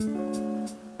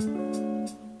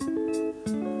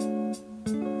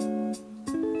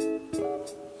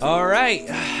All right.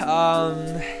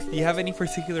 Do you have any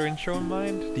particular intro in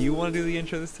mind? Do you want to do the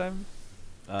intro this time?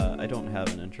 I don't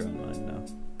have an intro in mind now.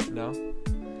 No?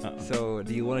 Uh-uh. So,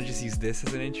 do you want to just use this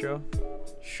as an intro?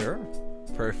 Sure.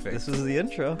 Perfect. This is the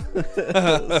intro.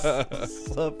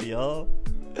 What's up, y'all?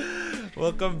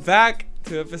 Welcome back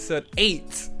to episode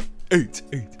 8. Eight.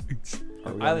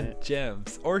 Are we on Island it?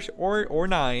 Gems. Or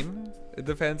 9. It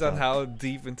depends on Oh. how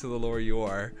deep into the lore you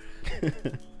are.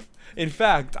 In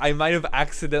fact, I might have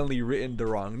accidentally written the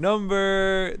wrong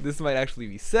number. This might actually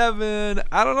be 7.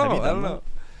 I don't know. Have you I done don't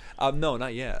know. No,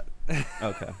 not yet.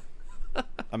 Okay.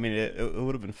 I mean, it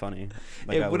would have been funny.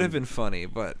 Like, It would have been funny,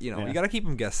 but you Yeah. gotta keep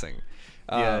them guessing.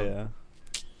 Yeah.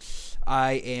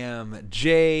 I am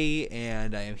Jay,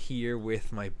 and I am here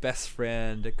with my best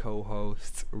friend,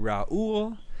 co-host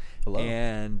Raul. Hello.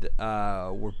 And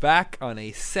we're back on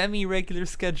a semi-regular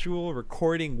schedule,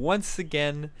 recording once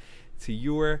again to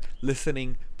your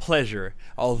listening pleasure.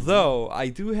 Although I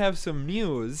do have some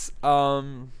news.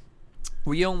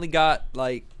 We only got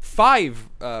like 5.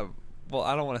 Well,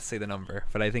 I don't want to say the number,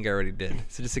 but I think I already did.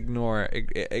 So just ignore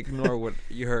what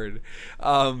you heard.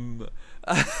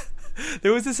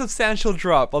 There was a substantial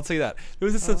drop. I'll tell you that. There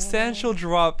was a substantial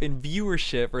drop in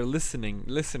viewership or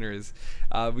listeners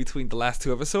between the last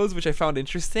 2 episodes, which I found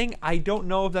interesting. I don't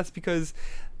know if that's because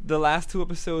the last 2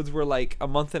 episodes were like a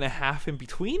month and a half in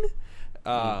between,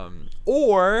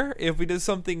 or if we did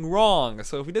something wrong.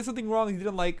 So if we did something wrong you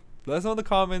didn't like, let us know in the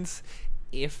comments.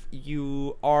 If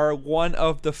you are one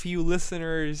of the few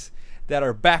listeners that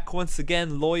are back once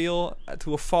again, loyal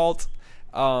to a fault,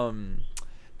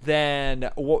 then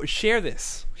share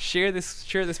this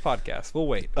podcast. We'll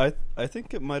wait. I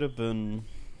think it might have been.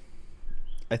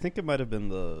 I think it might have been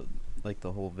the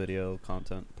whole video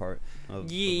content part of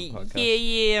the podcast.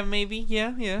 Yeah, maybe,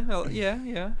 yeah.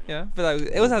 But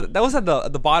that was at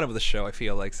the bottom of the show. I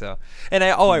feel like so. And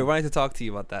I wanted to talk to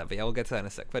you about that, but yeah, we'll get to that in a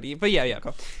sec. But yeah.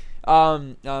 Okay.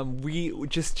 We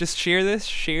just share this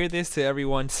to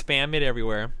everyone, spam it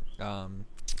everywhere. Oh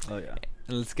yeah.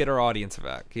 And let's get our audience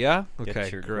back. Yeah. Okay.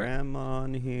 Get your great. grandma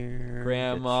in here.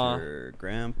 Grandma. Get your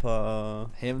grandpa.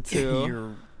 Him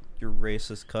too. your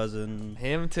racist cousin.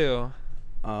 Him too.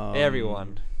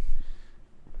 Everyone.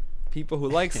 People who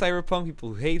like cyberpunk. People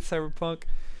who hate cyberpunk.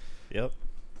 Yep.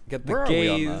 Get the Where are we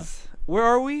on gays. Where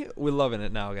are we? We're loving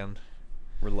it now again.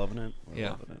 We're loving it. We're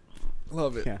Yeah. loving it.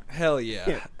 Love it. Yeah. Hell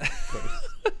yeah. Of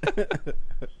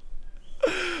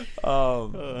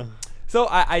course. So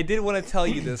I did want to tell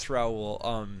you this, Raul.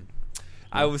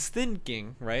 I was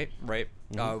thinking, right?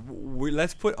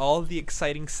 Let's put all the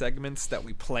exciting segments that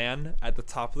we plan at the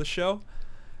top of the show,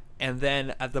 and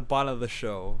then at the bottom of the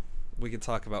show, we can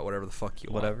talk about whatever the fuck you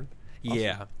want. Whatever.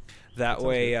 Yeah. Awesome. That sounds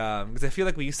way, good. because I feel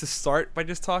like we used to start by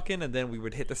just talking, and then we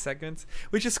would hit the segments,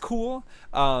 which is cool.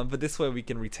 But this way we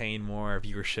can retain more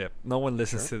viewership. No one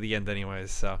listens Sure. to the end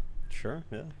anyways, so. Sure.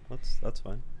 Yeah. That's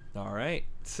fine. All right.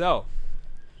 So,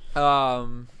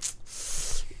 Where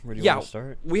do you want to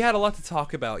start? we had a lot to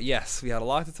talk about. Yes, we had a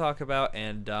lot to talk about,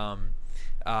 and I'm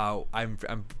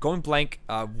going blank.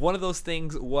 One of those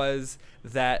things was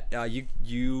that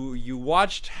you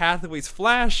watched Hathaway's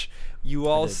Flash. You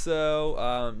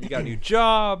also you got a new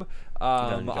job.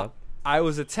 got a new job. I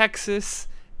was at Texas,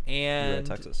 You're and at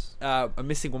Texas. I'm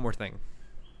missing one more thing.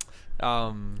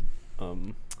 Oh,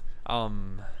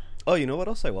 you know what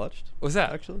else I watched? What's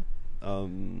that? Actually,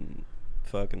 fucking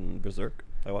Berserk.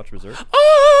 I watched Berserk,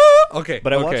 Okay,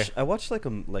 but okay. I watched like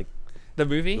The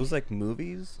movie. it was like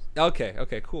movies. Okay.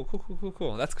 Cool.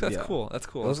 That's Yeah. cool. That's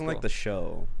cool. It wasn't That's like the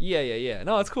show. Yeah.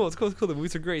 No, it's cool. It's cool. The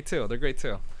movies are great too. They're great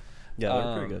too. Yeah,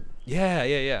 they're pretty good.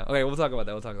 Yeah. Okay, we'll talk about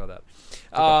that. Okay.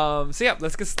 So yeah,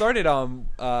 let's get started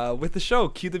with the show.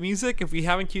 Cue the music. If we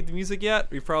haven't cued the music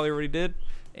yet, we probably already did.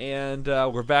 And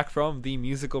we're back from the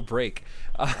musical break.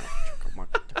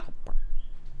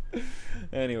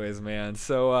 Anyways, man.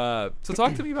 So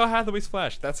talk to me about Hathaway's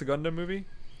Flash. That's a Gundam movie?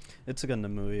 It's a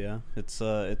Gundam movie. Yeah, it's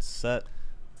set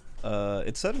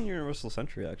in Universal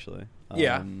Century actually.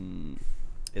 Yeah.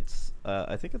 It's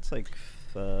I think it's like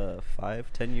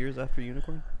 5-10 years after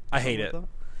Unicorn. I hate something it. like that.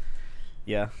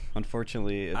 Yeah,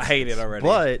 unfortunately, I hate it already.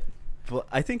 But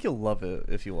I think you'll love it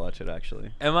if you watch it.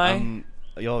 Actually, Am I?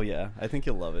 Oh yeah, I think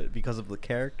you'll love it because of the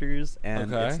characters,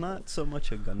 and Okay. it's not so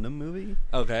much a Gundam movie.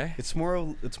 Okay. It's more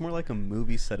like a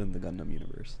movie set in the Gundam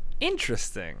universe.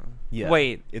 Interesting. Yeah.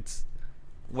 Wait, It's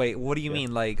what do you Yeah.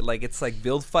 mean? Like it's like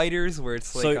Build Fighters where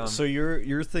it's like so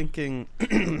you're thinking.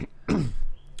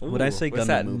 When I say what's Gundam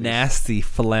that movies- nasty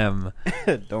phlegm?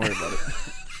 Don't worry about it.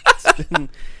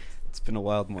 It's been a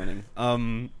wild morning.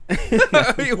 Whoa!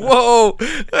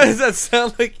 Does that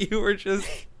sound like you were just?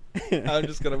 I'm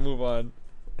just gonna move on.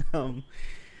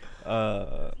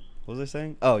 What was I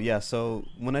saying? Oh yeah. So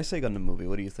when I say Gundam movie,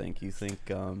 what do you think? You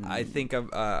think I think of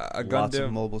a Gundam, lots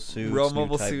of mobile suits, real new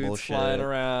mobile type suits bullshit, flying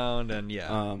around,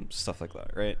 and stuff like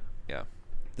that, right? yeah.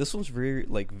 This one's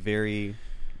very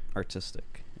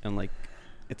artistic, and like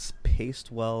it's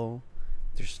paced well.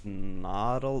 There's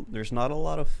not a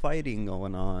lot of fighting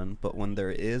going on, but when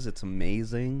there is, it's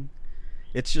amazing.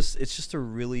 It's just a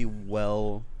really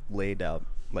well laid out,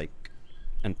 like,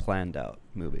 and planned out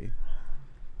movie.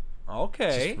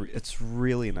 Okay, It's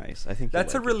really nice. I think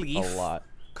that's you'll a like it relief a lot.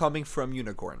 coming from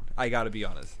Unicorn. I gotta be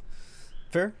honest.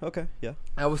 Fair, okay, yeah.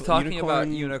 I was talking about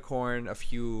Unicorn- Unicorn a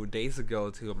few days ago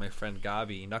to my friend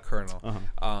Gabi, not Colonel.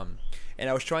 Uh-huh. And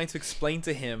I was trying to explain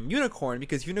to him Unicorn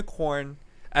because Unicorn,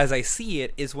 as I see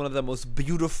it, is one of the most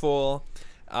beautiful,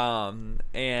 and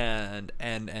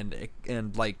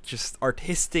like just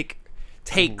artistic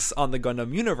takes on the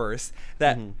Gundam universe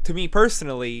that, to me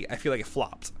personally, I feel like it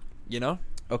flopped. You know.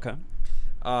 Okay.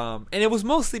 And it was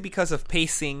mostly because of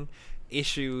pacing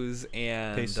issues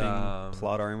and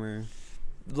plot armor,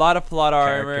 a lot of plot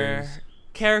armor,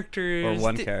 characters, or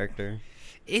one character.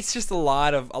 It's just a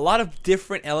lot of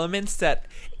different elements that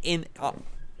it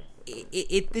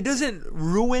doesn't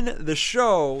ruin the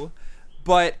show,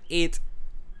 but it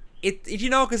you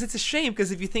know, because it's a shame,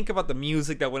 because if you think about the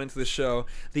music that went into the show,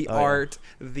 the art,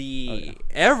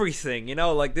 everything, you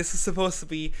know, like this is supposed to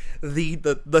be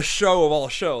the show of all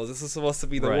shows. This is supposed to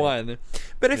be the one,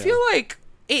 but I feel like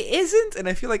it isn't, and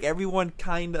I feel like everyone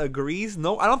kind of agrees.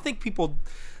 No, I don't think people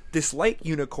dislike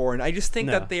Unicorn. I just think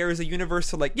that there is a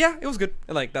universal, like, yeah, it was good,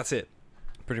 and like that's it.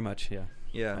 Pretty much, yeah.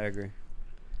 Yeah, I agree.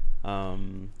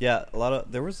 Yeah, a lot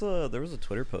of there was a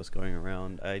Twitter post going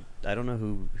around. I don't know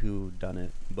who done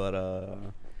it, but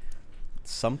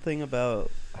something about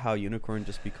how Unicorn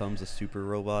just becomes a super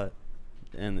robot,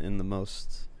 and in the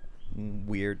most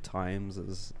weird times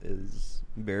is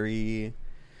very,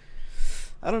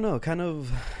 I don't know, kind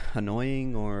of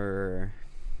annoying or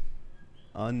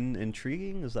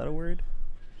unintriguing. Is that a word?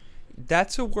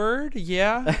 That's a word.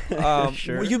 Yeah.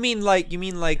 Sure. You mean like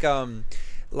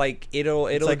like it'll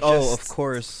It's like, just...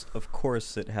 of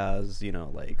course it has, you know,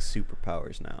 like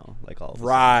superpowers now, like all of a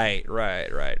right. You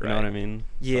know what I mean?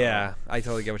 Yeah, I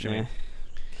totally get what you mean.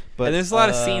 But And there's a lot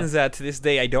of scenes that to this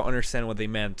day I don't understand what they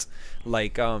meant.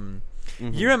 Like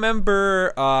you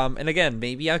remember and again,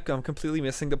 maybe I'm completely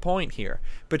missing the point here,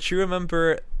 but you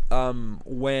remember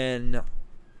when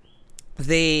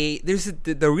there's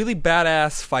the really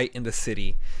badass fight in the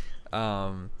city,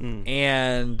 and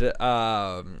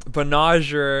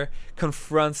Banagher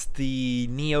confronts the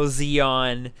Neo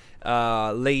Zeon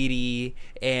lady,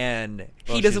 and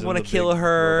he doesn't want to kill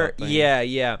her.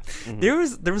 Yeah. There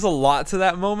was a lot to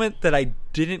that moment that I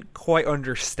didn't quite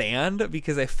understand,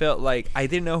 because I felt like I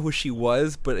didn't know who she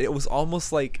was, but it was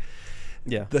almost like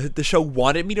the show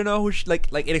wanted me to know who she, like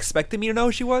it expected me to know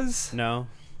who she was. No,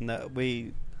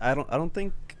 I don't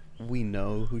think we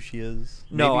know who she is.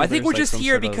 No, Maybe I think we're just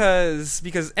here because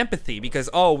empathy, because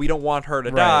we don't want her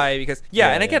to die, because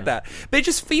and I get that, but it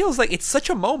just feels like it's such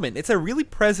a moment. It's a really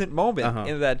present moment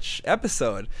in that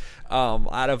episode.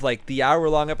 Out of like the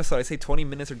hour-long episode, I say 20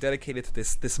 minutes are dedicated to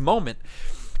this moment.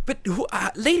 But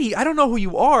lady, I don't know who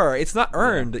you are. It's not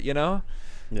earned, you know.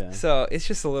 Yeah. So it's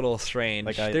just a little strange.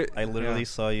 Like I literally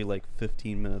saw you like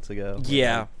 15 minutes ago.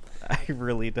 Yeah. I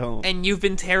really don't. And you've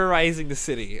been terrorizing the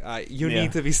city. You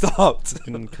need to be stopped.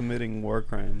 Been committing war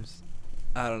crimes.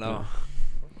 I don't know.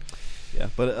 Yeah,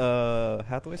 but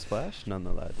Hathaway Splash, none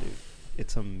of that, dude.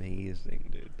 It's amazing,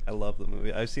 dude. I love the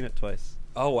movie. I've seen it twice.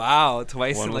 Oh wow,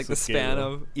 twice in like the span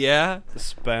of the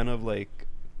span of like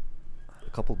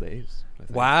a couple days. I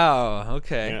think. Wow.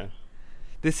 Okay. Yeah.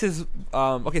 This is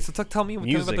okay. So tell me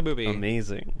about the movie.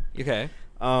 Amazing. Okay.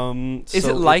 Is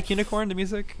it like Unicorn? The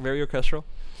music very orchestral.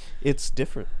 It's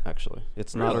different, actually.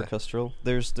 It's not Really? orchestral.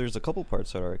 There's a couple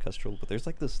parts that are orchestral, but there's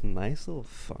like this nice little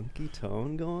funky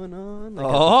tone going on like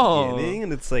at the beginning,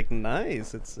 and it's like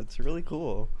nice. It's really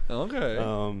cool. Okay.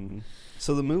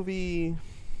 So the movie,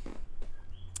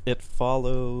 it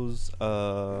follows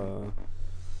Hathaway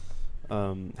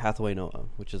Noah,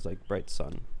 which is like Bright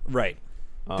Sun. Right.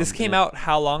 This came out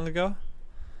how long ago?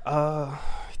 I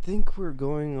think we're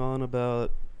going on about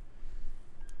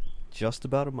just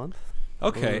about a month.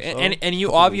 Okay, and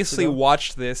you obviously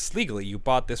watched this legally. You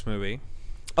bought this movie.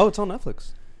 Oh, it's on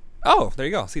Netflix. Oh, there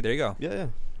you go. See, there you go. Yeah.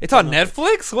 It's on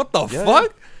Netflix? What the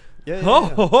fuck? Yeah. Oh,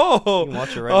 you can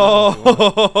watch it right now.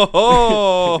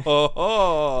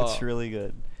 Oh, it's really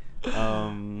good.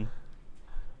 So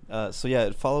yeah,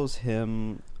 it follows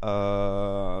him.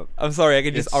 I'm sorry, I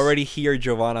can just already hear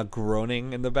Giovanna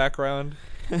groaning in the background,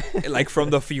 like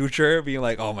from the future, being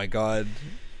like, "Oh my god."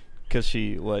 Because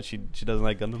she doesn't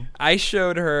like Gundam. I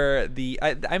showed her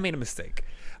I made a mistake.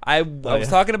 I was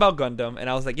talking about Gundam, and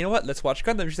I was like, you know what? Let's watch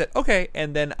Gundam. She said, okay.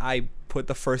 And then I put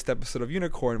the first episode of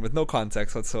Unicorn with no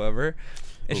context whatsoever,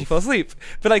 and she fell asleep.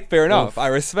 But like, fair enough. I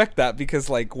respect that, because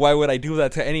like, why would I do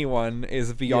that to anyone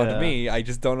is beyond me. I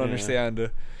just don't understand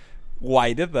why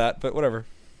I did that. But whatever.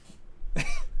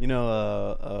 You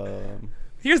know,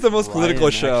 here's the most political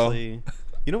show. Actually,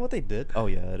 you know what they did? Oh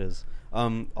yeah, it is.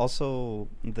 Also,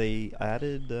 they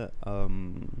added the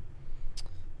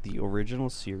original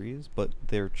series, but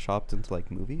they're chopped into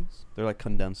like movies. They're like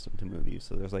condensed into movies.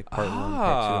 So there's like part 1,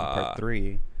 part 2, and part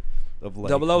 3 of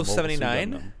like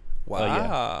 0079.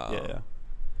 Wow. Yeah.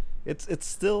 It's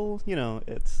still, you know,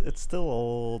 it's still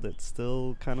old. It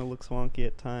still kind of looks wonky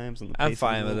at times, and the I'm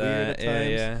fine with that.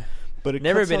 Yeah. But it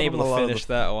never been able to finish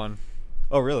that one.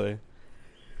 Oh really?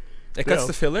 It cuts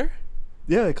the filler?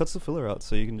 Yeah, it cuts the filler out,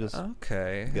 so you can just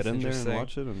get in there and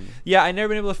watch it. And yeah, I never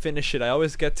been able to finish it. I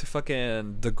always get to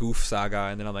fucking the Goof Saga,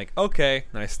 and then I'm like, okay,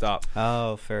 and I stop.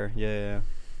 Oh, fair. Yeah.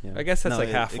 I guess that's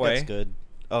halfway. It gets good.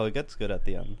 Oh, it gets good at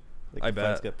the end. Like, I the bet.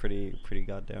 fights get pretty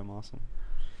goddamn awesome.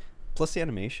 Plus the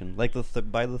animation, like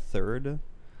by the third,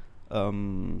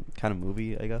 kind of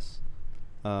movie, I guess.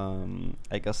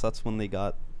 I guess that's when they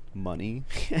got money,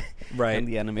 right? And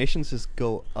the animations just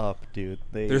go up, dude.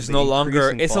 It's no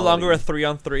longer a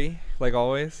 3-on-3 like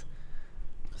always.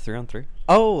 3-on-3?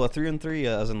 Oh, a 3-on-3,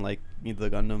 as in like the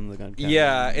Gundam, the gun cannon.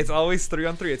 Yeah, it's always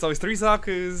 3-on-3. It's always 3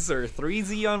 Zakus or 3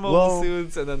 Zeon mobile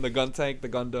suits, and then the gun tank, the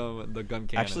Gundam, and the gun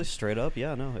cannon. Actually, straight up,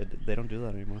 yeah, no, they don't do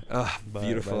that anymore.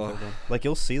 Beautiful. Like,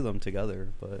 you'll see them together,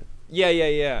 but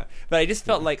yeah. But I just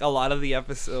felt like a lot of the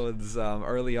episodes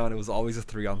early on, it was always a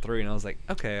 3-on-3, and I was like,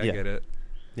 okay, I get it.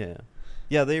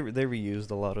 Yeah, they reused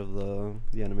a lot of the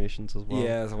animations as well.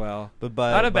 Yeah, as well. But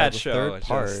not a bad the show.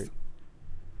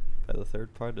 By the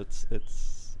third part, it's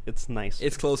nicer.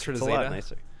 It's closer to Zeta. A lot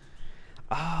nicer.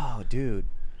 Oh, dude.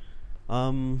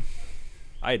 I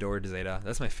adored Zeta.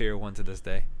 That's my favorite one to this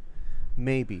day.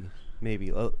 Maybe.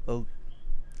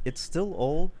 It's still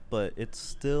old, but it's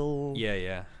still.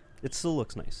 Yeah. It still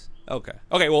looks nice. Okay.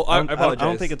 Well, I apologize. I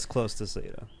don't think it's close to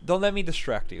Zeta. Don't let me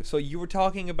distract you. So you were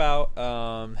talking about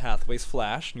Hathaway's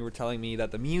Flash, and you were telling me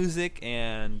that the music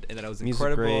and that it was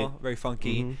incredible, very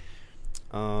funky.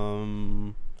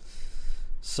 Mm-hmm.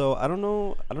 So I don't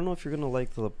know if you're gonna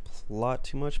like the plot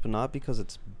too much, but not because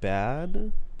it's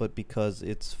bad, but because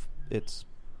it's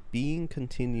being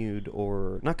continued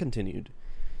or not continued.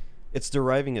 It's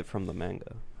deriving it from the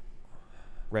manga.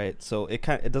 Right, so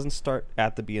it doesn't start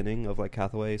at the beginning of like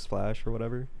Hathaway's Flash or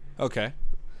whatever. Okay.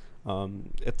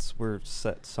 We're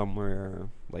set somewhere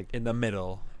like in the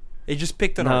middle. It just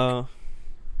picked an arc.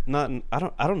 I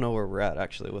don't know where we're at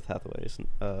actually with Hathaway's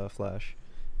Flash,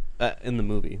 in the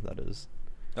movie that is.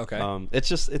 Okay.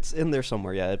 It's in there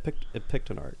somewhere. Yeah, it picked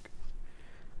an arc.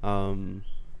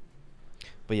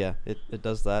 But yeah, it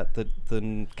does that.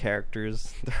 The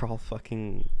characters they're all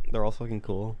fucking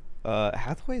cool.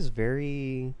 Hathaway's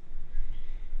very.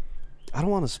 I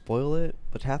don't want to spoil it,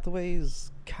 but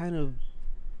Hathaway's kind of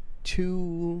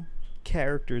 2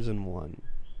 characters in one.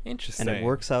 Interesting. And it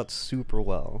works out super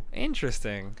well.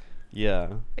 Interesting.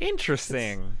 Yeah.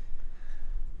 Interesting.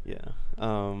 Yeah.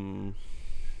 Yeah.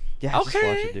 Just watch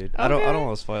it, dude. I don't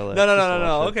want to spoil it.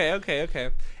 No.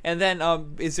 Okay. And then,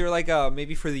 is there like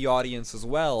maybe for the audience as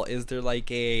well? Is there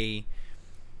like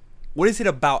what is it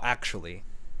about actually?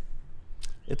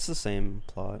 It's the same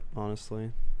plot,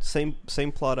 honestly. Same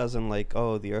plot as in like,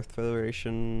 oh, the Earth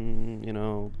Federation,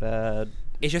 bad.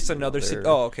 It's just another.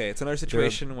 It's another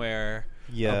situation where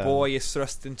a boy is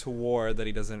thrust into war that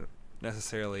he doesn't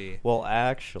necessarily. Well,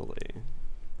 actually,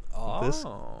 this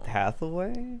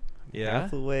Hathaway. Yeah.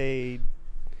 Hathaway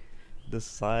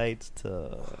decides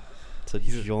to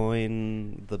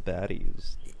join the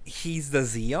baddies. He's the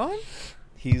Zeon?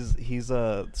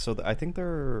 I think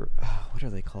they're what are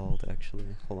they called actually?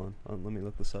 Hold on, let me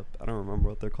look this up. I don't remember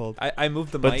what they're called. I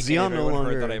moved the but mic. Zeon and no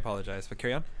longer. Heard that. I apologize, but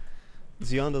carry on.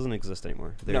 Zeon doesn't exist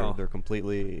anymore. They're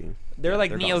completely. They're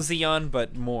like Neo gone. Zeon,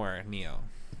 but more Neo.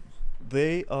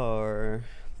 They are.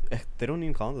 They don't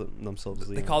even call themselves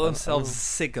Zeon. They call themselves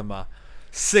Sigma.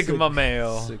 Sigma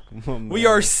male. We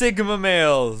are Sigma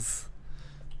males.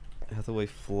 Hathaway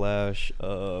Flash.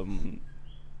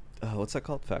 What's that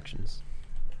called? Factions.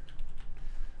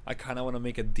 I kind of want to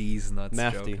make a D's nuts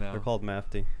Mafty. joke now. They're called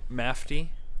Mafty. Mafty?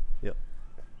 Yep.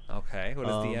 Okay. What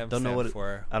does the M stand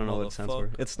for? I don't know what it stands for.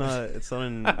 It's not it's not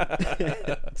an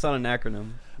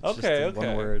acronym. It's okay.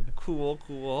 One word. Cool.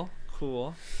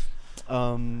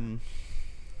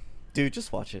 Dude,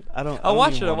 just watch it. I'll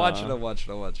watch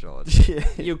it.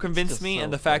 You convinced me,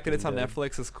 and the fact that it's on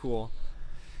Netflix is cool.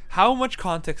 How much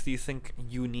context do you think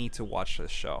you need to watch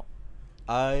this show?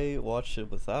 I watched it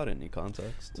without any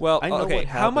context. Well, I know okay. what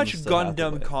How much happens to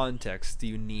Gundam Hathaway. context do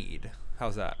you need?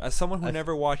 How's that? As someone who I f-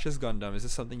 never watches Gundam, is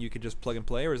this something you could just plug and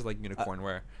play, or is it like Unicorn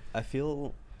where? I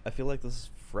feel like this is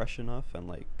fresh enough and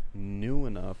like new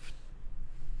enough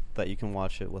that you can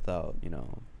watch it without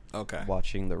Okay.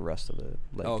 watching the rest of it,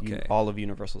 like Okay. all of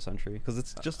Universal Century, because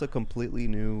it's just a completely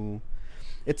new.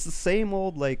 It's the same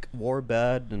old like War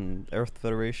Bad and Earth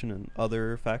Federation and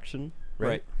other faction, right?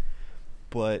 Right.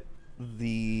 But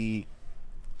the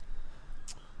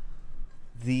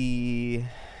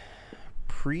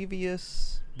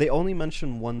previous, they only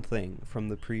mention one thing from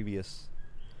the previous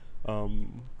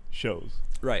shows.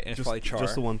 Right, and it's Just, probably Char.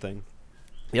 just the one thing.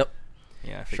 Yep.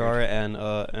 Yeah, I figured. Char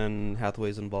and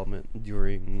Hathaway's involvement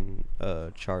during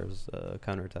Char's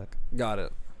counterattack. Got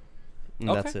it. And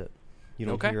Okay. that's it. You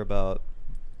don't Okay. hear about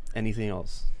anything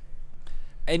else.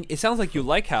 And it sounds like you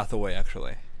like Hathaway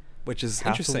actually, which is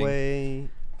interesting Hathaway,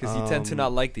 because you tend to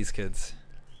not like these kids.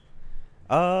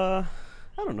 I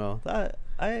don't know. That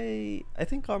I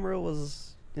think Amuro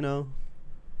was,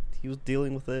 he was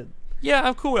dealing with it. Yeah,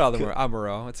 I'm cool with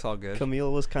Amuro. It's all good.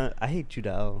 Camille was kind of. I hate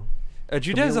Judao.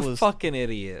 Judai's Camille a was- fucking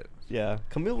idiot. Yeah,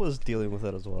 Camille was dealing with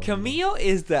it as well. Camille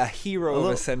is the hero A of a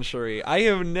little- century. I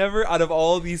have never, out of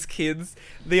all these kids,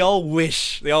 they all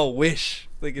wish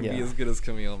they could be Yeah. as good as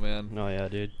Camille, man. No, yeah,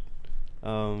 dude.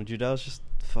 Judao's just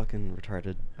fucking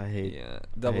retarded. I hate. Yeah,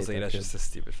 Double hate that Zeta's kid. just a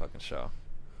stupid fucking show.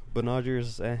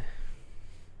 Benadry's,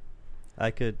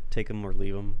 I could take him or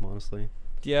leave him, honestly.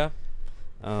 Yeah.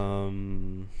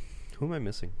 Who am I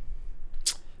missing?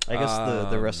 I guess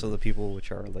the rest of the people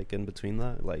which are like in between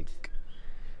that, like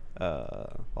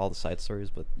all the side stories,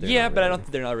 but Yeah, not but I really- don't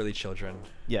think they're not really children.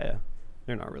 Yeah,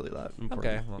 they're not really that important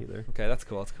Okay, well, either. okay, that's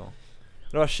cool. That's cool.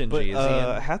 What about Shinji? But Is he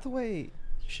in? Hathaway,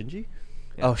 Shinji?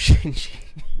 Yeah. Oh, Shinji.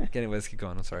 Anyways, keep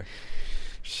going. I'm sorry.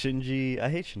 Shinji, I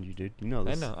hate Shinji, dude. You know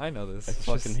this. I know this. I It's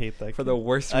fucking just hate that. for kid. the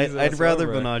worst reason. I'd rather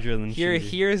whatsoever. Benadryl than Shinji.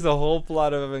 Here's the whole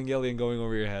plot of Evangelion going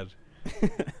over your head.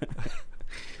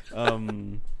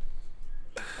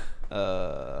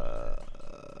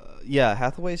 Yeah,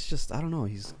 Hathaway's just, I don't know,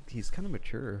 he's kind of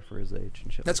mature for his age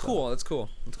and shit. That's like cool. that. That's cool.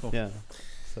 That's cool. Yeah.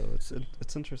 So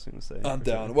it's interesting to say. I'm for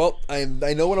down. sure. Well, I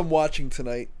know what I'm watching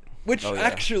tonight, which Oh, yeah.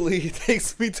 actually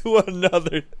takes me to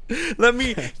another.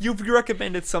 You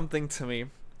recommended something to me.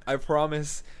 I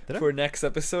promise Did I? for next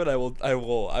episode I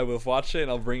will watch it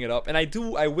and I'll bring it up. And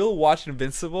I will watch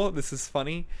Invincible. This is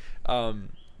funny.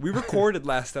 We recorded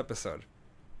last episode,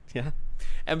 Yeah.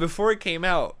 and before it came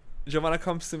out, Giovanna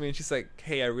comes to me and she's like,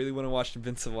 "Hey, I really want to watch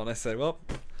Invincible." And I said, "Well,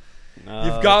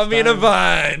 you've got me in a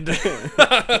bind."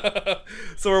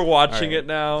 So we're watching Alright. it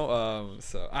now.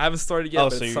 So I haven't started yet, Oh,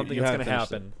 but so it's you- something you that's haven't gonna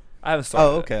finished happen. I haven't started.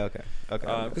 Oh, it.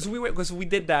 okay. Because we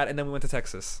did that and then we went to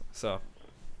Texas. So,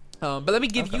 but let me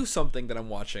give Okay. you something that I'm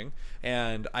watching,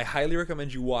 and I highly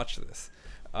recommend you watch this.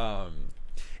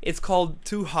 It's called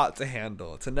Too Hot to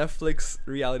Handle. It's a Netflix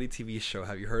reality TV show.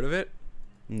 Have you heard of it?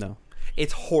 No.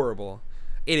 It's horrible.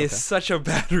 It is Okay. such a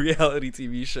bad reality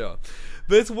TV show,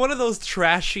 but it's one of those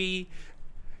trashy.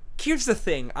 Here's the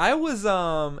thing. It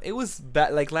was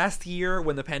bad. Like last year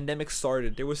when the pandemic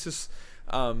started, there was this,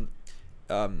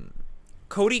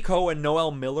 Cody Ko and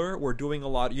Noel Miller were doing a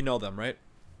lot. You know them, right?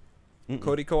 Mm-mm.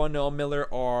 Cody Ko and Noel Miller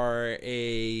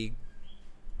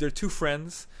they're two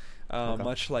friends, Okay.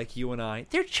 much like you and I.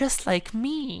 They're just like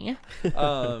me.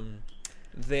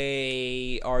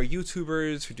 They are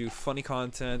YouTubers who do funny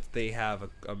content. They have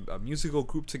a musical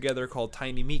group together called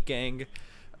Tiny Meat Gang.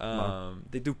 Wow.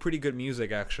 They do pretty good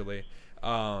music actually,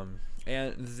 and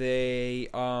they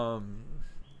also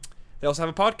have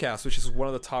a podcast, which is one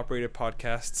of the top-rated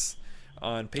podcasts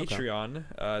on Patreon.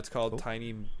 It's called Cool.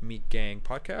 Tiny Meat Gang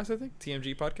Podcast, I think,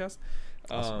 TMG Podcast.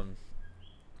 Awesome.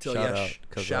 So Shout yeah, out,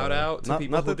 'cause, shout out to not-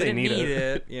 people not who that they didn't need need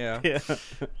it. it. Yeah. Yeah.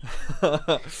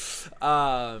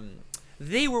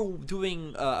 They were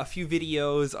doing a few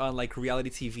videos on like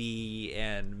reality TV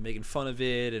and making fun of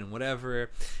it and whatever,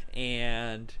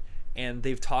 and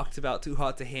they've talked about Too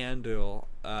Hot to Handle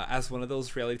as one of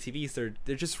those reality TVs.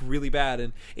 They're just really bad,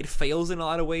 and it fails in a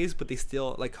lot of ways, but they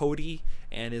still, like, Cody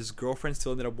and his girlfriend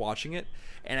still ended up watching it,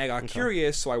 and I got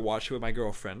curious, so I watched it with my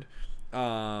girlfriend.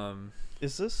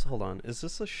 Is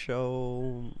this a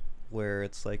show where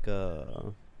it's like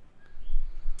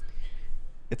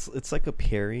it's like a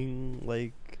pairing,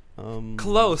 like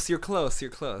Close, you're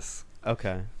close.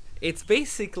 Okay. It's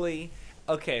basically,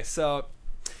 okay, so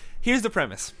here's the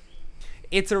premise.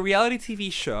 It's a reality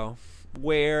TV show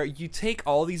where you take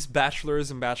all these bachelors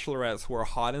and bachelorettes who are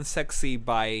hot and sexy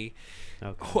by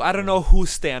Okay. I don't know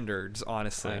whose standards,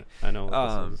 honestly. I know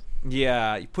what this is.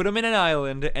 Yeah, you put them in an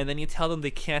island, and then you tell them they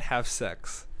can't have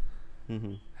sex.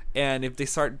 Mm-hmm. And if they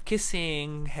start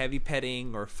kissing, heavy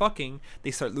petting, or fucking,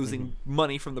 they start losing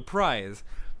money from the prize.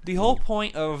 The whole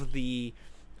point of the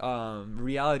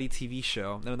reality TV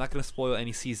show, and I'm not going to spoil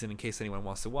any season in case anyone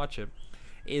wants to watch it,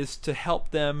 is to help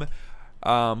them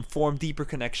form deeper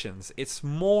connections. It's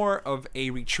more of a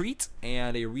retreat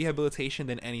and a rehabilitation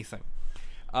than anything.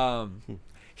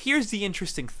 Here's the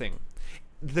interesting thing.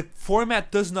 The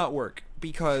format does not work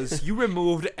because you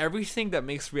removed everything that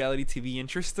makes reality TV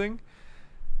interesting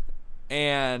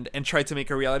and tried to make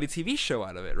a reality TV show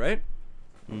out of it, right?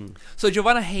 So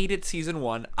Giovanna hated season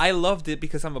 1. I loved it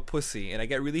because I'm a pussy, and I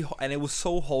get really and it was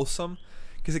so wholesome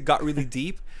because it got really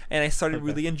deep, and I started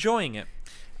really enjoying it.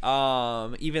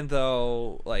 Even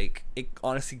though like it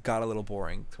honestly got a little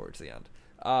boring towards the end.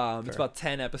 It's about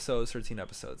 10 episodes, 13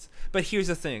 episodes. But here's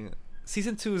the thing: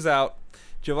 season 2 is out.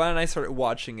 Giovanna and I started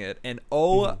watching it, and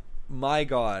my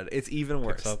god, it's even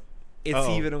worse. It's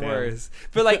even worse,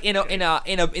 but like in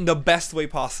the best way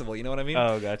possible. You know what I mean?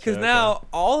 Oh, gotcha. Because now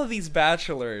all of these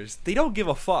bachelors, they don't give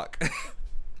a fuck.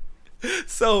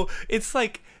 So it's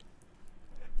like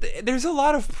there's a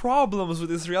lot of problems with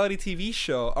this reality TV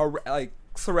show, like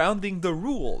surrounding the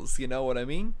rules. You know what I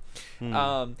mean?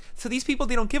 So these people,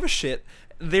 they don't give a shit.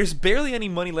 There's barely any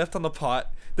money left on the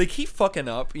pot. They keep fucking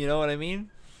up. You know what I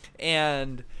mean?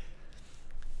 And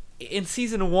in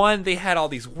season 1, they had all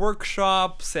these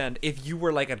workshops, and if you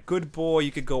were like a good boy,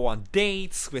 you could go on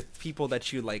dates with people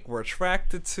that you like were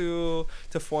attracted to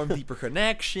form deeper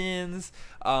connections.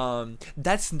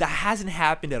 That hasn't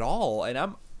happened at all,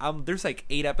 and there's like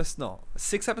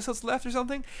 6 episodes left or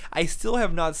something. I still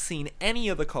have not seen any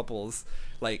of the couples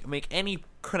like make any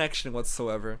connection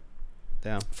whatsoever.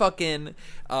 Damn. Fucking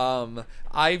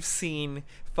I've seen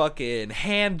fucking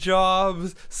hand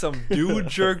jobs, some dude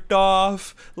jerked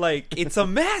off, like it's a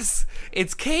mess,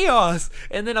 it's chaos.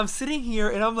 And then I'm sitting here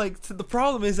and I'm like, the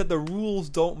problem is that the rules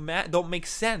don't make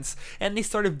sense, and they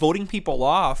started voting people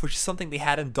off, which is something they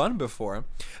hadn't done before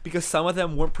because some of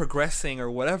them weren't progressing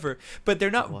or whatever. But they're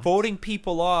not voting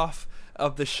people off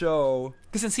of the show,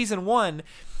 because in season 1,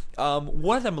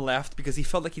 one of them left because he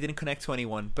felt like he didn't connect to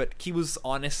anyone, but he was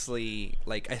honestly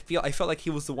like, I felt like he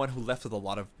was the one who left with a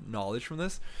lot of knowledge from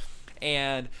this.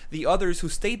 And the others who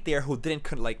stayed there, who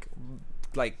didn't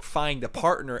like find a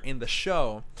partner in the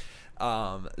show,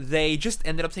 they just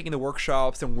ended up taking the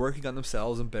workshops and working on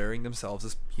themselves and bettering themselves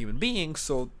as human beings.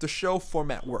 So the show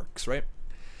format works, right?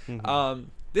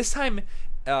 This time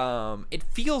it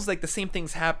feels like the same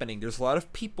thing's happening. There's a lot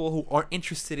of people who aren't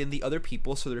interested in the other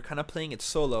people, so they're kind of playing it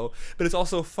solo. But it's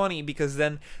also funny because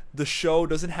then the show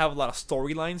doesn't have a lot of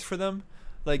storylines for them.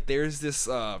 Like there's this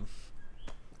and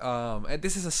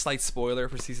this is a slight spoiler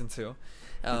for season 2,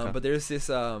 but there's this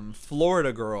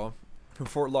Florida girl from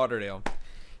Fort Lauderdale.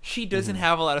 She doesn't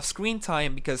have a lot of screen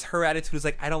time because her attitude is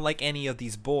like, I don't like any of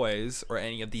these boys or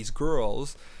any of these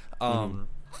girls,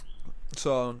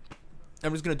 so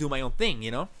I'm just gonna do my own thing,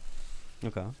 you know?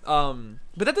 Okay.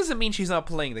 But that doesn't mean she's not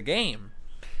playing the game.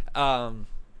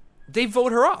 They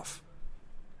vote her off,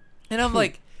 and I'm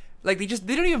like they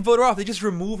don't even vote her off. They just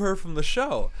remove her from the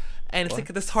show, and it's like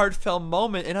this heartfelt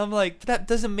moment. And I'm like, that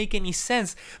doesn't make any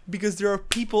sense because there are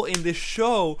people in this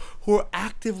show who are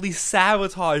actively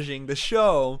sabotaging the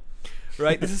show.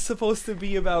 Right? This is supposed to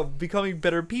be about becoming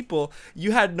better people.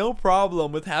 You had no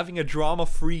problem with having a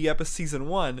drama-free episode season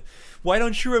 1. Why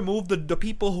don't you remove the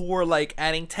people who are like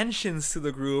adding tensions to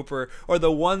the group, or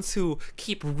the ones who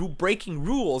keep breaking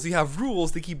rules? You have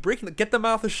rules, they keep breaking. Get them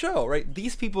off the show, right?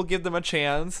 These people, give them a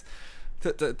chance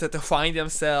to find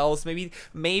themselves.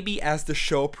 Maybe as the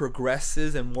show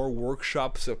progresses and more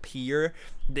workshops appear,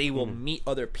 they will meet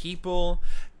other people.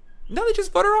 No, they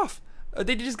just vote her off.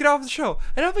 They just get off the show.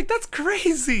 And I'm like, that's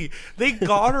crazy. They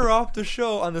got her off the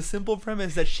show on the simple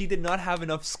premise that she did not have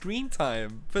enough screen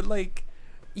time. But like,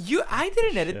 I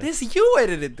didn't edit this. You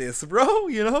edited this, bro.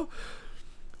 You know?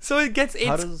 So it gets...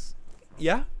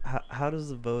 Yeah? How does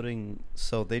the voting...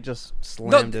 So they just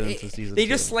slammed it into season 2. They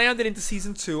just slammed it into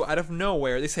season 2 out of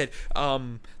nowhere. They said,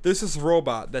 there's this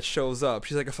robot that shows up.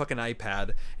 She's like a fucking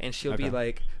iPad. And she'll be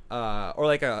like... or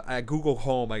like a Google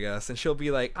Home, I guess. And she'll be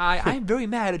like, I'm very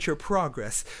mad at your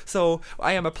progress. So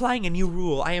I am applying a new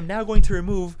rule. I am now going to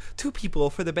remove 2 people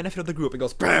for the benefit of the group. And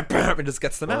goes, bam, bam, and just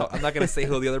gets them out. I'm not going to say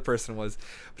who the other person was.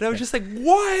 But I was just like,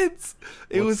 what?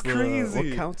 It was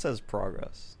crazy. What counts as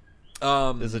progress?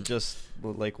 Is it just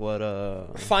like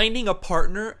what finding a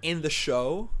partner in the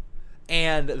show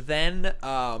and then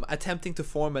attempting to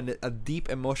form a deep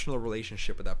emotional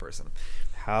relationship with that person?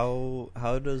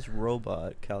 How does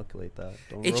robot calculate that?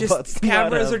 Don't It's robots just not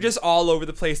cameras have- are just all over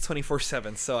the place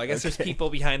 24/7. So I guess there's Okay. people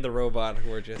behind the robot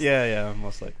who are just Yeah,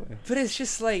 most likely. But it's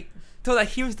just like, so like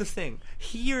here's the thing.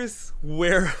 Here's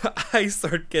where I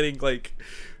start getting like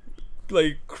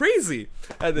crazy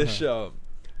at this show.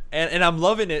 And I'm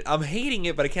loving it. I'm hating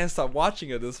it, but I can't stop watching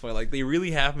it at this point. Like they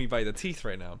really have me by the teeth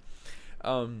right now.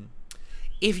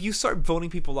 If you start voting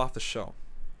people off the show,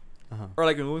 or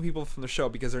like removing people from the show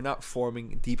because they're not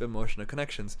forming deep emotional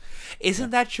connections, isn't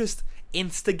that just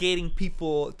instigating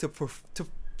people to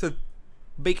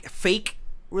make fake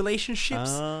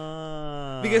relationships?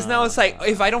 Because now it's like,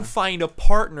 if I don't find a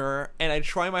partner and I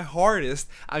try my hardest,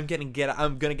 I'm gonna get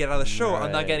out of the show.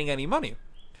 I'm not Right. getting any money.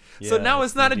 So Yeah, now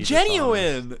it's not a gonna be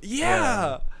genuine. dishonest.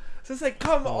 Yeah. So it's like,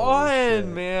 come Holy on, shit.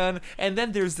 man. And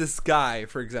then there's this guy,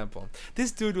 for example.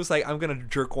 This dude was like, I'm gonna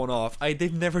jerk one off.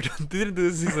 They've never done. They didn't do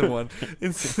this in season 1. They're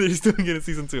just doing it in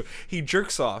season 2. He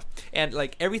jerks off, and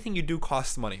like everything you do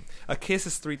costs money. A kiss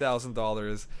is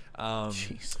 $3,000.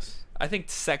 Jesus. I think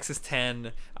sex is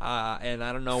 10. And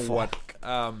I don't know what. Fuck.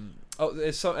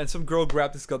 And some girl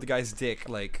grabbed the guy's dick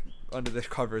like under the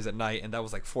covers at night, and that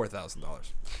was like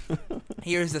 $4,000.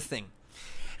 Here's the thing.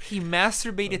 He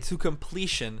masturbated to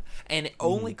completion, and it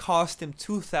only cost him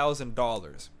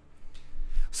 $2,000.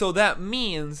 So that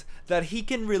means that he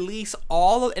can release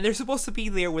all of, and they're supposed to be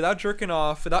there without jerking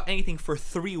off, without anything for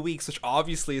 3 weeks, which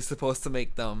obviously is supposed to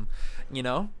make them,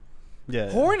 Yeah.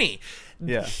 horny.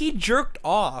 Yeah. He jerked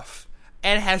off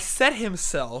and has set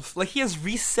himself, like he has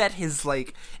reset his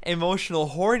like emotional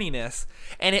horniness,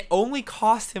 and it only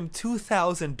cost him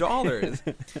 $2,000.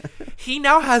 He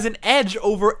now has an edge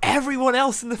over everyone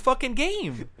else in the fucking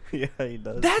game. Yeah, he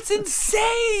does. That's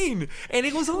insane, and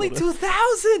it was only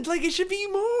 2,000. Like it should be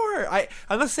more.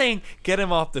 I'm not saying get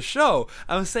him off the show.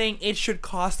 I'm saying it should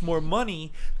cost more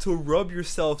money to rub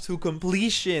yourself to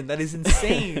completion. That is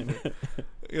insane.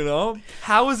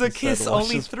 How is a kiss Watch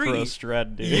only this 3? pro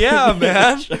strat, dude. Yeah,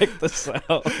 man. Check this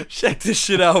out. Check this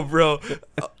shit out, bro.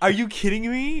 Are you kidding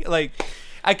me? Like,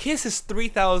 a kiss is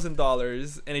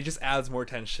 $3,000 and it just adds more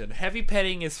tension. Heavy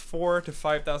petting is $4,000 to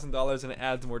 $5,000 and it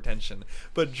adds more tension.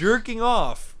 But jerking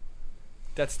off,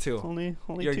 that's 2. Only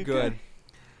You're 2K. good.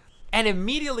 And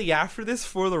immediately after this,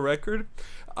 for the record,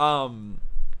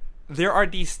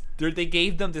 they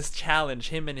gave them this challenge,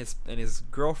 him and his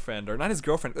girlfriend, or not his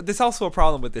girlfriend. There's also a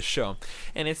problem with this show,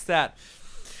 and it's that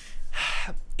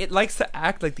it likes to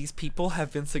act like these people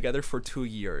have been together for 2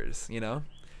 years, and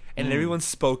everyone's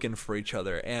spoken for each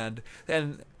other, and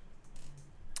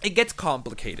it gets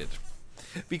complicated.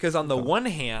 Because on the one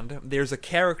hand, there's a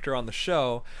character on the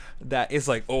show that is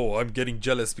like, oh, I'm getting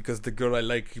jealous because the girl I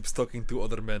like keeps talking to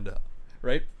other men,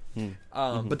 right?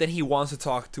 But then he wants to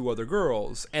talk to other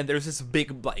girls, and there's this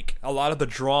big, like, a lot of the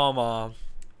drama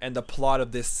and the plot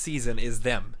of this season is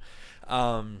them.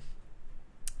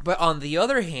 But on the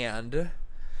other hand,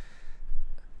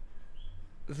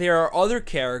 there are other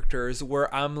characters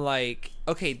where I'm like,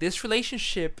 okay, this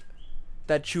relationship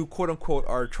that you quote unquote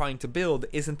are trying to build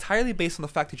is entirely based on the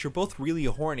fact that you're both really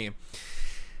horny.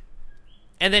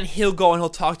 And then he'll go and he'll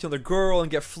talk to another girl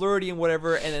and get flirty and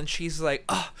whatever, and then she's like,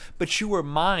 oh, but you were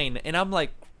mine. And I'm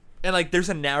like, and like there's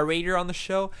a narrator on the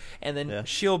show, and then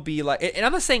she'll be like, and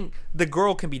I'm not saying the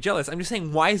girl can be jealous, I'm just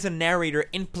saying, why is the narrator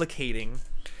implicating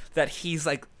that he's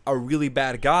like a really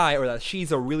bad guy or that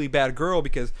she's a really bad girl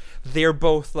because they're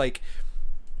both like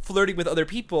flirting with other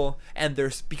people, and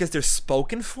because they're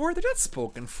spoken for? They're not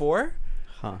spoken for.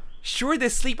 Sure, they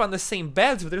sleep on the same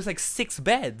beds, but there's like 6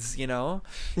 beds,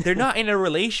 They're not in a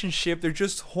relationship. They're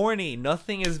just horny.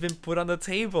 Nothing has been put on the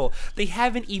table. They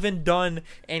haven't even done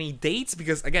any dates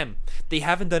because, again, they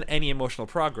haven't done any emotional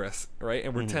progress, right?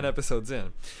 And we're 10 episodes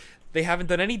in. They haven't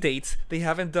done any dates. They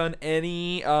haven't done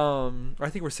any, or I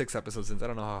think we're 6 episodes in. I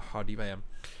don't know how deep I am.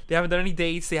 They haven't done any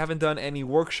dates. They haven't done any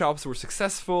workshops that were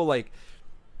successful. Like,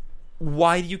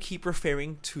 why do you keep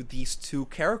referring to these 2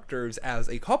 characters as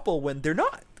a couple when they're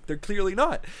not? They're clearly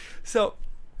not. So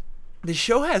the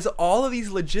show has all of these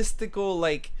logistical,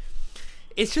 like,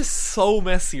 it's just so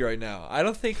messy right now. I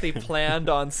don't think they planned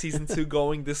on season 2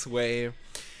 going this way.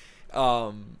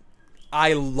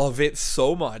 I love it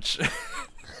so much.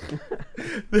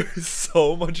 There's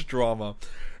so much drama,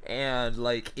 and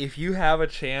like, if you have a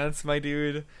chance, my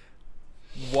dude,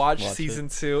 watch season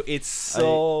 2. It's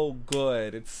so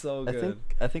good. It's so good.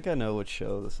 I think I know what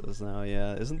show this is now.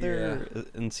 Yeah, isn't there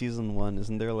in season 1?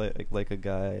 Isn't there like a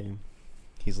guy?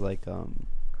 He's like, oh,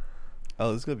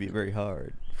 this is gonna be very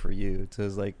hard for you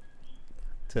to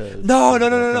to. No, his no, no,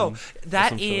 no, no. girlfriend or some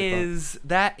That shit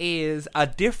like is a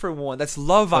different one. That's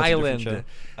Love Oh, it's a different Island. show?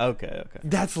 Okay.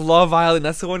 That's Love Island.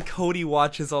 That's the one Cody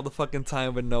watches all the fucking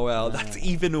time with Noel. That's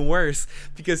even worse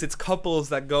because it's couples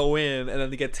that go in and then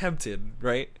they get tempted,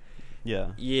 right?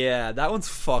 Yeah. Yeah, that one's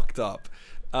fucked up.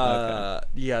 Yeah,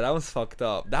 that one's fucked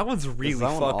up. That one's really Is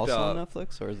that one fucked also up. on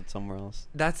Netflix or is it somewhere else?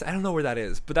 That's I don't know where that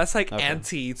is, but that's like Okay.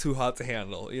 anti Too Hot to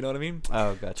Handle. You know what I mean?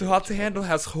 Oh, gotcha. Too Hot to Handle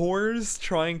has whores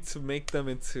trying to make them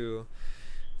into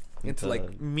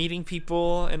like meeting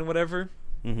people and whatever.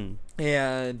 Mm-hmm.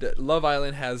 And Love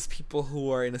Island has people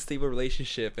who are in a stable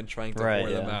relationship and trying to Right,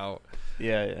 whore them yeah. out.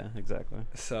 Yeah, exactly.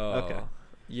 So Okay.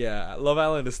 yeah, Love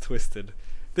Island is twisted.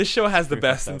 This show has the Pretty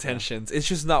best fucked up, yeah. intentions. It's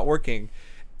just not working.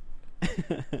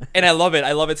 And I love it.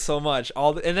 I love it so much.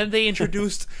 And then they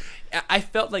introduced. I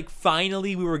felt like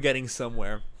finally we were getting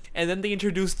somewhere. And then they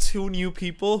introduced two new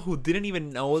people who didn't even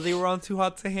know they were on Too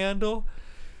Hot to Handle.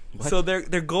 What? So they're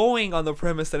going on the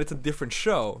premise that it's a different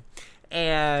show,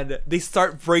 and they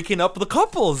start breaking up the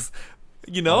couples.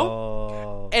 You know.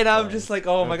 Oh, And I'm fuck. just like,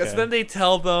 oh my god. So Okay. then they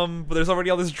tell them, but there's already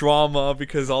all this drama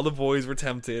because all the boys were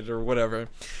tempted or whatever.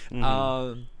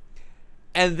 Mhm.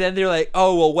 And then they're like,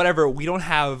 oh, well, whatever. We don't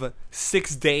have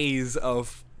 6 days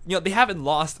of. They haven't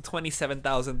lost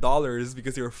 $27,000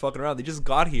 because they were fucking around. They just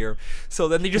got here. So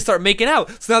then they just start making out.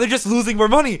 So now they're just losing more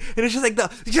money. And it's just like,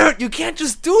 you can't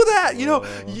just do that.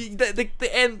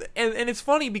 And it's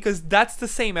funny because that's the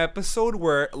same episode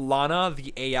where Lana,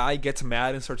 the AI, gets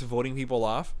mad and starts voting people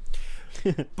off.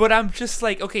 But I'm just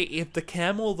like, okay, if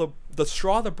the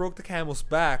straw that broke the camel's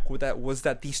back was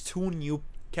that these two new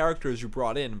characters you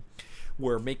brought in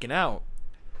were making out,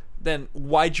 then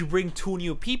why'd you bring two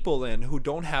new people in who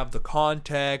don't have the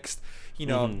context?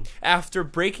 After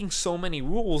breaking so many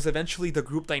rules, eventually the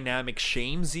group dynamic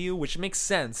shames you, which makes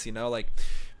sense. Like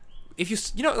if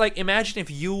like imagine if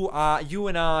you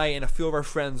and I and a few of our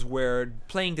friends were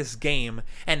playing this game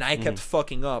and I kept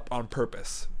fucking up on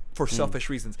purpose for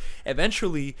selfish reasons.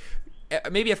 Eventually,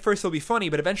 maybe at first it'll be funny,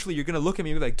 but eventually you're gonna look at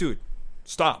me and be like, dude,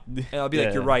 stop. And I'll be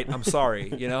like, you're right, I'm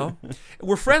sorry.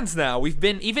 We're friends now. We've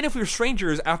been, even if we're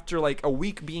strangers, after like a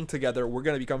week being together, we're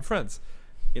gonna become friends.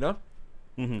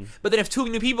 Mm-hmm. But then if two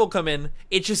new people come in,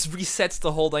 it just resets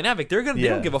the whole dynamic. They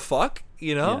don't give a fuck.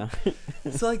 Yeah.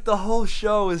 So like the whole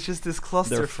show is just this clusterfuck.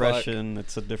 They're fresh and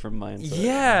it's a different mindset.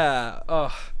 Yeah.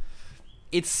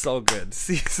 It's so good.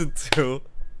 Season 2.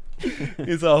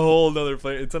 It's a whole nother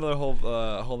play. It's another whole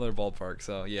nother ballpark.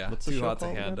 So yeah, What's the Too show Hot to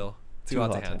called again? Handle. Too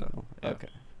Hot to Handle. Yeah. Okay.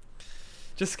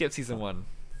 Just skip season 1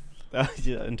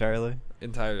 Yeah, entirely.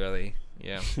 entirely.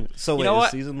 Yeah. So You wait, know is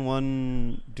what? season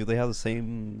 1? Do they have the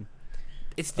same?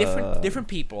 It's different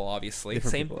people, obviously.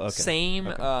 Different Same people, okay. same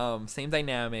Okay. same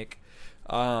dynamic.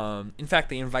 In fact,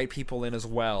 they invite people in as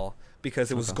well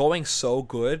because it was Okay. going so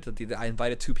good that I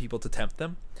invited 2 people to tempt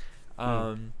them.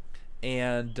 I'll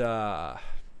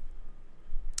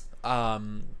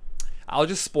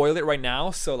just spoil it right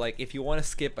now. So like, if you want to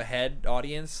skip ahead,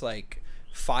 audience,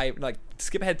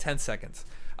 skip ahead 10 seconds.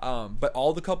 But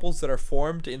all the couples that are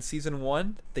formed in season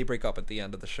 1, they break up at the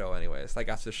end of the show, anyways. Like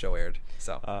after the show aired.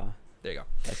 So there you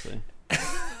I see. go.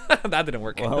 That didn't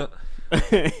work. Well,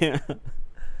 yeah. Shit.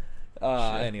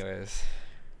 Anyways,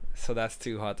 so that's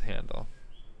Too Hot to Handle.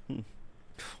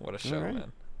 What a show, Alright.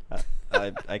 man.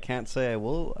 I can't say I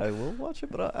will watch it,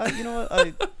 but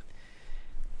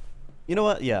you know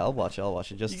what? Yeah, I'll watch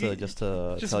it just to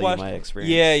tell watch, you my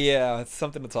experience. Yeah, it's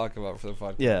something to talk about for the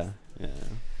podcast.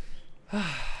 Yeah.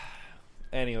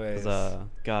 Anyways,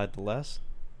 God, I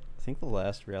think the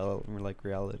last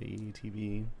reality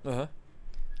TV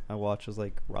I watched was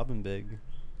like Robin Big.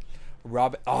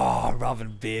 Robin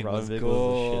Big Robin was Big good.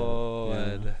 was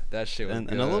the shit. Yeah. That shit was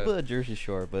good. And a little bit of Jersey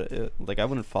Shore, but I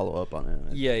wouldn't follow up on it.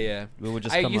 Yeah. It would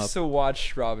just I come used up. to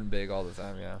watch Robin Big all the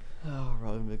time. Yeah. Oh,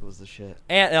 Robin Big was the shit.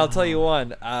 And I'll tell you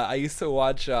one. I used to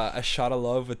watch A Shot of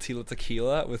Love with Tila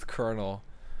Tequila with Colonel.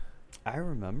 I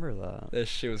remember that. This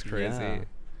shit was crazy. Yeah.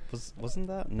 Wasn't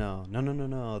that? No.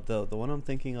 The one I'm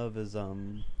thinking of is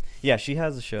yeah, she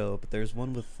has a show, but there's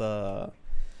one with The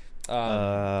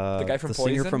guy from the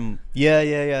Poison. singer from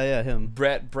him.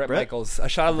 Brett Michaels. A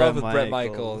Shot of Love with Brett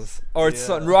Michaels. Or it's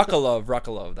Yeah. Rock of Love.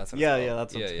 That's what it's Yeah, called.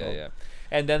 that's what it's called. Yeah.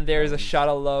 And then there's A Shot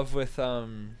of Love with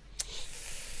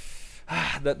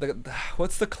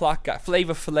what's the clock guy?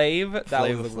 Flava Flav. That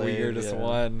Flava was the Flav, weirdest yeah.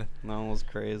 one. That one was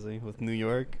crazy with New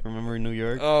York. Remember New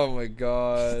York? Oh my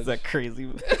god. Is that crazy?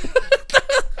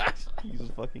 He's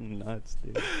fucking nuts,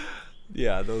 dude.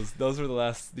 Yeah, those were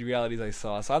the realities I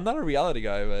saw. So I'm not a reality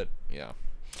guy, but yeah.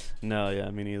 No, yeah,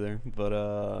 me neither. But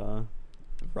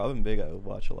Robin Big I would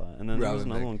watch a lot. And then there was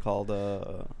Robin another Big. one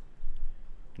called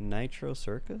Nitro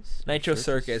Circus. Nitro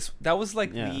Circus. That was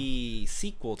like Yeah. the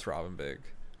sequel to Robin Big.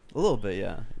 A little bit,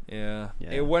 yeah. Yeah.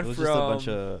 Yeah. It went was from just a bunch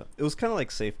of. It was kind of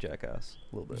like Safe Jackass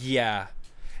a little bit. Yeah.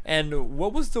 And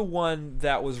what was the one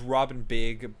that was Robin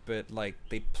Big, but like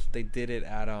they did it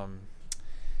at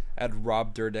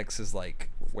Rob Dyrdek's like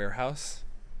warehouse?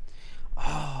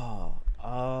 Oh,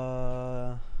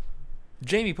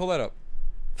 Jamie, pull that up.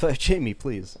 Jamie,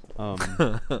 please.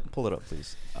 Pull it up,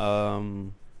 please.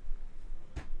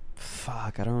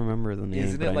 Fuck, I don't remember the name.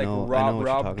 Isn't but it like I know Rob what you're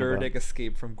talking Dyrdek about.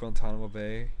 escaped from Guantanamo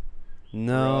Bay?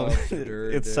 No, Rob it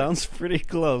Dyrdek. sounds pretty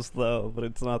close though, but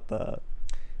it's not that.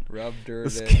 Rob Dyrdek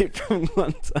Escape from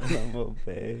Guantanamo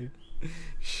Bay.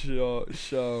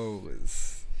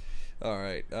 shows. All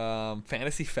right.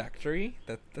 Fantasy Factory.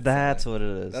 That's what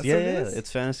it is. That's Yeah, what it yeah, is?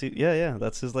 it's fantasy. Yeah.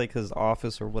 That's his like his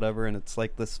office or whatever, and it's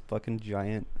like this fucking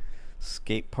giant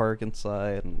skate park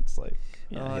inside, and it's like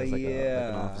he has like an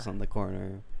yeah. office on the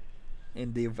corner.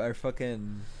 And they are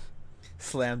fucking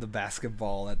slammed the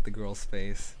basketball at the girl's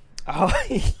face. Oh,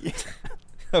 yeah.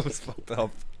 That was fucked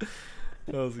up.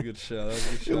 That was a good show.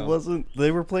 It wasn't. They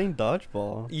were playing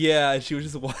dodgeball. Yeah, she was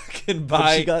just walking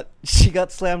But by. she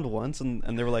got slammed once, and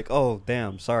they were like, "Oh,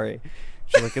 damn, sorry."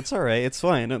 She's like, "It's all right, it's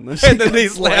fine." And then, And then got they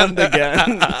slammed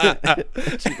again.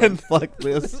 She's like, "Fuck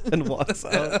this," and walks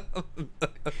out.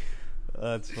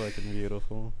 That's fucking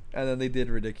beautiful. And then they did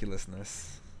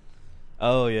Ridiculousness.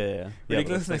 Oh yeah.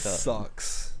 Ridiculousness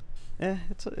sucks. Yeah,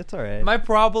 it's all right. My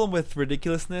problem with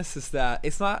Ridiculousness is that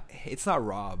it's not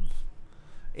Rob.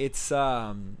 It's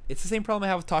the same problem I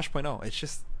have with Tosh.0. It's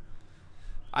just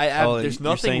there's you're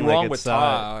nothing saying, wrong like, with it's,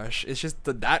 Tosh. It's just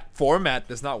that format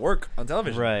does not work on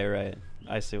television. Right.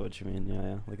 I see what you mean.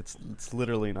 Yeah. Like it's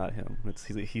literally not him.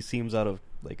 He seems out of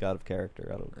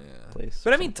character, out of place.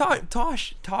 But I mean,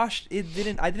 Tosh. I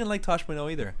didn't like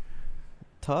Tosh.0 either.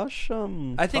 Tosh.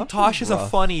 I think Tosh Tosh is a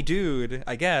rough. funny dude.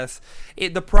 I guess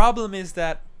the problem is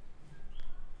that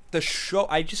the show.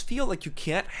 I just feel like you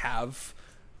can't have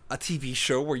a TV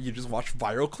show where you just watch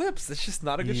viral clips. It's just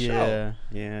not a good show.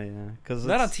 Yeah. Because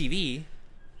Not on TV.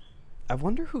 I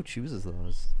wonder who chooses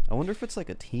those. I wonder if it's like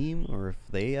a team or if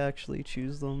they actually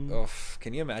choose them. Oh,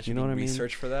 can you imagine You know doing what I mean?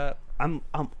 research for that? I'm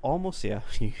almost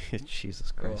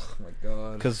Jesus Christ. Oh my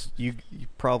god. Because you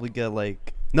probably get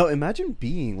like imagine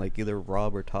being like either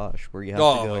Rob or Tosh, where you have to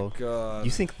Oh go. my god.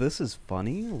 You think this is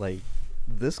funny? Like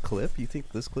this clip? You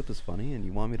think this clip is funny, and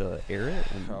you want me to air it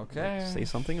and Okay. say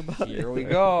something about it? Here we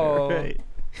go. Right.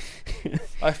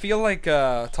 I feel like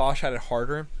Tosh had it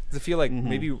harder. 'Cause I feel like Mhm.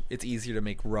 maybe it's easier to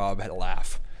make Rob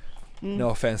laugh. Mm. No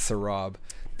offense to Rob.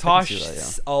 can see Tosh that,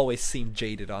 yeah. always seemed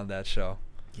jaded on that show.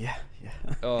 Yeah.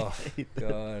 Oh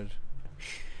god.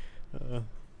 Uh,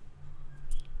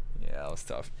 Yeah, that was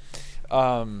tough.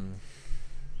 But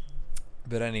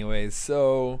anyways,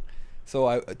 so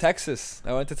Texas.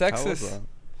 I went to how was Texas. that?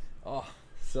 Oh,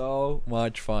 so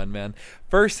much fun, man.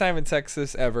 First time in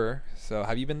Texas ever. So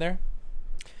have you been there?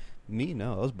 Me?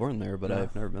 No, I was born there, but No.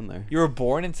 I've never been there. You were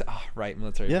born in right,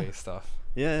 military Yeah. base stuff.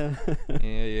 Yeah.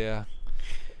 Yeah.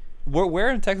 Where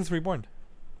in Texas were you born?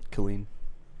 Killeen.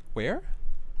 Where?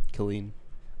 Killeen.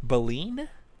 Baleen?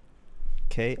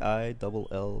 KILLEEN.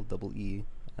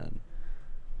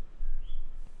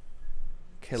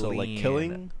 So like Killeen.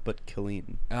 killing, but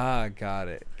Killeen. Ah, got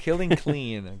it. Killing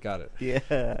clean. Got it.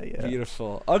 Yeah.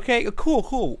 Beautiful. Okay,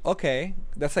 cool. Okay.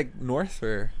 That's like north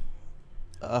or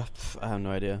I have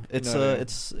no idea. It's No idea.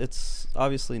 it's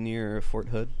obviously near Fort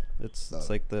Hood. It's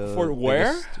like the Fort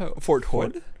where? biggest- Fort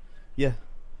Hood? Yeah,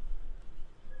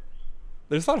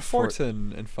 There's a lot of forts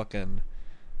in fucking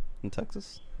in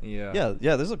Texas. yeah.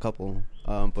 Yeah. There's a couple.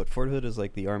 But Fort Hood is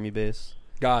like the army base.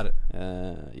 Got it.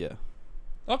 Yeah.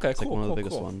 Okay, It's cool. like one of the cool,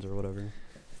 biggest cool. ones or whatever.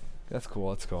 That's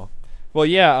cool. Well,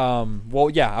 yeah.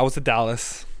 I was at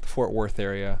Dallas, Fort Worth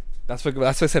area. That's why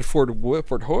I said Fort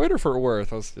Hood or Fort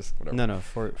Worth. I was just whatever. No,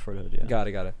 Fort Hood. Yeah. Got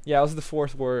it. Yeah, I was at the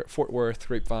Fort Worth,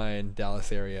 Grapevine,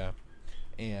 Dallas area,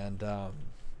 and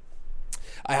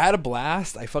I had a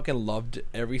blast. I fucking loved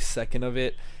every second of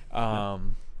it. I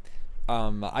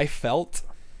felt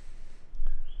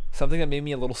something that made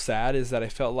me a little sad is that I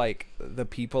felt like the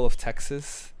people of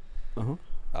Texas, Uh-huh.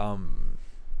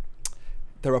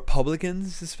 the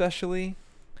Republicans especially,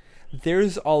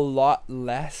 there's a lot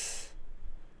less.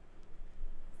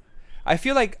 I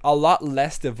feel like a lot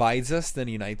less divides us than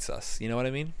unites us. You know what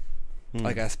I mean?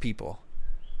 Like as people.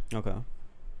 Okay.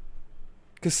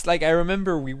 Because, like, I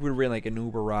remember we would rent, like, an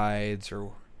Uber rides or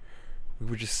we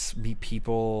would just meet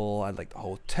people at, like, the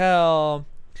hotel.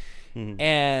 Mhm.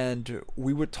 And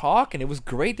we would talk, and it was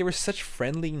great. They were such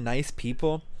friendly, nice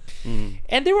people. Mhm.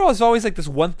 And there was always, like, this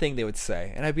one thing they would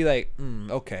say. And I'd be like,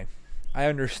 okay. I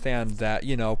understand that,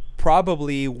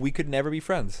 probably we could never be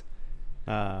friends.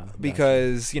 Gotcha.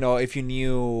 Because if you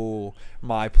knew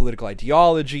my political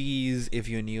ideologies, if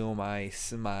you knew my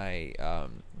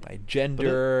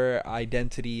gender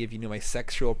identity, if you knew my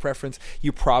sexual preference,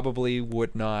 you probably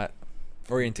would not.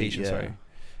 Orientation, Yeah. sorry.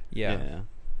 Yeah.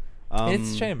 And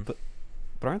It's a shame. But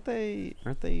aren't they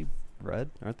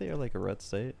red? Aren't they like a red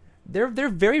state? They're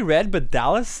very red, but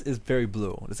Dallas is very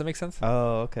blue. Does that make sense?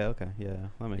 Oh, okay. Yeah,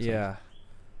 that makes sense. Yeah.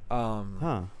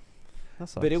 Huh. That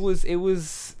sucks. But it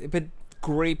was but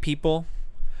great people.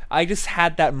 I just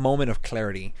had that moment of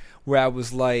clarity where I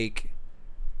was like,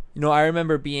 I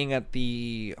remember being at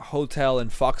the hotel and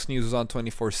Fox News was on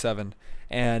 24/7,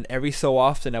 and every so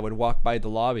often I would walk by the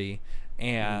lobby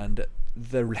and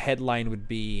the headline would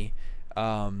be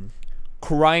crime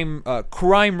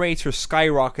rates are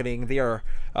skyrocketing. They are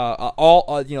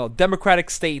all Democratic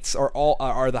states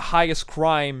are the highest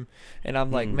crime, and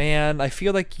I'm like, man, I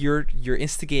feel like you're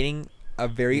instigating a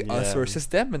very us versus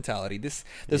them mentality. There's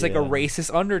like a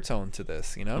racist undertone to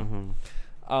this, And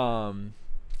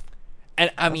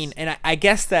I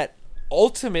guess that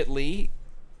ultimately,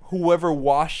 whoever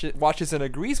watches and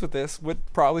agrees with this would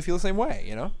probably feel the same way,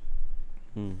 And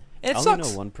it I only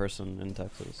sucks. know one person in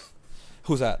Texas.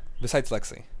 Who's that besides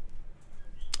Lexi?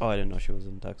 Oh, I didn't know she was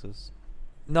in Texas.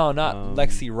 No, not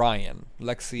Lexi Ryan.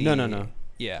 Lexi. No.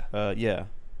 Yeah.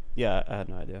 Yeah. I had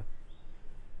no idea.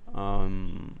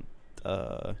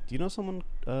 Do you know someone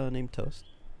named Toast?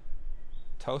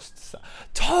 Toast.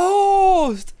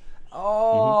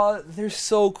 Oh, they're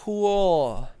so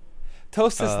cool.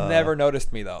 Toast has never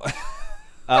noticed me though.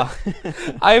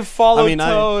 I've followed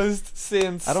Toast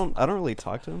since. I don't really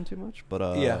talk to him too much,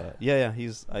 but yeah.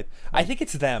 He's I think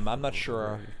it's them. I'm not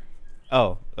sure.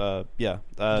 Oh, yeah.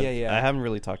 Yeah. I haven't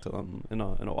really talked to them in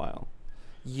a while.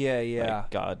 Yeah. Like,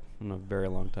 God, in a very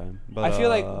long time. But I feel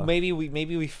like maybe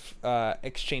we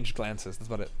exchanged glances. That's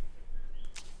about it.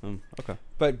 Okay.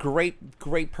 But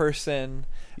great person.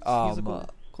 He's a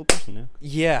cool person,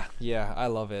 yeah. Yeah. I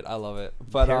love it.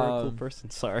 But very cool person.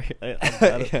 Sorry, I'm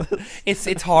bad at this.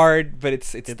 it's hard, but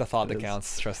it's the thought that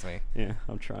counts. Trust me. Yeah,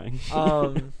 I'm trying.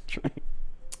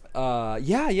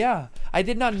 Yeah. I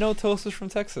did not know Toast was from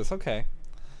Texas. Okay.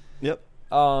 Yep.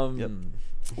 Well,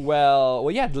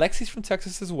 yeah. Lexi's from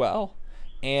Texas as well,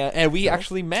 and we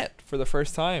actually met for the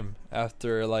first time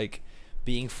after like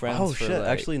being friends. Oh for, shit! like...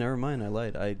 Actually, never mind. I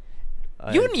lied.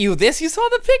 You knew this. You saw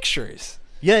the pictures.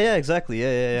 Yeah, exactly.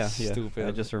 Yeah. Stupid.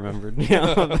 I just remembered.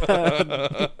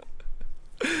 Yeah.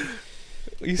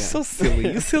 You're so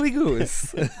silly. You silly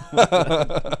goose.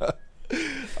 I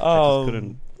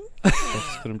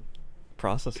just couldn't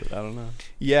process it. I don't know.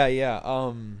 Yeah.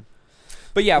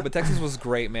 But Texas was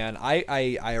great, man.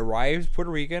 I arrived Puerto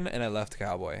Rican and I left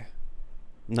cowboy.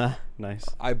 Nah, nice.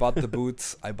 I bought the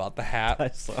boots. I bought the hat. I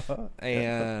saw.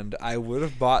 And I would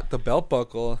have bought the belt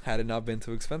buckle had it not been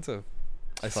too expensive.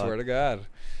 I swear to God.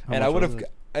 And I would have.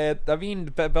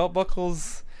 Belt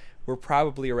buckles were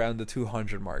probably around the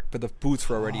 200 mark, but the boots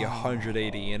were already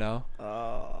 180.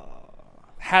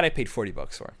 Hat I paid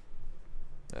 $40 for.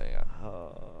 Yeah.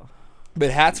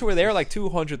 But hats were there like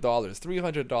 $200,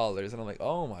 $300, and I'm like,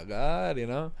 oh my God,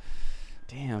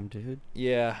 Damn, dude.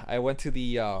 Yeah, I went to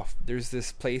the there's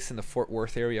this place in the Fort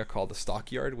Worth area called the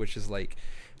Stockyard, which is like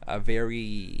a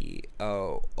very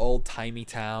old-timey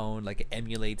town. Like it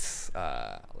emulates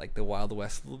like the Wild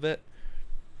West a little bit.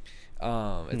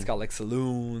 It's got like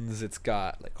saloons, it's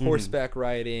got like horseback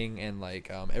riding, and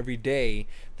like every day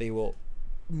they will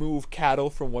move cattle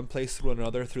from one place to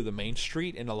another through the main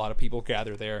street, and a lot of people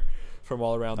gather there from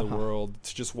all around the world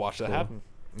to just watch that happen.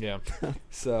 Yeah.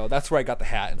 So that's where I got the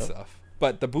hat and stuff.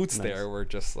 But the boots there were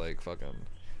just like fucking.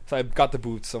 So I got the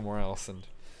boots somewhere else, and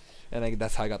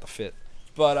that's how I got the fit.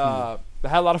 But I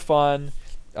had a lot of fun.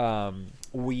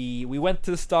 We went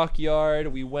to the Stockyard.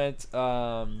 We went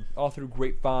all through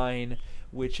Grapevine,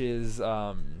 which is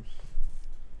right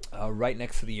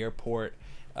next to the airport.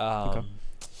 And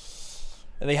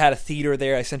they had a theater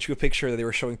there. I sent you a picture. They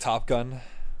were showing Top Gun.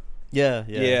 Yeah.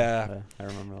 I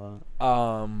remember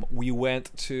that. We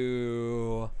went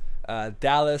to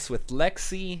Dallas with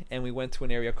Lexi, and we went to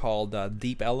an area called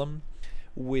Deep Ellum,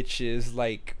 which is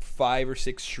like 5 or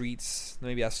 6 streets.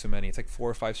 Maybe that's too many. It's like 4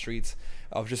 or 5 streets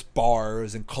of just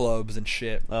bars and clubs and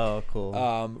shit. Oh, cool.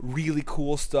 Really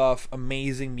cool stuff.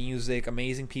 Amazing music.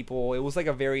 Amazing people. It was like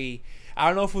a very... I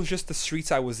don't know if it was just the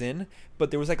streets I was in,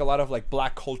 but there was like a lot of like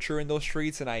black culture in those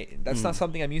streets, and that's not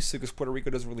something I'm used to because Puerto Rico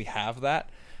doesn't really have that.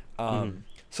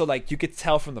 So like you could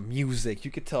tell from the music,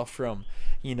 you could tell from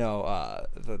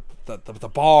the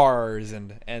bars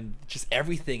and just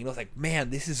everything. And I was like, man,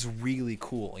 this is really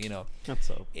cool. That's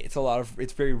so.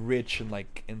 It's very rich and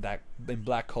like in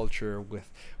black culture with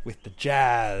the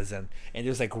jazz and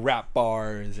there's like rap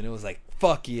bars and it was like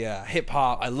fuck yeah, hip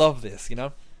hop. I love this.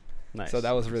 Nice. So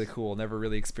that was really cool. Never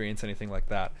really experienced anything like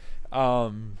that.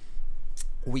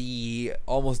 We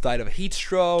almost died of a heat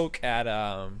stroke at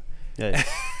Yeah.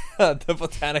 the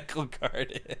botanical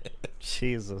garden.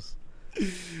 Jesus.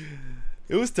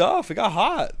 It was tough. It got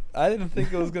hot. I didn't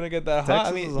think it was gonna get that hot.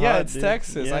 I mean, is yeah, hot, it's dude.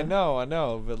 Texas. Yeah. I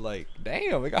know. But like,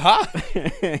 damn, it got hot.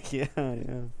 yeah.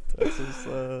 Texas,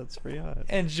 it's pretty hot.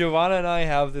 And Giovanna and I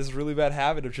have this really bad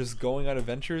habit of just going on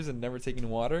adventures and never taking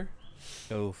water.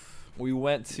 Oof. We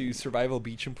went to Survival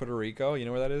Beach in Puerto Rico. You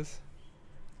know where that is?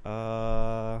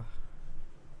 I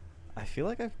feel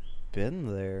like I've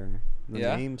been there. The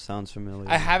Yeah? name sounds familiar.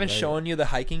 I haven't but shown you the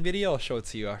hiking video. I'll show it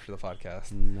to you after the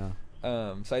podcast. No.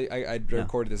 So I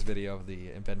recorded this video of the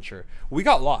adventure. We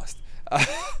got lost.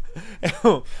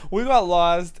 We got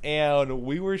lost, and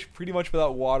we were pretty much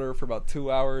without water for about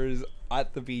 2 hours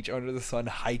at the beach under the sun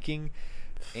hiking,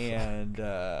 and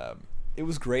it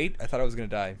was great. I thought I was gonna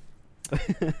die.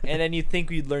 And then you'd think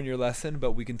we'd learn your lesson,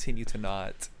 but we continue to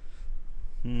not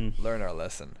learn our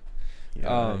lesson.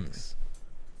 Yikes.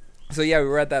 So yeah, we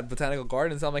were at that botanical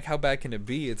gardens. I'm like, how bad can it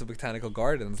be? It's a botanical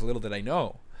gardens. Little did I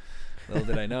know. But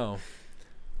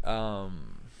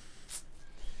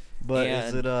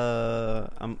is and- it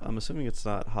I'm assuming it's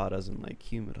not hot as in like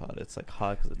humid hot. It's like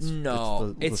hot because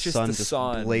No, it's just the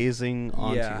sun. blazing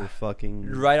onto Yeah. your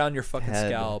fucking Right on your fucking head.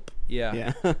 scalp. Yeah.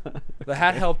 Yeah. The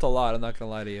hat helped a lot. I'm not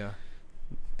gonna lie to you.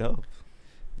 Dope.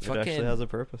 It Fucking- actually has a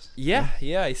purpose. Yeah,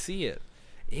 I see it.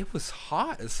 It was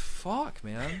hot as fuck,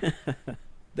 man.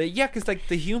 Because like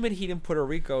the humid heat in Puerto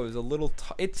Rico is a little.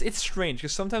 It's strange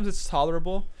because sometimes it's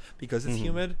tolerable because it's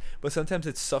humid, but sometimes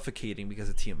it's suffocating because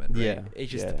it's humid. Right? Yeah, It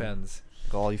just yeah. depends.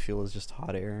 Like, all you feel is just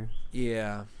hot air.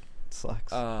 Yeah. It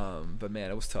sucks. But man,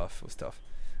 it was tough.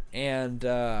 And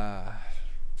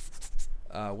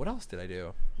what else did I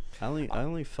do? I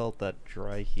only felt that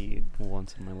dry heat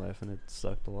once in my life, and it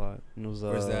sucked a lot. And it was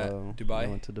Where's that? Dubai? I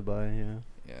went to Dubai.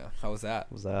 Yeah, Yeah. How was that?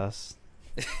 it was ass.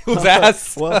 It was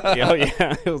ass. Well, yeah,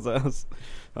 it was ass.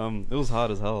 It was hot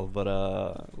as hell, but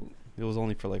it was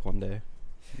only for like one day.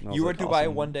 And I You were was in like, Dubai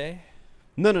awesome. one day.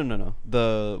 No.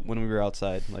 When we were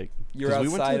outside, like You were 'cause we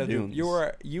went to outside the of dunes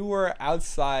you were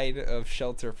outside of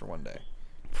shelter for one day,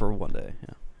 for one day.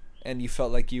 Yeah. and you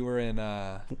felt like you were in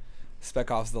Spec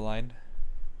Ops: The Line.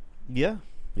 Yeah.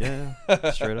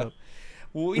 Straight up.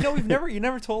 Well, you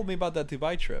never told me about that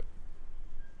Dubai trip.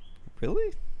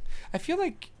 Really? I feel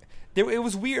like it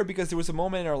was weird because there was a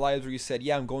moment in our lives where you said,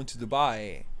 "Yeah, I'm going to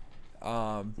Dubai,"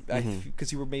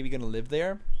 because you were maybe going to live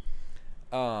there,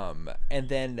 and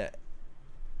then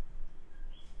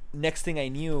next thing I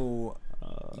knew,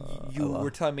 you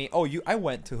were telling me, "Oh, I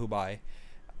went to Dubai,"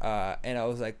 and I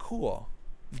was like, "Cool."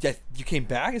 Yeah, you came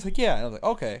back? It's like, "Yeah," and I was like,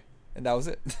 "Okay," and that was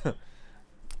it.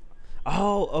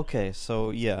 Oh, okay. So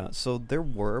yeah, so there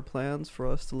were plans for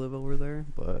us to live over there,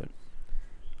 but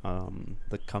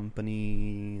the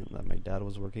company that my dad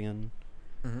was working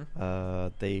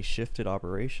in, they shifted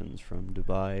operations from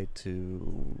Dubai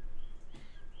to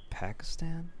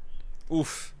Pakistan,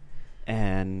 Oof.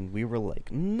 and we were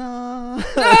like, nah,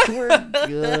 we're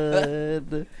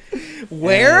good.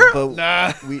 Where? But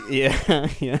Nah.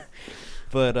 yeah.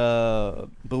 But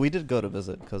we did go to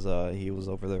visit because he was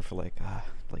over there for like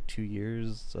 2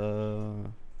 years.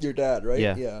 Your dad, right?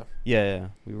 Yeah. Yeah.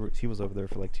 He was over there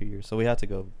for like 2 years, so we had to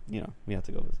go. We had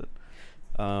to go visit,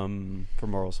 for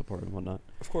moral support and whatnot.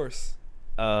 Of course.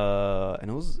 And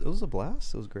it was a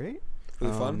blast. It was great.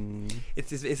 Really fun.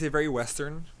 Is it very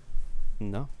Western?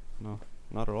 No,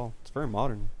 not at all. It's very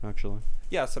modern, actually.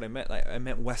 Yeah, that's what I meant. Like, I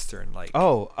meant Western. Like.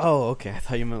 Oh, okay. I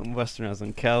thought you meant Western as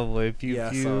in cowboy pew Yeah,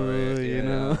 pew. sorry. You Yeah.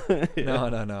 know.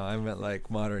 Yeah. No. I meant like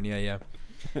modern. Yeah.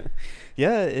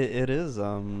 Yeah, it is.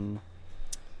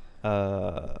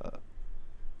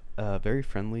 Very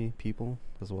friendly people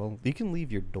as well. You can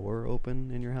leave your door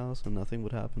open in your house and nothing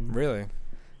would happen. Really?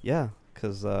 Yeah,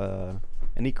 because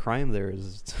any crime there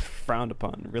is frowned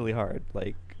upon really hard.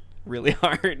 Like, really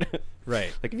hard.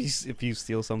 Right. Like, if you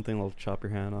steal something, they'll chop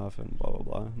your hand off and blah, blah,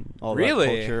 blah. And all Really?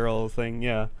 that cultural thing,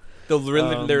 yeah. They'll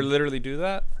literally do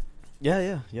that.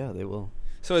 Yeah, they will.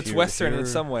 So it's If Western in you're-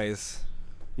 some ways.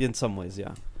 In some ways,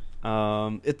 yeah.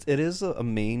 It is a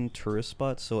main tourist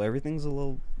spot, so everything's a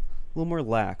little more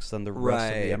lax than the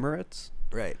rest of the Right. Emirates.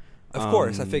 Right. Of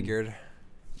course, I Um, figured.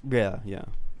 Yeah.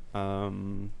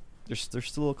 There's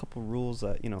still a couple rules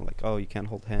that like, oh, you can't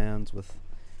hold hands with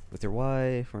with your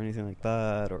wife or anything like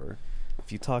that, or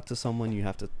if you talk to someone, you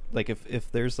have to, like,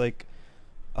 if there's like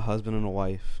a husband and a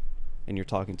wife and you're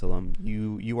talking to them,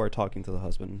 you are talking to the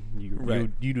husband.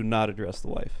 You do not address the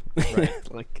wife,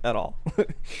 Right. like, at all.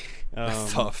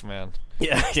 That's tough, man.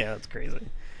 Yeah, that's crazy.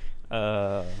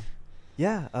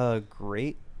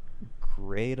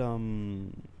 Great,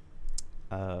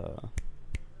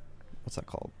 what's that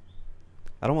called?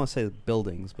 I don't want to say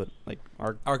buildings, but like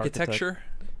Architecture.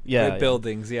 Yeah, Great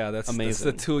buildings. Yeah, that's amazing.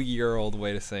 That's the 2-year-old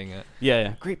way to saying it.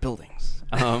 Yeah, great buildings.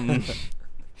 The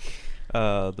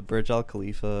Burj Al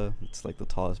Khalifa, it's like the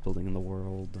tallest building in the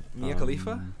world. Mia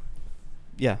Khalifa?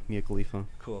 Yeah, Mia Khalifa.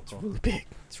 Cool. It's really big.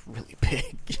 It's really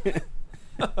big.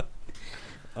 That's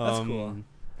cool.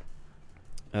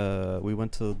 We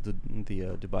went to the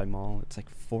Dubai Mall. It's like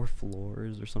 4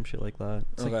 floors or some shit like that.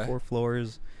 It's like 4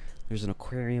 floors. There's an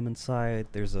aquarium inside.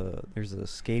 There's a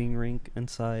skating rink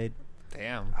inside.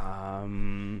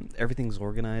 Damn. Everything's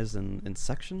organized in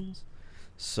sections.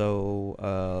 So,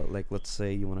 like, let's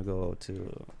say you want to go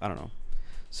to, I don't know,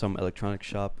 some electronics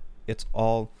shop. It's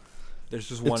all... There's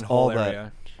just one whole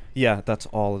area. Yeah, that's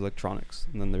all electronics.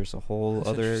 And then there's a whole That's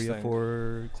other area interesting.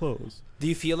 for clothes. Do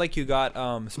you feel like you got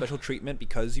special treatment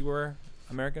because you were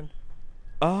American?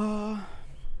 I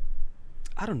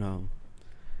don't know.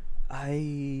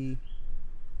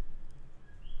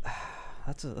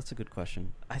 That's a good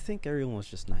question. I think everyone was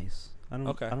just nice. I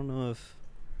don't know if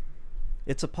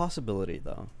it's a possibility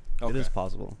though. Okay. It is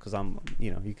possible because I'm,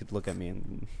 you could look at me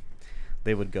and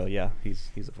they would go, yeah, he's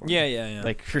a foreigner. Yeah.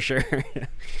 Like, for sure.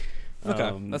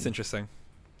 Okay, that's interesting.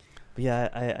 But yeah,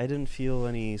 I didn't feel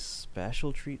any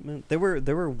special treatment. There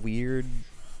were weird,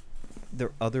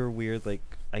 other weird, like,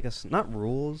 I guess not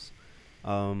rules,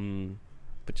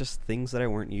 but just things that I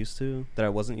wasn't used to.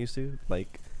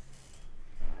 Like,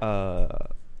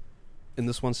 in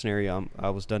this one scenario,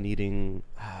 I was done eating.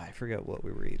 I forget what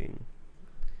we were eating,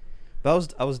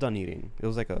 but I was done eating. It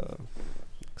was like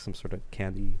some sort of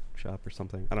candy shop or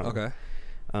something. I don't know. Okay.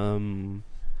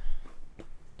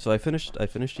 So I finished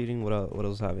eating what I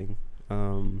was having,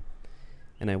 and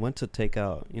I went to take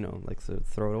out, like, to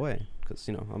throw it away, because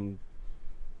I don't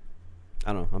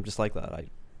know, I'm just like that.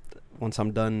 Once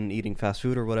I'm done eating fast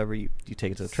food or whatever, you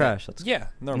take it to the trash. That's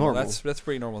normal. That's a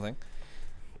pretty normal thing.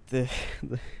 The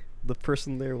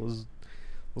person there was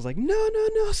like,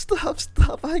 no,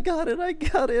 stop, I got it, and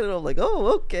I'm like,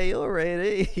 oh, okay, all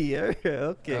right, hey,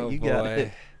 okay, Oh, you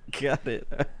boy. got it,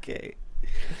 okay.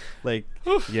 Like,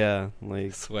 yeah,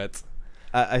 like, Sweat.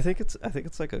 I think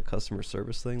it's like a customer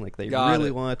service thing. Like, they Got really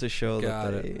it. wanted to show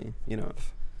Got that they,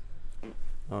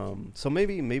 so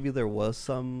maybe there was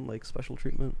some, like, special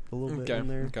treatment a little bit in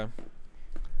there. Okay.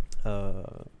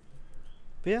 But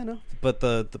yeah, no. But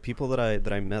the people that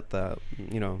I met that,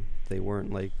 they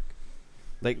weren't like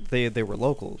they were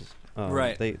locals.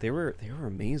 Right. They were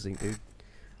amazing, dude.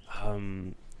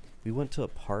 We went to a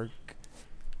park.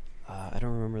 I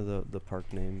don't remember the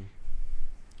park name.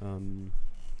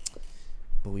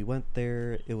 But we went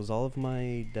there. It was all of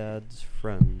my dad's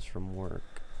friends from work.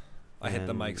 I hit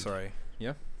the mic. Sorry.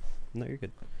 Yeah. No, you're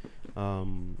good.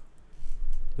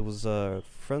 It was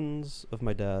friends of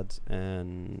my dad's,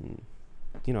 and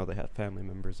they had family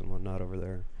members and whatnot over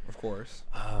there. Of course.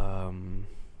 And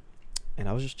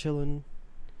I was just chilling,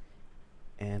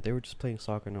 and they were just playing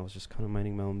soccer, and I was just kind of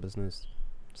minding my own business,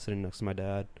 sitting next to my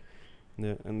dad.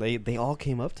 And they all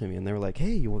came up to me, and they were like,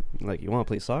 "Hey, you want to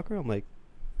play soccer?" I'm like,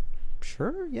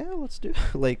 "Sure, yeah, let's do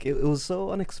it." Like, it was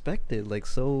so unexpected, like,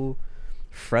 so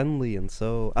friendly, and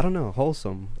so, I don't know,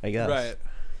 wholesome, I guess. Right.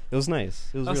 It was nice.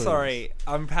 It was I'm really sorry. nice.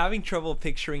 I'm having trouble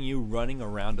picturing you running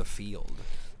around a field.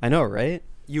 I know, right?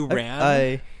 You ran?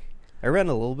 I ran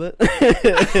a little bit.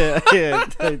 Yeah,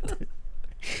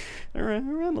 I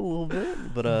ran a little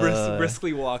bit, but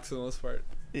briskly walks for the most part.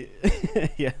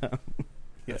 Yeah.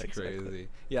 That's exactly. crazy.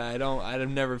 Yeah, I'd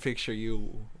never picture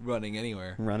you running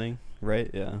anywhere. Running, right?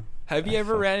 Yeah. Have you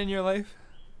ever ran in your life?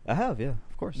 I have, yeah,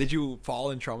 of course. Did you fall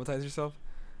and traumatize yourself?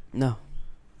 No.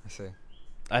 I see.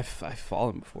 I've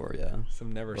fallen before, yeah. So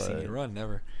I've never seen you run,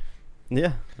 never.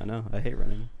 Yeah, I know. I hate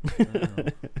running. Oh.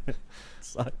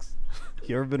 Sucks.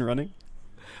 You ever been running?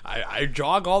 I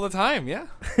jog all the time, yeah.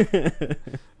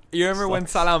 You remember when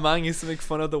Salamang used to make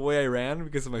fun of the way I ran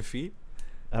because of my feet?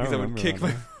 I don't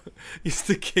remember. Used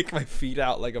to kick my feet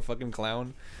out like a fucking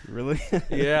clown. Really?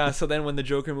 Yeah, so then when the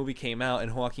Joker movie came out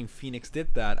and Joaquin Phoenix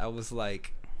did that, I was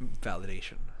like,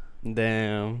 validation.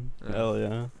 Damn. Hell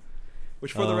yeah.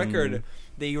 Which, for the record,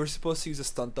 they were supposed to use a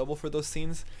stunt double for those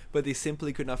scenes, but they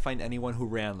simply could not find anyone who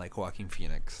ran like Joaquin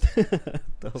Phoenix.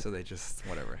 So they just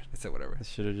whatever. They said whatever. It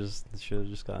should have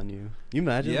just gotten you. You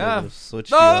imagine? Yeah. They would've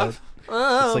switched you out. It's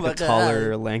like my a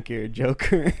taller, lankier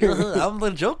Joker I'm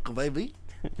the Joker, baby.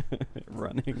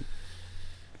 running.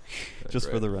 Just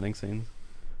for the running scene.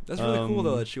 That's really cool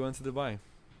though that she went to Dubai.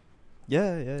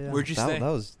 Yeah. Where'd you stay?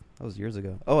 That was years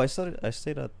ago. Oh, I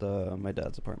stayed at my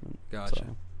dad's apartment. Gotcha. So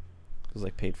it was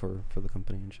like paid for the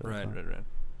company and shit. Right.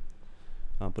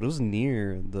 But it was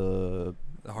near the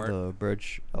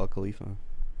Burj Al Khalifa.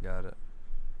 Got it.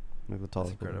 Like the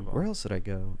tallest building. incredible. Where else did I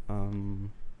go?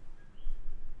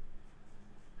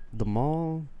 The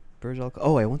mall, Burj Al.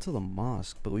 Oh, I went to the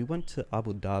mosque, but we went to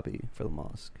Abu Dhabi for the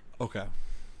mosque. Okay.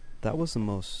 That was the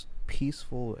most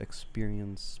peaceful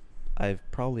experience I've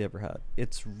probably ever had.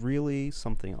 It's really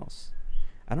something else.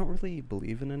 I don't really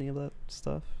believe in any of that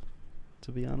stuff,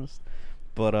 to be honest.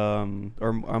 But or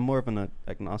I'm more of an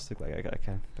agnostic. Like I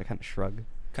kind of shrug.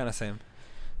 Kind of same.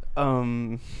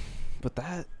 But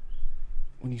that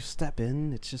when you step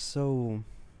in, it's just so.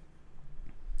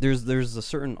 There's a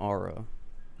certain aura.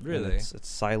 Really. It's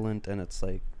silent and it's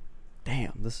like,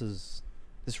 damn, this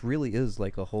really is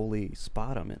like a holy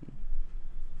spot I'm in.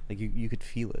 Like you could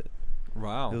feel it.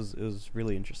 Wow. It was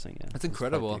really interesting. Yeah, That's it was quite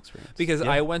the incredible. experience. Because Yeah.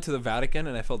 I went to the Vatican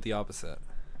and I felt the opposite.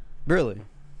 Really.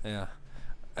 Yeah.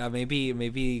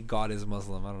 Maybe God is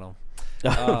Muslim. I don't know.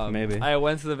 Maybe. I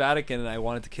went to the Vatican and I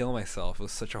wanted to kill myself. It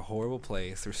was such a horrible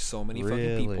place. There's so many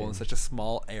fucking people Really? in such a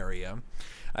small area.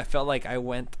 I felt like I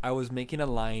was making a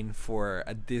line for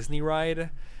a Disney ride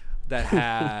that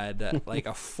had like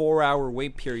a 4-hour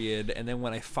wait period, and then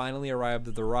when I finally arrived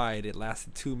at the ride, it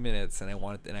lasted 2 minutes, and I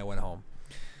went home.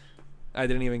 I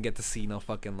didn't even get to see no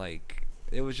fucking like.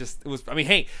 It was. I mean,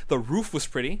 hey, the roof was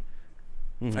pretty.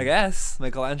 Mhm. I guess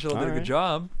Michelangelo did a good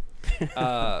Alright.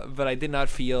 job, but I did not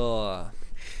feel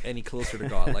any closer to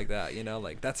God like that. You know,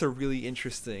 like that's a really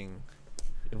interesting.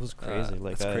 It was crazy.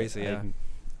 Like that's crazy. Yeah.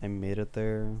 I made it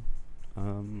there.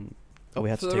 We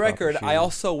had For to the take record, off our I shoes.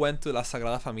 also went to La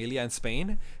Sagrada Familia in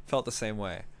Spain. Felt the same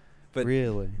way, but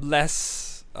Really.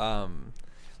 less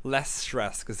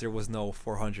stress because there was no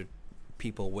 400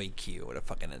 people wait queue to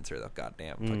fucking enter the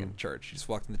goddamn fucking church. You just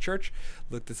walked in the church,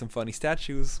 looked at some funny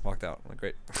statues, walked out. Like,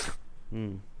 great.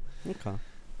 Okay.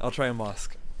 I'll try a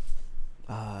mosque.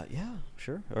 Yeah,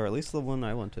 sure. Or at least the one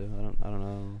I went to. I don't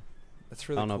know. That's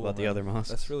really. I don't know cool, about the man. other mosques.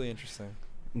 That's really interesting.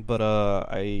 But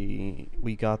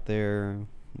we got there.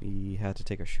 We had to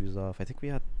take our shoes off. I think we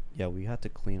had to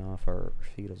clean off our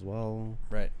feet as well.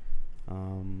 Right.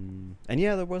 And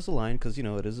yeah, there was a line because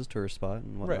it is a tourist spot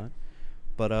and whatnot. Right.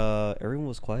 But everyone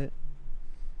was quiet,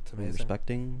 It's and amazing.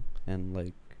 respecting, and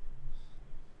like,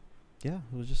 yeah,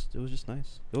 it was just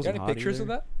nice. It You wasn't got any hot pictures either. of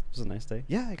that? It was a nice day.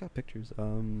 Yeah, I got pictures.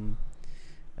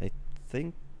 I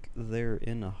think they're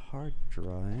in a hard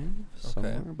drive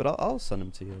somewhere, but I'll send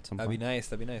them to you at some That'd point. be nice.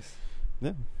 That'd be nice.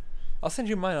 Yeah. I'll send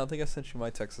you mine. I don't think I sent you my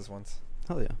Texas once.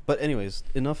 Hell yeah. But anyways,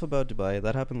 enough about Dubai.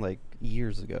 That happened like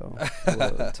years ago.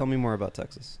 Tell me more about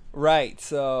Texas. Right.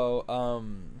 So,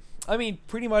 I mean,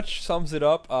 pretty much sums it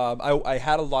up. I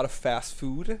had a lot of fast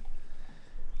food.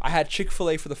 I had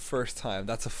Chick-fil-A for the first time.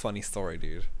 That's a funny story,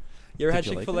 dude. You ever had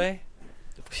Did you like Chick-fil-A?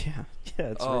 Yeah.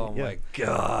 It's Oh really, yeah. my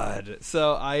god.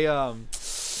 So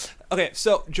okay,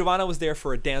 so Giovanna was there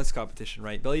for a dance competition,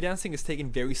 right? Belly dancing is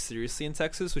taken very seriously in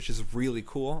Texas, which is really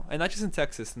cool. And not just in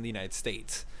Texas, in the United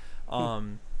States.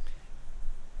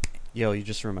 Yo, you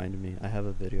just reminded me. I have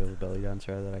a video of a belly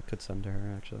dancer that I could send to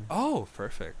her, actually. Oh,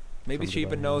 perfect. Maybe From she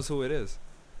even Dubai, knows who it is.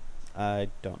 I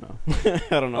don't know.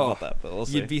 I don't know about that, but we'll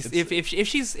see. You'd be if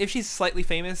she's slightly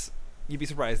famous, you'd be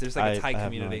surprised. There's like a Thai I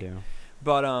community. have no idea.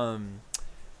 But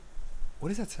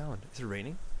what is that sound? Is it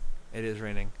raining? It is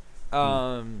raining.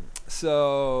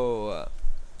 So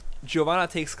Giovanna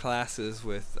takes classes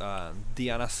with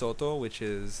Diana Soto, which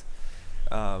is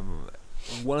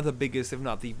one of the biggest, if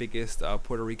not the biggest,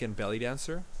 Puerto Rican belly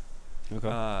dancer.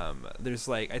 Okay. There's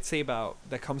like, I'd say about,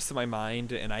 that comes to my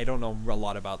mind, and I don't know a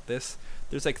lot about this.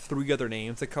 There's like 3 other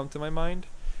names that come to my mind.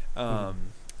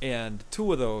 And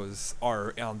 2 of those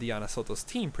are on Diana Soto's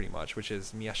team pretty much, which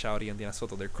is Mia Shauri and Diana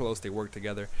Soto. They're close, they work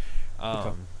together.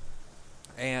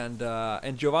 And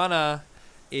Giovanna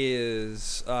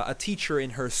is a teacher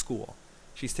in her school.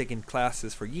 She's taken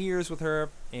classes for years with her,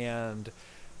 and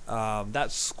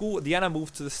that school, Diana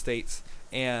moved to the States,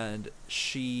 and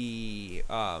she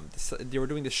they were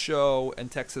doing this show in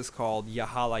Texas called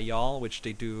Yahala Y'all, which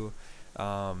they do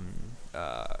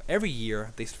every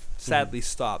year. They sadly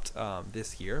stopped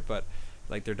this year, but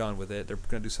like they're done with it. They're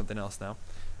gonna do something else now.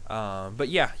 But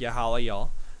yeah, Yahala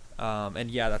Y'all. And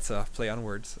yeah, that's a play on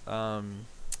words.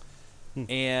 Hmm.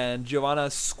 And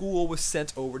Giovanna's school was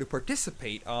sent over to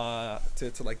participate, to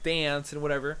like dance and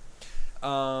whatever.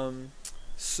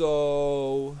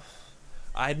 So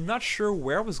I'm not sure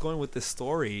where I was going with this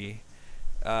story.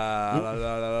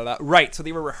 Right, so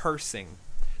they were rehearsing.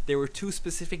 There were 2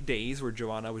 specific days where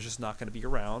Giovanna was just not going to be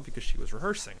around because she was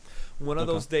rehearsing. One of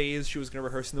those days she was going to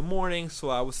rehearse in the morning,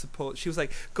 so she was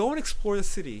like, go and explore the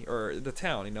city or the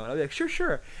town, and I was like,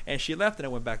 sure. And she left and I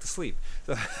went back to sleep.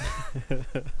 So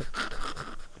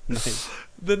Nice.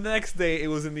 the next day it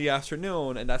was in the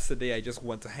afternoon, and that's the day I just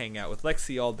went to hang out with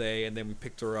Lexi all day, and then we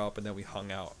picked her up and then we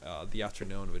hung out the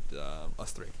afternoon with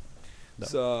us 3. No.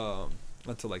 So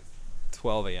until like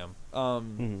 12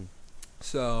 a.m.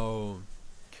 So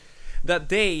that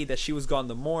day that she was gone in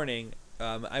the morning,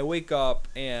 I wake up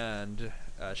and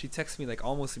she texts me like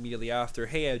almost immediately after,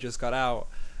 hey, I just got out,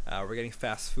 we're getting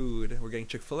fast food, we're getting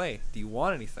Chick-fil-A, do you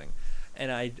want anything?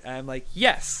 And I'm like,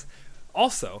 yes.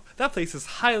 Also, that place is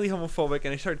highly homophobic,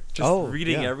 and I start just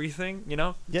reading everything,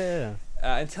 Yeah.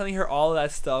 and telling her all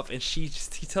that stuff, and he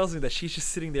tells me that she's just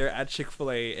sitting there at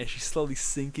Chick-fil-A and she's slowly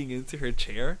sinking into her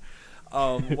chair,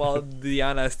 while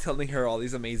Diana is telling her all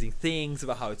these amazing things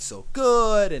about how it's so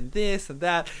good and this and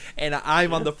that, and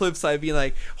I'm on the flip side being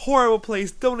like, horrible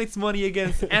place, donates money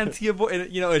against anti-abortion,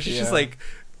 and she's just like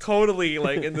totally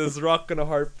like in this rock and a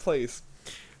hard place.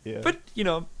 Yeah. But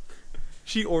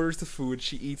she orders the food,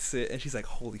 she eats it, and she's like,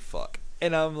 holy fuck.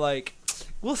 And I'm like,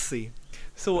 we'll see.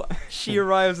 So she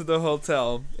arrives at the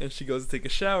hotel and she goes to take a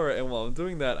shower, and while I'm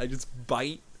doing that, I just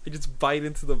bite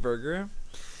into the burger.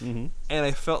 Mm-hmm. And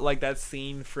I felt like that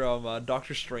scene from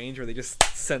Doctor Strange where they just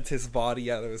sent his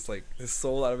body out of his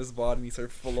soul out of his body and he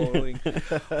started floating.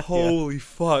 Holy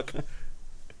fuck.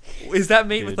 Is that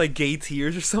made with like gay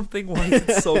tears or something? Why is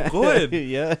it so good?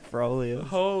 Yeah, probably is.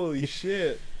 Holy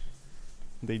shit.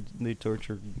 They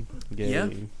torture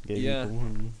gay people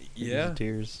and use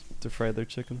tears to fry their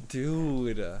chicken.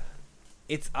 Dude,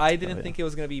 I didn't think it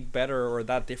was gonna be better or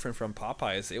that different from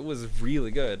Popeyes. It was really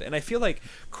good, and I feel like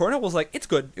Cornell was like, it's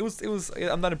good. It was.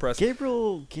 I'm not impressed.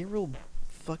 Gabriel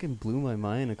fucking blew my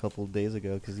mind a couple of days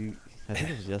ago because I think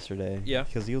it was yesterday. Yeah.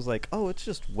 Because he was like, oh, it's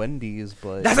just Wendy's,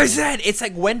 but As I said, it's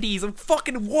like Wendy's. I'm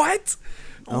fucking what?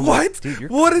 I'm What? like, dude, you're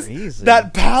What is crazy.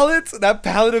 that palate? That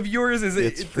palate of yours is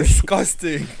it's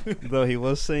disgusting. Though he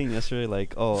was saying yesterday,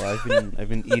 like, oh, I've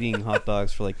been eating hot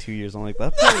dogs for like 2 years. I'm like,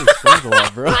 that probably explains a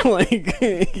lot, bro. Like,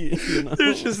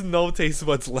 There's just no taste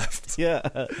buds left. yeah.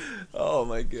 Oh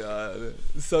my god.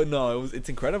 So no, it's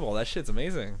incredible. That shit's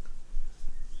amazing.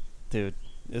 Dude,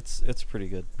 it's pretty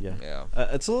good. Yeah. Yeah.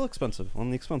 It's a little expensive,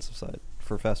 on the expensive side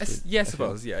for fast food. Yeah, I feel.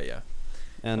 suppose. Yeah.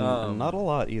 And not a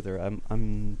lot either.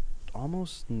 I'm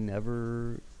almost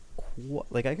never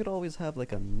like I could always have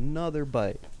like another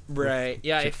bite. Right.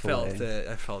 Yeah, I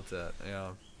Chick-fil-A. felt it.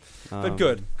 Yeah. But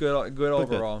good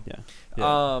overall. Good.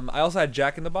 Yeah. I also had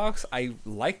Jack in the Box. I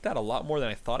liked that a lot more than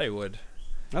I thought I would.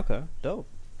 Okay. Dope.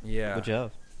 Yeah. What'd you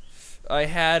have? I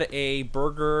had a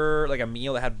burger, like a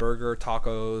meal that had burger,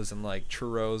 tacos, and like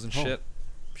churros and shit.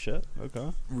 Shit.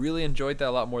 Okay. Really enjoyed that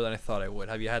a lot more than I thought I would.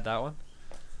 Have you had that one?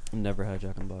 Never had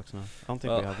Jack in the Box. No, I don't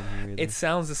think we have them here either. It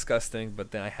sounds disgusting,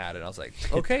 but then I had it. And I was like,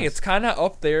 okay, it's kind of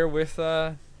up there with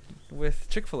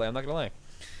Chick-fil-A. I'm not gonna lie.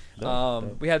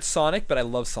 Dope. We had Sonic, but I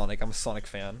love Sonic. I'm a Sonic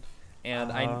fan,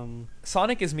 and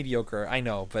Sonic is mediocre. I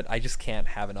know, but I just can't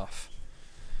have enough.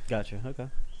 Gotcha. Okay.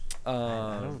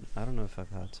 I don't know if I've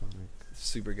had Sonic.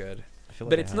 Super good, I feel like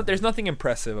but I it's have. not. There's nothing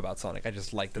impressive about Sonic. I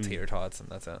just like the tater tots, and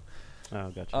that's it. Oh,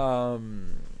 gotcha.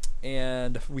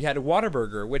 And we had a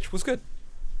Whataburger, which was good.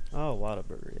 Oh,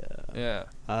 Whataburger, yeah. Yeah,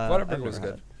 I've Whataburger never was good.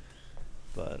 had,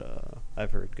 but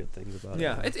I've heard good things about it.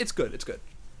 Yeah, it's good. It's good.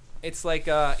 It's like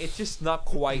it's just not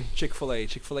quite Chick-fil-A.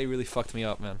 Chick-fil-A really fucked me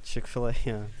up, man. Chick-fil-A,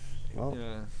 yeah. Well,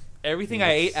 Yeah. Everything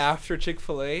I ate after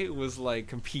Chick-fil-A was like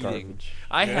competing.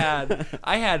 garbage.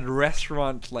 I had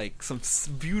restaurant like some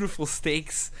beautiful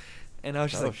steaks, and I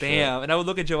was just Oh, like, shit. damn. And I would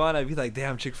look at Joanna, I'd be like,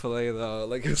 damn, Chick-fil-A though.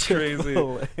 Like, it's crazy.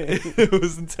 Chick-fil-A. It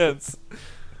was intense.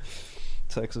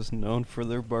 Texas known for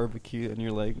their barbecue, and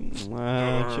you're like,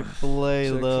 Chick-fil-A,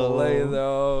 Chick-fil-A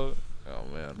though.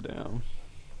 Oh man. Damn.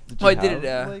 Did Oh, I you did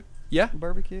have, it. like, Yeah.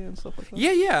 barbecue and stuff like that?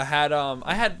 Yeah.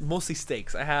 I had mostly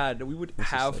steaks. We would Mostly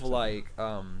have steaks, like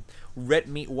red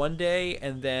meat one day,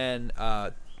 and then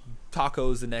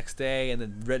tacos the next day, and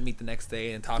then red meat the next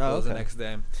day, and tacos the okay. next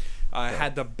day. I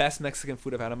had the best Mexican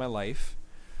food I've had in my life.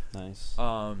 Nice.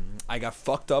 I got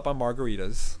fucked up on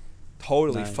margaritas.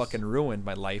 Totally Nice. fucking ruined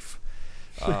my life.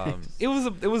 It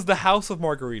was the House of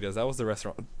Margaritas. That was the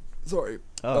restaurant. Sorry.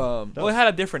 Oh, Well, it had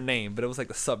a different name, but it was like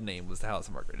the sub name was the House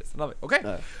of Margaritas. And I'm like,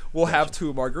 okay, we'll gotcha. have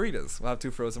 2 margaritas. We'll have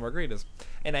 2 frozen margaritas.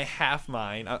 And I half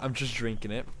mine. I'm just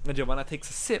drinking it. And Giovanna takes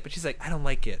a sip, and she's like, I don't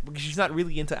like it because she's not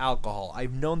really into alcohol.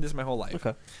 I've known this my whole life,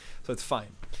 Okay. so it's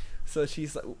fine. So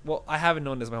she's like, well, I haven't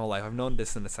known this my whole life. I've known this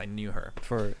since I knew her.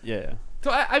 Yeah.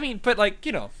 So I mean, but like,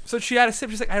 you know, so she had a sip.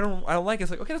 She's like, I don't like it.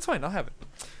 It's like, okay, that's fine. I'll have it.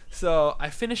 So I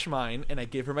finish mine and I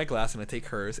give her my glass and I take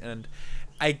hers, and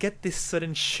I get this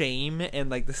sudden shame and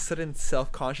like this sudden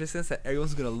self-consciousness that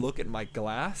everyone's gonna look at my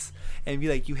glass and be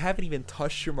like, you haven't even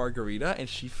touched your margarita and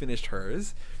she finished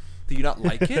hers. Do you not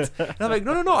like it? And I'm like,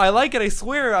 no, I like it. I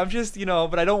swear. I'm just, you know,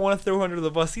 but I don't want to throw her under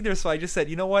the bus either. So I just said,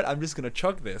 you know what? I'm just gonna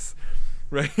chug this.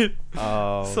 Right.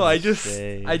 Oh. So I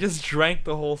just drank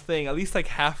the whole thing, at least like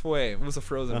halfway. It was a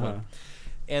frozen one,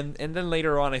 and then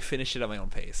later on I finished it at my own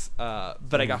pace.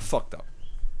 But I got fucked up.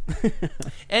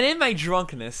 And in my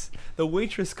drunkenness, the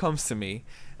waitress comes to me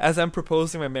as I'm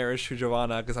proposing my marriage to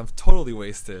Giovanna because I'm totally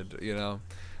wasted, you know.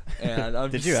 And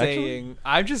I'm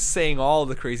I'm just saying all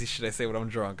the crazy shit I say when I'm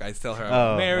drunk. I tell her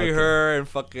I'll marry her and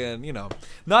fucking, you know.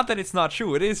 Not that it's not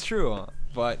true. It is true.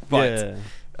 But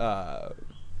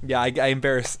yeah, I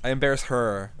embarrass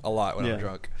her a lot when I'm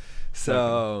drunk.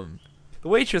 So the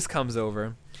waitress comes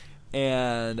over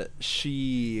and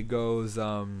she goes,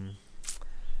 so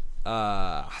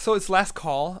it's last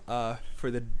call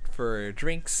for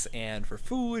drinks and for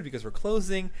food because we're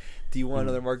closing. Do you want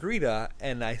another margarita?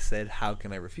 And I said, how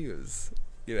can I refuse?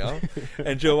 You know?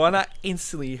 And Joanna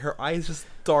instantly, her eyes just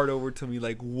dart over to me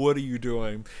like, what are you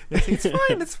doing? And I say,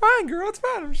 it's fine, girl, it's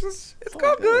fine. It's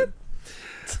all good.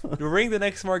 We bring the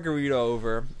next margarita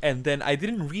over, and then I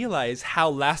didn't realize how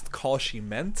last call she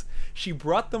meant. She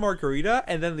brought the margarita,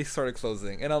 and then they started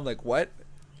closing. And I'm like, what?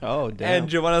 Oh, damn. And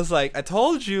Giovanna's like, I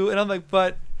told you. And I'm like,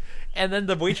 but... And then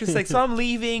the waitress is like, so I'm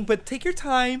leaving, but take your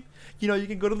time. You know, you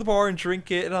can go to the bar and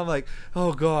drink it. And I'm like,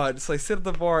 oh, God. So I sit at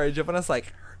the bar, and Giovanna's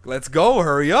like, let's go,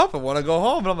 hurry up, I want to go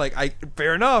home. And I'm like,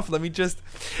 fair enough, let me just...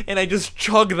 And I just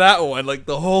chug that one, like,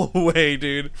 the whole way,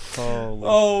 dude.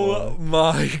 Oh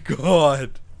my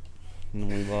God. And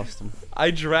we lost him.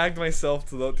 I dragged myself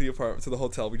to the apartment, to the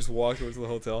hotel. We just walked over to the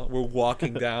hotel. We're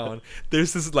walking down.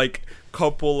 There's this, like,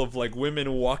 couple of, like,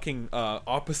 women walking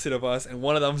opposite of us, and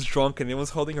one of them's drunk, and everyone's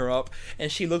holding her up. And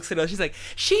she looks at us. She's like,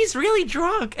 she's really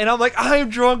drunk. And I'm like, I'm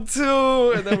drunk,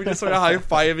 too. And then we just started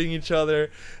high-fiving each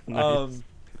other. Nice.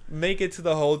 Make it to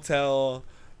the hotel,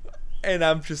 and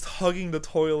I'm just hugging the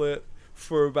toilet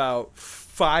for about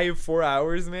 4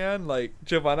 hours, man. Like,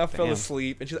 Giovanna fell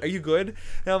asleep, and she's like, are you good?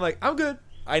 And I'm like, I'm good.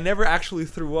 I never actually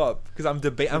threw up because I'm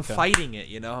fighting it,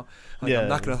 you know. Like, I'm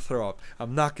not gonna throw up.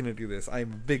 I'm not gonna do this.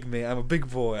 I'm a big man. I'm a big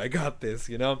boy. I got this,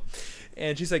 you know.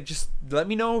 And she's like, just let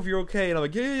me know if you're okay. And I'm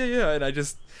like, yeah. And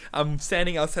I'm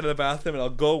standing outside of the bathroom, and I'll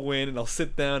go in, and I'll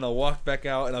sit down, and I'll walk back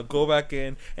out, and I'll go back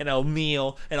in, and I'll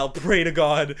kneel, and I'll pray to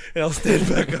God, and I'll stand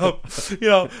back up. You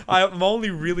know, I'm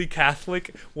only really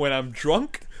Catholic when I'm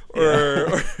drunk.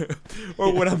 Or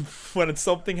when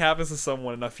something happens to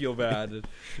someone and I feel bad.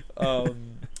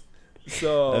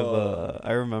 So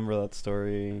I remember that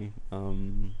story.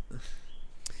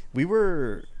 We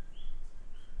were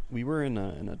in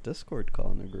a Discord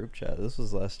call in a group chat. This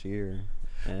was last year.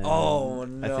 And oh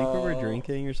no! I think we were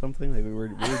drinking or something. Like we were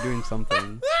doing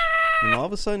something, and all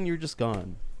of a sudden you're just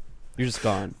gone.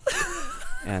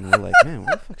 And we're like, man,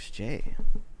 where the fuck's Jay?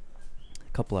 A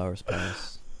couple hours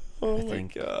pass. Oh my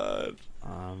God.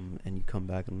 And you come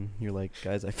back and you're like,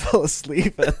 guys, I fell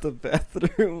asleep at the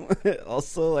bathroom.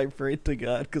 Also, I prayed to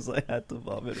God because I had to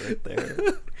vomit right there.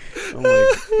 I'm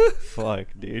like, fuck,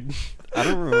 dude. I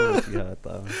don't remember what you had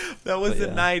though. That was the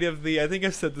night of I think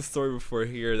I've said the story before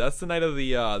here. That's the night of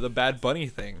the Bad Bunny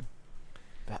thing.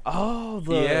 He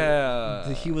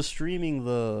was streaming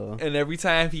and every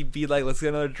time he'd be like, let's get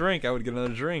another drink, I would get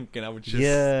another drink, and I would just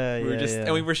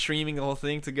and we were streaming the whole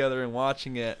thing together and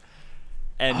watching it.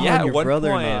 And and your brother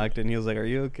knocked, and he was like, "Are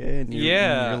you okay?" And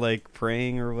you're like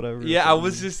praying or whatever. Yeah,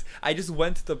 I just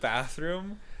went to the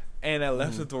bathroom, and I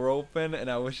left the door open, and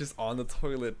I was just on the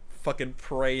toilet, fucking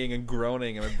praying and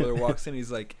groaning. And my brother walks in,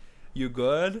 he's like, "You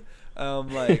good?"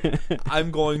 Like,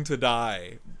 I'm going to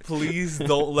die. Please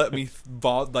don't let me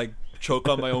choke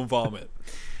on my own vomit.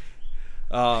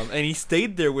 And he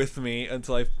stayed there with me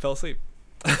until I fell asleep.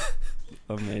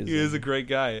 Amazing. He was a great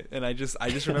guy, and I just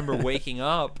remember waking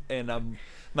up and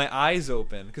my eyes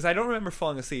open because I don't remember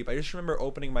falling asleep. I just remember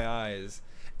opening my eyes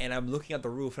and I'm looking at the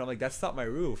roof, and I'm like, that's not my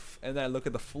roof. And then I look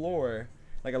at the floor,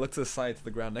 like I look to the side, to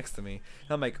the ground next to me,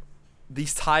 and I'm like,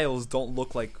 these tiles don't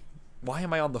look like. Why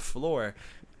am I on the floor?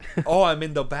 Oh, I'm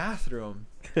in the bathroom.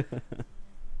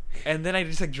 And then I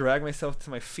just like drag myself to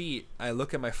my feet. I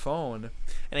look at my phone,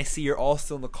 and I see you're all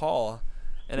still in the call.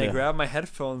 And I Yeah. grab my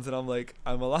headphones, and I'm like,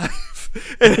 I'm alive.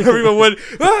 And everyone went,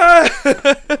 ah!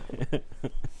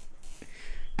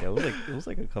 Yeah, it was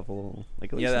like a couple,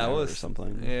 like at least Yeah, an that hour was or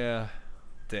something. Yeah,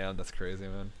 damn, that's crazy,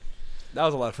 man. That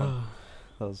was a lot of fun.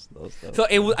 That was So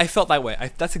I felt that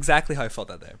way. That's exactly how I felt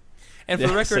that day. And for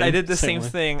the Yeah, record, I same- did the same same way.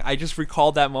 thing. I just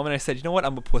recalled that moment. I said, you know what?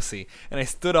 I'm a pussy. And I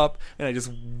stood up and I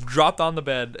just dropped on the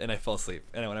bed and I fell asleep.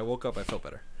 And when I woke up, I felt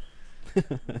better.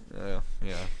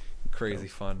 Yeah. Crazy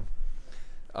fun.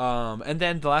 And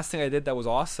then the last thing I did that was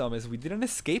awesome is we did an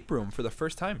escape room for the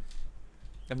first time.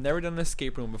 I've never done an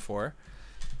escape room before.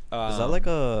 Is that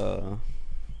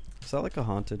like a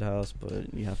haunted house,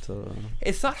 but you have to?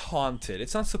 It's not haunted.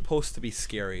 It's not supposed to be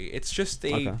scary. It's just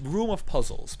a Okay. room of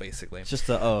puzzles, basically. It's just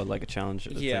like a challenge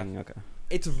Yeah. thing. Okay.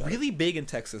 It's really big in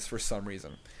Texas for some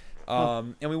reason.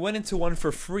 And we went into one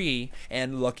for free,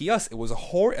 and lucky us, it was a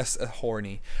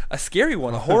scary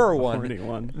one, a horror one. Horny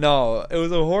one. No, it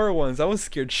was a horror one. So I was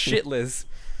scared shitless.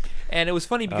 And it was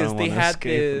funny because don't they wanna had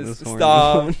escape from this this horny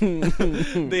stop.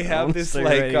 one. They I have wanna this stay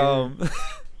like right here.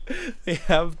 they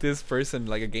have this person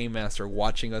like a game master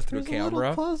watching us through There's a a little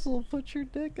camera. puzzle. Put your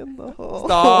dick in the hole.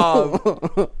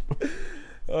 Stop.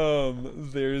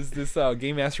 There's this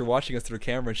game master watching us through a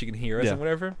camera, and she can hear us Yeah. and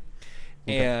whatever.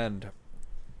 Okay. And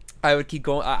I would keep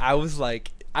going. I was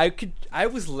like, I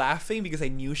was laughing because I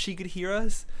knew she could hear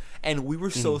us, and we were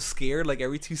so scared. Like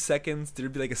every 2 seconds,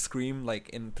 there'd be like a scream like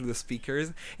in through the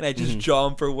speakers, and I just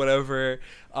jump or whatever.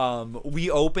 We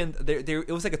opened there.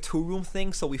 It was like a 2-room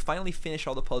thing, so we finally finished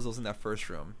all the puzzles in that first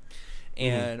room,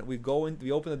 and we open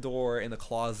the door in the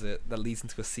closet that leads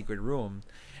into a secret room,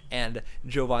 and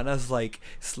Giovanna's like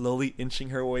slowly inching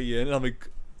her way in, and I'm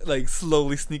like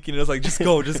slowly sneaking in. I was like, just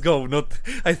go. No,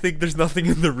 I think there's nothing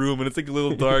in the room, and it's like a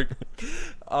little dark.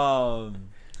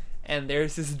 And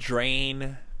there's this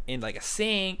drain in like a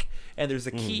sink, and there's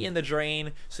a key in the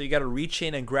drain, so you gotta reach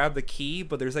in and grab the key,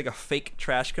 but there's like a fake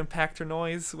trash compactor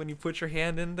noise when you put your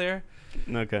hand in there.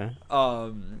 Okay.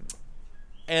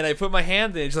 And I put my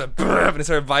hand in, just like, and it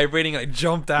started vibrating, and I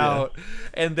jumped out.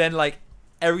 And then, like,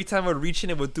 every time I would reach in,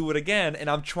 it would do it again. And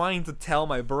I'm trying to tell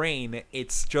my brain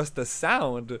it's just a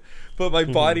sound, but my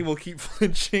body will keep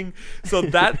flinching. So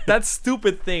that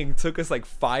stupid thing took us like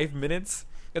 5 minutes.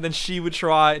 And then she would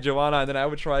try, Giovanna, and then I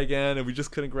would try again, and we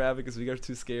just couldn't grab it because we got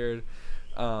too scared.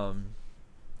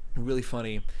 Really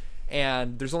funny.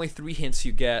 And there's only 3 hints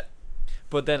you get.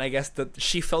 But then I guess that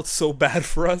she felt so bad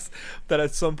for us that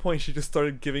at some point she just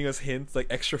started giving us hints, like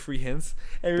extra free hints.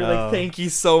 And we were like, thank you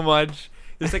so much.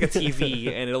 There's like a TV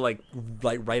and it'll like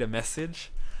write a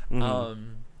message.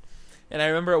 And I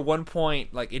remember at one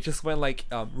point, like it just went like,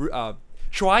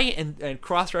 try and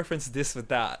cross-reference this with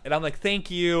that. And I'm like, thank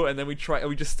you. And then we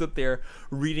just stood there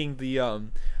reading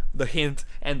the hint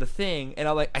and the thing. And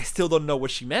I'm like, I still don't know what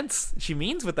she means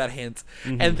with that hint.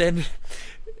 And then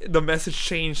the message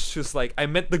changed to just like, I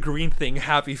meant the green thing,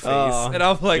 happy face. And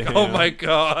I'm like, oh my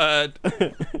God.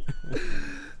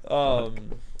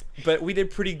 But we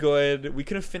did pretty good. We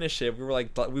couldn't finish it. We were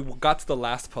like, we got to the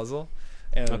last puzzle,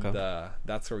 and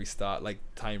that's where we stopped. Like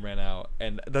time ran out,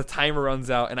 and the timer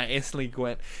runs out, and I instantly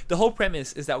went. The whole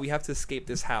premise is that we have to escape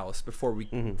this house before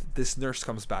this nurse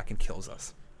comes back and kills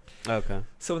us. Okay.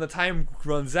 So when the time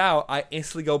runs out, I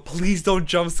instantly go, please don't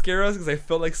jump scare us, because I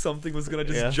felt like something was gonna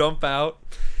just jump out.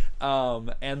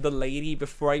 And the lady,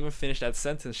 before I even finished that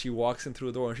sentence, she walks in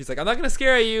through the door and she's like, I'm not gonna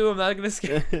scare you. I'm not gonna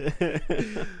scare you.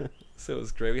 So it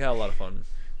was great. We had a lot of fun.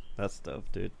 That's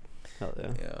dope, dude. Hell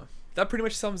yeah. Yeah. That pretty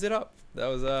much sums it up. That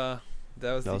was the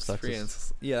experience.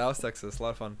 Texas. Yeah, that was Texas. A lot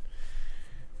of fun.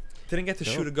 Didn't get to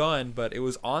Dope. shoot a gun, but it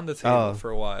was on the table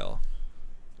for a while.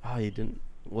 Oh, you didn't?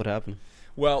 What happened?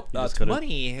 Well, just to couldn't-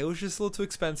 money, it was just a little too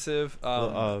expensive.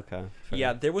 Okay. Fair.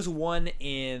 Yeah, there was one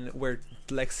in where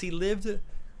Lexi lived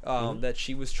that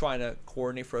she was trying to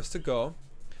coordinate for us to go.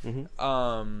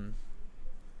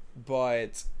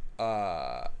 But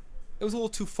it was a little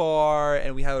too far,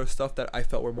 and we had other stuff that I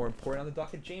felt were more important on the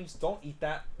docket. James, don't eat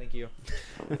that. Thank you.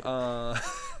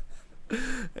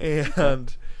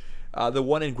 And the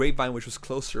one in Grapevine, which was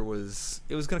closer, it was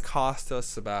going to cost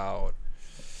us about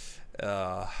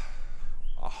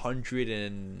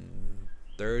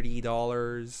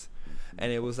 $130,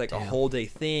 and it was like a whole day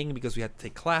thing because we had to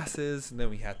take classes, and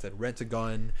then we had to rent a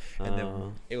gun, and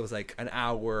then it was like an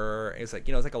hour. It was like,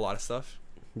 it's like a lot of stuff.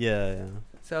 Yeah.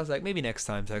 So I was like, maybe next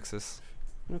time, Texas.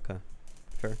 Okay.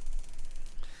 Fair.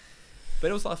 But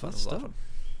it was a lot of fun. That's It was a lot of dope. fun.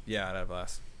 Yeah, I had a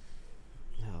blast.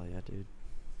 Hell yeah, dude.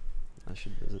 I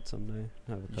should visit someday.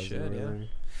 Have a cousin should, over yeah. there.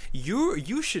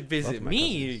 You should visit my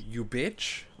me, cousins. you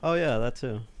bitch. Oh yeah, that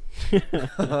too.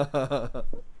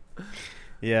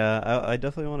 Yeah, I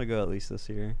definitely want to go at least this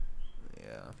year.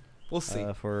 Yeah, we'll see.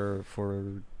 For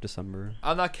December.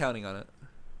 I'm not counting on it.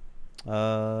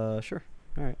 Sure.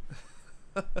 All right.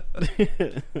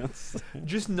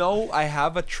 Just know I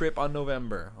have a trip on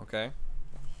November. Okay.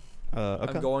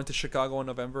 Okay. I'm going to Chicago in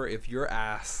November. If your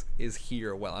ass is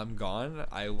here while I'm gone,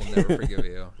 I will never forgive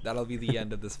you. That'll be the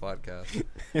end of this podcast.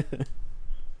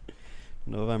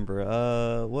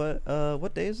 November.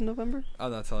 What day is in November?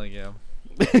 I'm not telling you.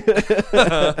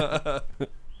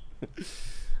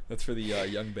 That's for the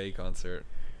Young Bay concert.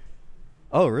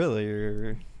 Oh, really?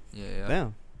 You're... Yeah.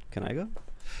 Damn. Can I go?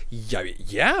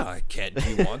 Yeah. Can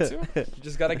you want to? You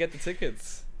just gotta get the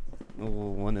tickets.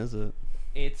 Well, when is it?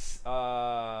 It's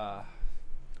Well,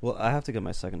 I have to get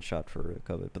my second shot for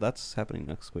COVID, but that's happening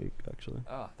next week, actually.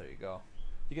 Oh, there you go.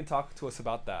 You can talk to us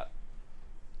about that.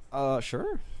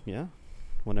 Sure. Yeah.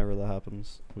 Whenever that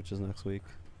happens, which is next week,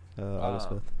 August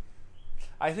 5th.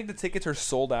 I think the tickets are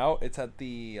sold out. It's at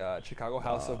the Chicago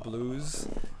House of Blues,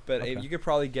 but okay. you could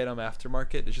probably get them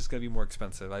aftermarket. It's just gonna be more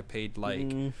expensive. I paid like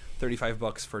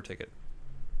 $35 for a ticket.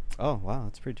 Oh wow,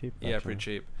 that's pretty cheap. Yeah, actually. pretty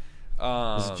cheap.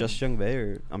 Is it just Young Bay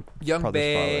or Young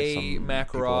Bay, probably some Mac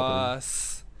people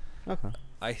Ross. Okay.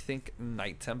 I think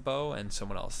Night Tempo and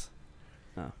someone else.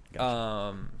 Oh,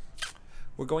 gotcha.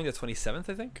 We're going the 27th,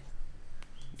 I think.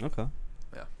 Okay.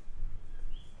 Yeah.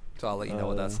 So I'll let you know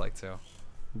what that's like too.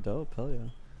 Dope, hell yeah.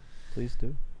 Please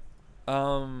do.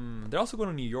 They're also going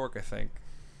to New York, I think.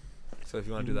 So if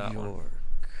you want to do that one.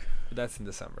 But that's in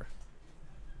December.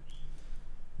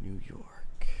 New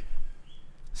York.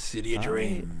 City of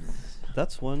Dreams.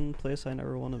 That's one place I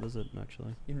never want to visit,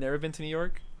 actually. You've never been to New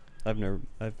York? I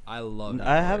love New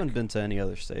I York. haven't been to any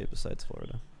other state besides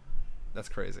Florida. That's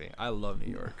crazy. I love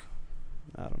New York.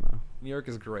 I don't know. New York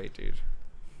is great, dude.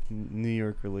 New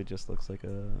York really just looks like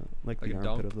the Like a armpit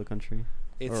dump? of the country.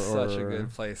 It's such a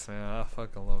good place, man. I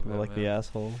fucking love it. Or like man. the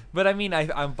asshole. But I mean,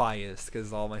 I'm biased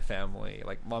because all my family,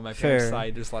 like on my Fair. parents'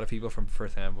 side, there's a lot of people from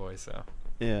First Amboy, so.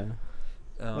 Yeah.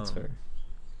 That's fair.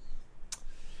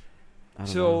 I don't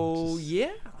So know, just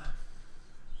yeah,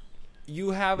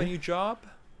 you have a new job.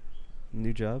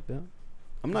 new job, yeah.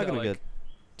 I'm not Is that gonna like- get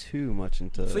too much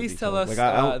into. Please tell us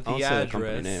details. Like, I won't the say address,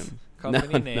 company name.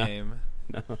 company No, name.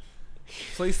 No.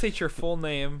 Please state your full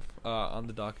name on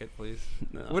the docket, please.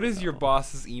 No, What is your no.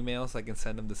 boss's email so I can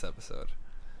send him this episode?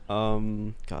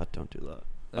 God, don't do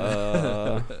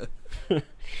that.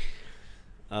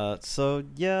 So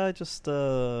yeah, just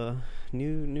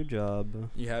new job.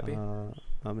 You happy?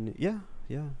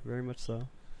 Yeah, very much so.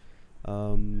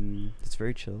 It's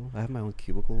very chill. I have my own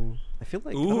cubicle. I feel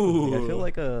like I feel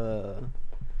like I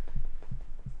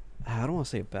don't want to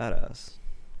say a badass,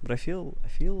 but I feel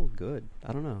good.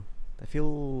 I don't know. I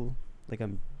feel like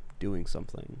I'm doing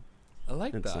something. I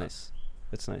like It's that. nice.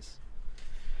 It's nice.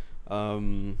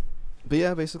 But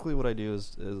yeah, basically what I do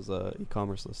is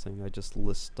e-commerce listing. I just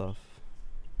list stuff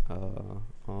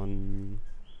on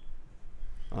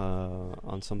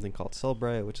something called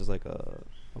Sellbrite, which is like a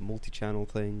multi-channel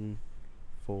thing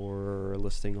for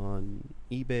listing on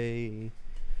eBay,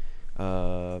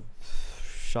 Shopify,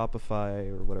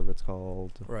 or whatever it's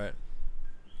called. Right.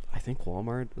 I think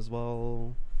Walmart as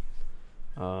well.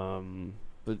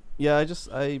 But yeah,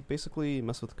 I basically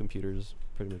mess with computers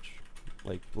pretty much,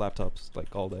 like laptops,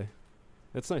 like all day.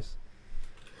 It's nice.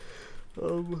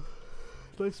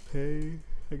 Nice pay.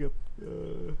 I get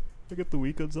the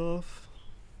weekends off.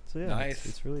 So yeah, Nice.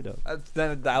 It's really dope.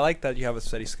 Then I like that you have a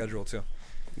steady schedule too.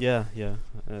 Yeah.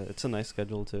 It's a nice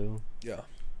schedule too. Yeah.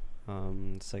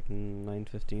 It's like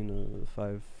 9:15 to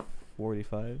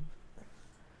 5:45.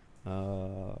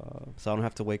 So I don't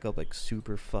have to wake up like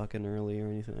super fucking early or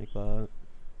anything like that.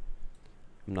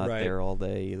 I'm not Right. there all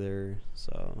day either,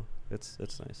 so it's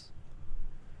nice.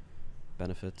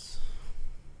 Benefits.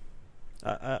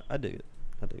 I dig it.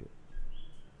 I dig it.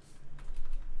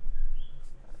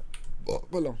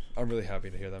 Well, I'm really happy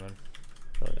to hear that, man.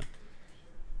 Oh yeah.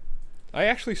 I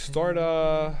actually start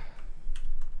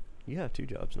You have 2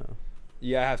 jobs now.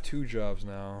 Yeah, I have 2 jobs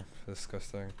now.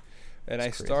 Disgusting. And That's I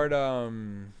crazy. start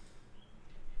when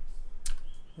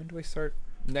do I start?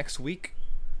 Next week.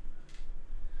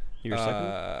 Your second?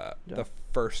 The job?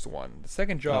 first one. The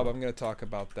second job, Oh. I'm going to talk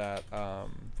about that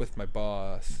with my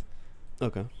boss.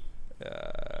 Okay.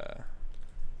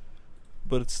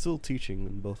 But it's still teaching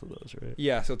in both of those, right?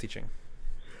 Yeah, still teaching.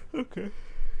 Okay.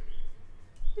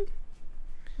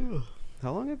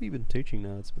 How long have you been teaching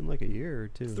now? It's been like a year or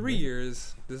 2. 3 right?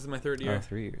 years. This is my 3rd year. Oh,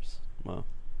 3 years. Wow.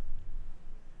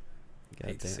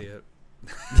 Hate to see it.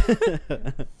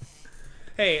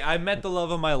 Hey, I met the love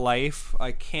of my life.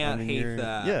 I can't hate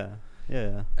that. Yeah.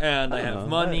 Yeah. and I don't have know.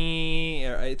 money.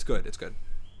 It's good. It's good.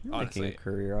 You're Honestly. making a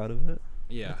career out of it.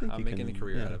 Yeah, I think I'm you making a can-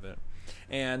 career out yeah. of it.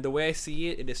 And the way I see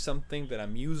it, it is something that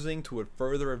I'm using to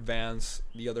further advance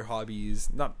the other hobbies.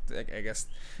 Not, I guess,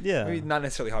 Yeah. maybe not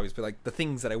necessarily hobbies, but like the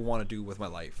things that I want to do with my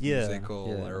life, Yeah, musical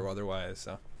yeah. or otherwise.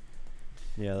 So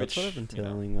Yeah, that's what which, I've been you know.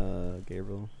 telling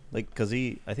Gabriel. Like, cause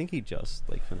I think he just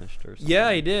like finished or something.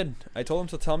 yeah, he did. I told him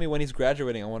to tell me when he's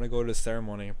graduating. I want to go to the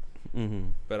ceremony, Mm-hmm.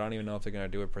 but I don't even know if they're gonna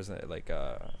do it present. Like,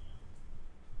 A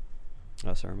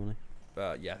ceremony.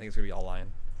 yeah, I think it's gonna be online.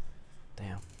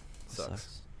 Damn. That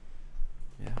Sucks.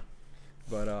 Yeah.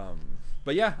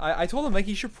 But yeah, I told him like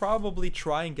he should probably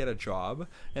try and get a job,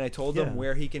 and I told him Yeah.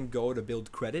 where he can go to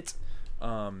build credit,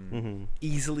 Mm-hmm.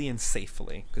 easily and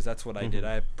safely, because that's what I did. Mhm.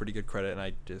 I have pretty good credit, and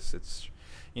I just it's,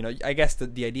 I guess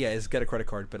the idea is get a credit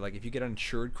card, but like if you get an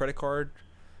insured credit card,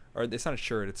 or it's not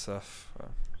insured, it's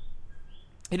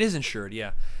it is insured,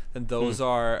 yeah. Then those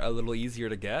are a little easier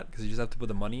to get because you just have to put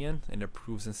the money in, and it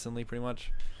approves instantly, pretty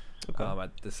much. Okay.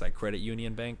 At this like credit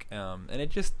union bank, and it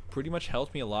just pretty much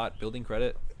helped me a lot building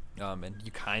credit, and you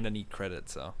kind of need credit,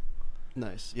 so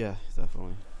Nice. Yeah,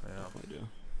 definitely. yeah. Definitely do.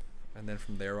 And then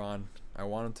from there on, I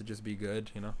want him to just be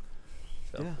good,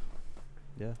 So. Yeah.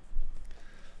 Yeah.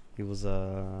 He was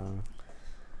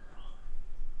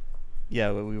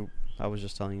Yeah, I was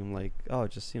just telling him like, oh,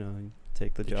 just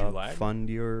take the Did you job, lag? fund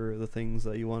the things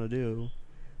that you want to do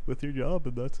with your job,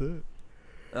 and that's it.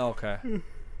 Okay.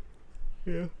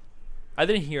 Yeah. I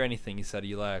didn't hear anything you said.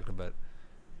 You lagged, but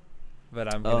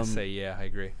I'm gonna say yeah. I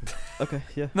agree. Okay.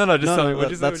 Yeah. No, just tell me what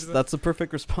you said. That's a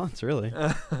perfect response, really.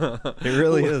 It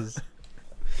really is.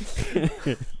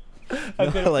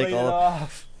 I've been like playing it all-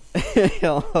 off.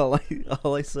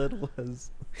 all I said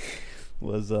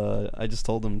was I just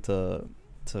told him to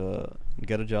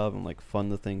get a job and like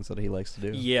fund the things that he likes to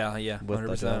do. Yeah, With 100%.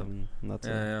 that job, and that's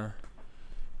it.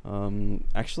 Yeah.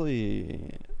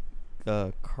 Actually,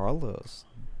 Carlos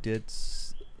did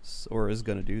or is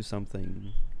gonna do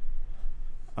something.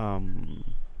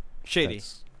 Shady.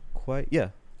 That's quite yeah.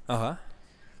 Uh-huh.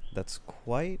 That's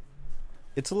quite.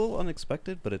 It's a little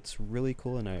unexpected, but it's really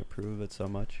cool, and I approve of it so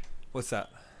much. What's that?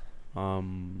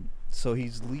 So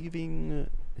he's leaving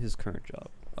his current job.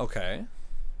 Okay.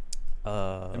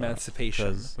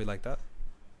 Emancipation. 'cause- We like that.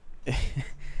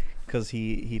 Because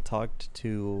he talked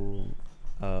to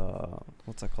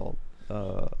what's that called,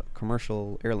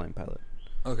 commercial airline pilot,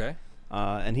 Okay.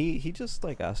 and he just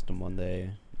like asked him one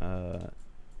day,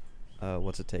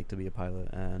 what's it take to be a pilot,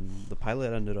 and the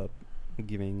pilot ended up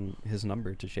giving his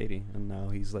number to Shady, and now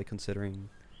he's like considering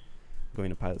going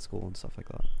to pilot school and stuff like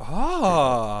that.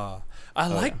 Oh, I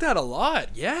like yeah. that a lot.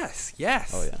 Yes.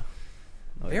 Oh yeah.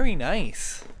 Very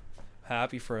nice.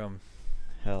 Happy for him.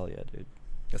 Hell yeah, dude.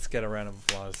 Let's get a round of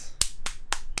applause.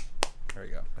 There we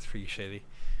go. That's for you, Shady.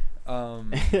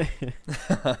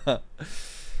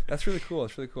 That's really cool.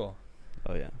 It's really cool.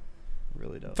 Oh yeah,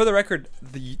 really dope. For the record,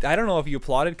 I don't know if you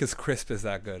applauded because Crisp is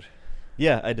that good.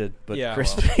 Yeah, I did, but Yeah,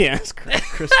 Chris, well. yes, Chris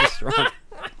was strong.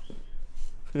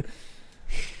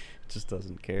 Just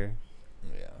doesn't care.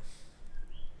 Yeah.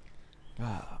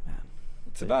 Oh man,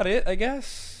 That's about it, I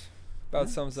guess. About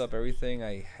Yeah. sums up everything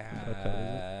I covers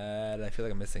had. I feel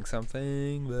like I'm missing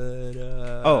something, but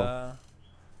Oh.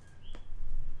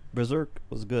 Berserk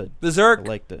was good. Berserk. I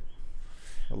liked it.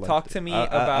 Talk to me I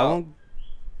about. won't,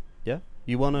 yeah,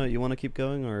 you wanna keep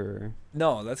going, or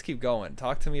No, let's keep going.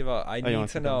 Talk to me about. I you need wanna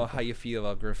to keep know going? how you feel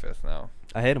about Griffith now.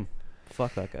 I hate him.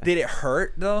 Fuck that guy. Did it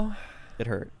hurt though? It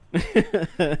hurt.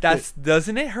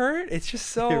 Doesn't it hurt? It's just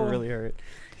so. It really hurt.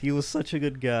 He was such a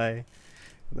good guy.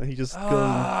 And then he just goes and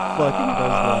fucking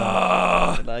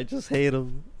does that. And I just hate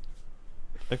him.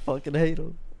 I fucking hate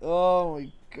him. Oh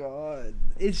my god!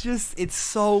 It's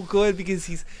so good because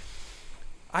he's.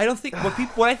 I don't think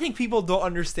what I think people don't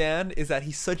understand is that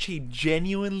he's such a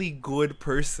genuinely good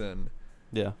person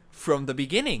Yeah. from the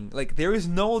beginning. Like there is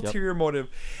no Yep. ulterior motive.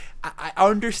 I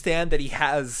understand that he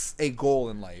has a goal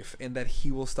in life and that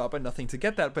he will stop at nothing to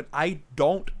get that, but I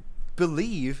don't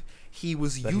believe he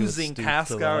was That he would using stoop to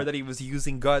Casca or that. that he was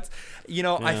using Guts. I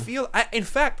Yeah. feel. In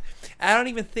fact, I don't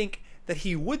even think that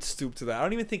he would stoop to that. I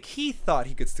don't even think he thought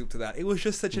he could stoop to that. It was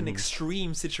just such an Mhm.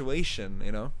 extreme situation,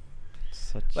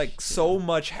 Such, like so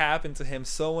much happened to him,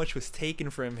 so much was taken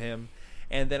from him,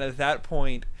 and then at that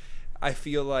point I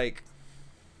feel like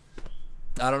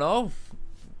I don't know,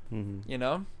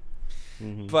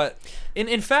 Mm-hmm. but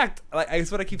in fact, like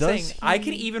it's what I keep Does saying, I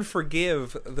can he- even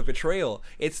forgive the betrayal.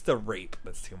 It's the rape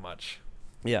that's too much.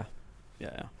 Yeah.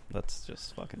 That's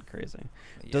just fucking crazy.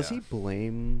 Does Yeah. he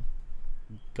blame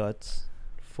Guts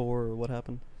for what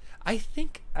happened? I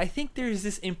think there's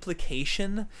this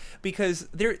implication because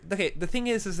the thing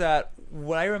is that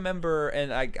what I remember,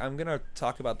 and I'm gonna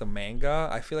talk about the manga.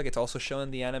 I feel like it's also shown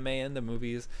in the anime and the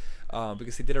movies,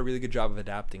 because they did a really good job of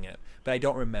adapting it. But I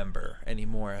don't remember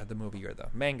anymore the movie or the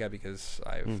manga because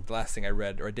the last thing I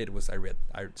read or did was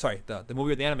the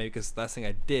movie or the anime, because the last thing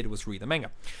I did was read the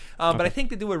manga. But I think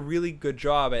they do a really good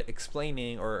job at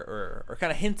explaining or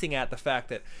kind of hinting at the fact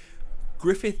that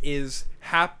Griffith is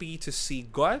happy to see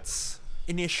Guts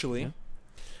initially,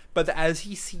 but as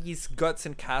he sees Guts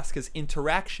and Casca's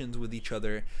interactions with each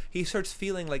other, he starts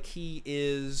feeling like he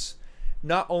is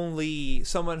not only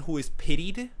someone who is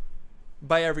pitied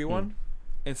by everyone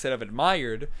instead of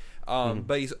admired,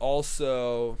 but he's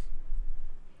also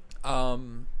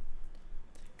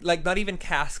like not even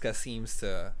Casca seems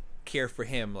to care for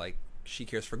him like she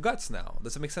cares for Guts now.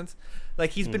 Does that make sense?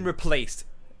 Like he's been replaced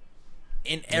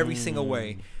in every single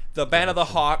way. The Band of the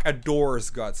Hawk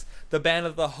adores Guts. The Band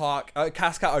of the Hawk,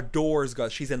 Casca adores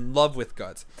Guts. She's in love with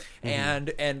Guts,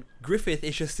 and Griffith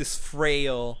is just this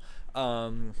frail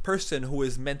person who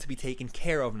is meant to be taken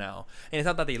care of now. And it's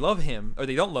not that they love him or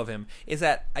they don't love him. Is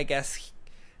that I guess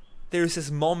there's this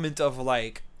moment of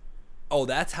like, oh,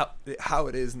 that's how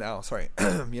it is now. Sorry,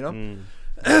 you know,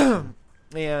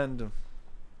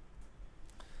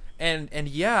 and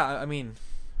yeah, I mean.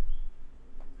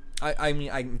 I mean,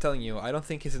 I'm telling you, I don't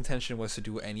think his intention was to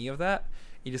do any of that.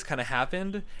 It just kind of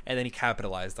happened, and then he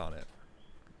capitalized on it.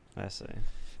 I see.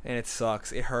 And it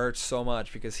sucks. It hurts so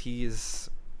much because he's.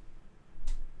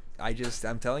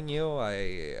 I'm telling you,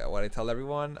 what I tell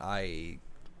everyone,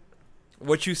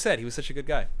 what you said, he was such a good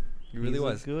guy. He really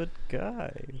was. He's a good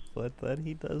guy, but then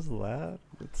he does that.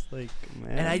 It's like,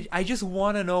 man. And I just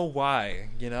want to know why,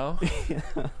 you know?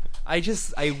 Yeah. I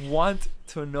want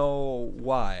to know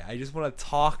why. I just want to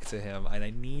talk to him, and I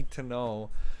need to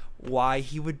know why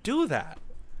he would do that.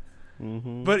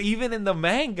 But even in the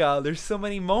manga, there's so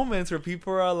many moments where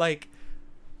people are like,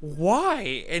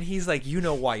 why? And he's like, you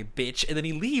know why, bitch. And then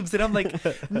he leaves, and I'm like,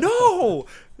 no,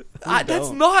 that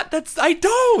doesn't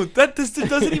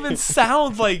even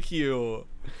sound like you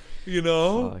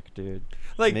know. Fuck, dude.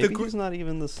 Like maybe he's not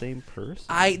even the same person.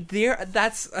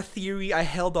 That's a theory I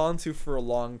held on to for a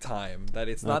long time, that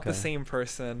it's not the same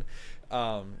person.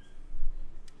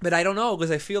 But I don't know,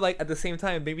 because I feel like at the same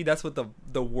time maybe that's what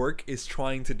the work is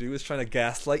trying to do, is trying to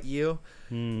gaslight you.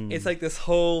 It's like this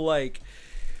whole like,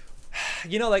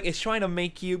 you know, like it's trying to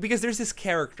make you, because there's this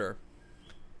character.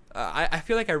 I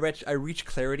feel like I reached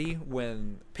clarity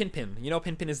when Pinpin. You know,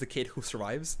 Pinpin is the kid who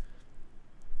survives.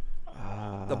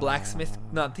 The blacksmith.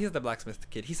 No, he's the blacksmith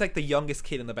kid. He's like the youngest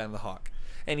kid in the Band of the Hawk,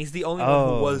 and he's the only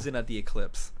one who wasn't at the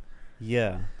eclipse.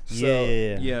 Yeah. So,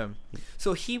 yeah.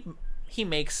 So he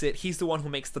makes it. He's the one who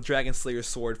makes the Dragon Slayer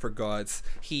sword for Guts.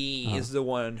 He is the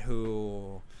one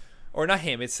who, or not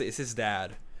him. It's his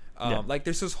dad. Like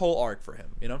there's this whole arc for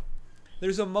him. You know.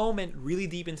 There's a moment really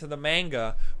deep into the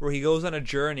manga where he goes on a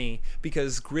journey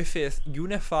because Griffith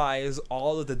unifies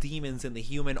all of the demons in the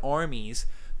human armies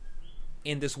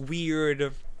in this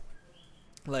weird,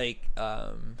 like,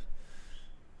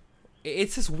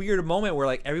 it's this weird moment where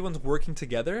like everyone's working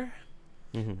together,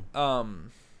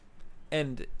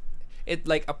 and it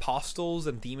like apostles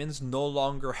and demons no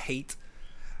longer hate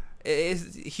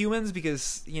humans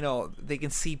because, you know, they can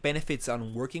see benefits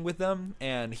on working with them,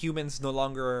 and humans no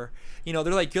longer, you know,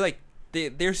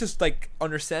 there's just like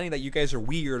understanding that you guys are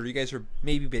weird or you guys are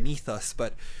maybe beneath us,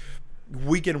 but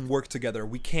we can work together.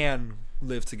 We can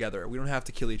live together. We don't have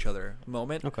to kill each other.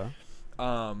 Moment. Okay.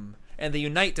 And they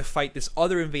unite to fight this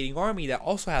other invading army that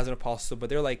also has an apostle, but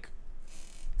they're like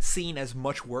seen as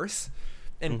much worse.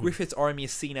 And Griffith's army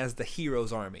is seen as the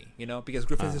hero's army, you know, because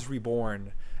Griffith is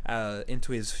reborn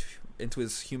into his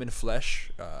human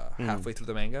flesh halfway through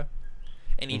the manga,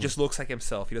 and he just looks like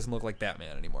himself. He doesn't look like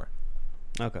Batman anymore.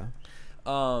 Okay.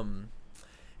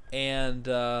 And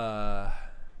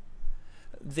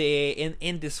they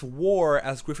in this war,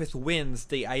 as Griffith wins,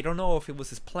 I don't know if it was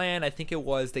his plan. I think it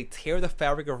was, they tear the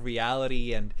fabric of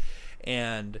reality,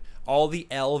 and all the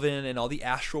elven and all the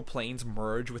astral planes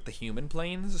merge with the human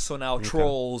planes. So now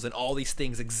trolls and all these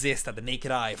things exist at the naked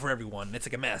eye for everyone. It's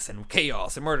like a mess and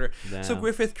chaos and murder. Damn. So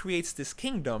Griffith creates this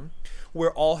kingdom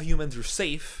where all humans are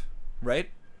safe,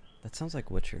 right? That sounds like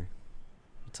Witcher.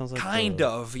 It sounds like kind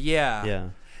of, yeah. Yeah.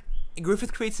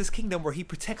 Griffith creates this kingdom where he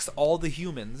protects all the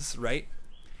humans, right?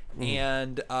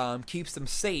 And keeps them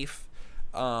safe.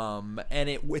 And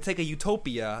it's like a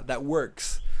utopia that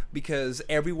works, because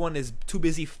everyone is too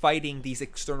busy fighting these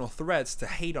external threats to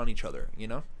hate on each other, you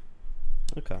know?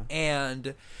 Okay.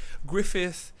 And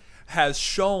Griffith has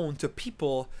shown to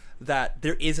people that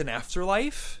there is an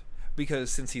afterlife,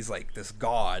 because since he's like this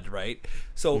god, right?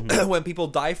 So when people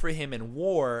die for him in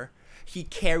war, he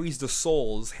carries the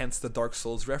souls, hence the Dark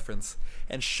Souls reference,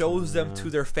 and shows them to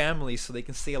their families so they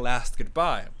can say a last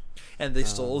goodbye. And the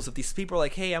souls of these people are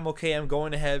like, hey, I'm okay, I'm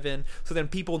going to heaven. So then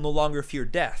people no longer fear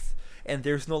death, and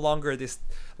there's no longer this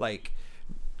like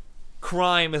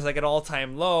crime is like an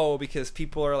all-time low, because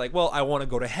people are like, well, I want to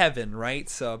go to heaven, right?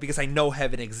 So because I know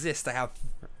heaven exists, I have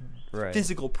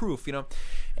physical proof, you know.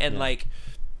 And like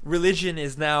religion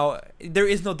is now, there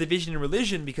is no division in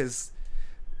religion because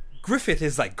Griffith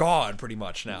is like God pretty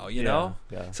much now, you know.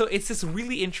 So it's this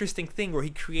really interesting thing where he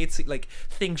creates like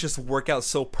things just work out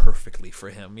so perfectly for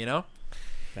him, you know.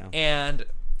 And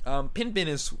Pippin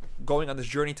is going on this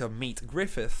journey to meet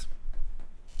Griffith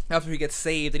after he gets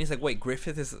saved, and he's like, wait,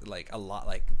 Griffith is like a lot,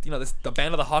 like, you know, this, the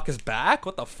Band of the Hawk is back,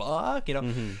 what the fuck, you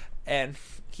know. And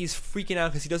he's freaking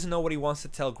out because he doesn't know what he wants to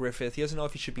tell Griffith. He doesn't know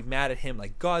if he should be mad at him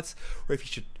like Guts, or if he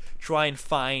should try and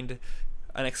find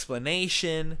an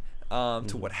explanation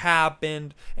to what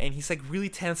happened. And he's like really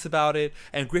tense about it,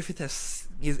 and Griffith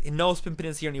he knows Pippin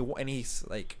is here, and he's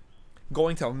like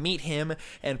going to meet him,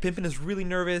 and Pippin is really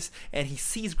nervous, and he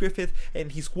sees Griffith,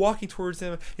 and he's walking towards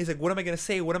him. He's like, what am I gonna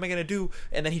say, what am I gonna do?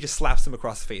 And then he just slaps him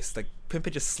across the face. Like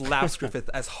Pippin just slaps Griffith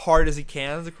as hard as he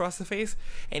can across the face,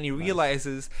 and he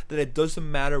realizes that it doesn't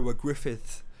matter what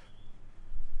Griffith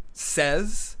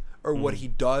says or what he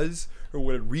does or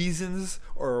what reasons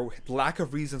or lack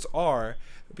of reasons are,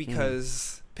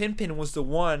 because Pippin was the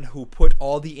one who put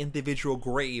all the individual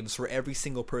graves for every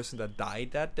single person that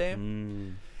died that day.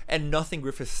 And nothing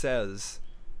Griffith says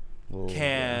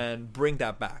can bring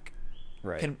that back.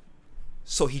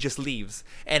 So he just leaves.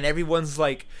 And everyone's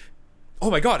like, oh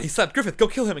my god, he slapped Griffith, go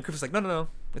kill him. And Griffith's like, no,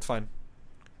 it's fine.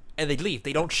 And they leave.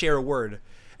 They don't share a word.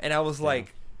 And I was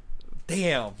like,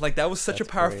 damn. Like, that was such a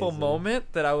powerful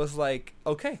moment that I was like,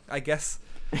 okay, I guess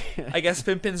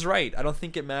Pippin's right. I don't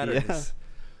think it matters.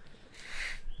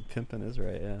 Pippin is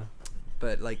right,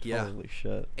 But, like, holy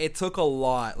shit. It took a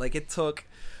lot. Like, it's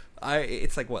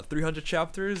like, what, 300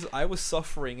 chapters? I was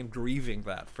suffering and grieving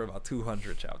that for about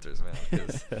 200 chapters,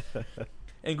 man.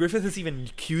 And Griffith is even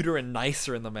cuter and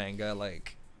nicer in the manga.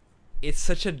 Like, it's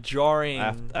such a jarring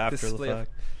after display. the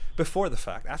fact. Before the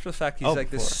fact. After the fact, he's like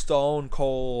this stone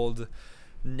cold,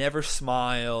 never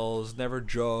smiles, never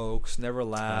jokes, never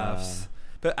laughs.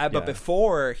 But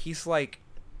before, he's like,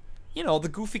 you know, the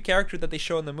goofy character that they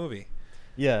show in the movie.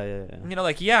 Yeah. You know,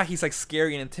 like, he's like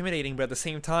scary and intimidating, but at the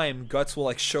same time, Guts will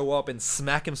like show up and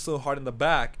smack him so hard in the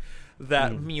back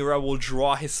that Miura will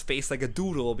draw his face like a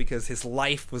doodle because his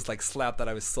life was like slapped out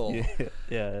of his soul.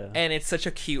 Yeah. And it's such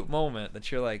a cute moment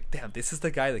that you're like, damn, this is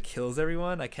the guy that kills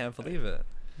everyone? I can't believe it.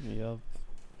 Yep.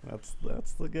 That's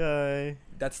the guy.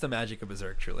 That's the magic of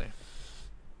Berserk, truly.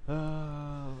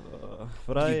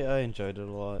 But I enjoyed it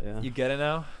a lot, yeah. You get it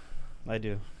now? I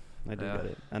do get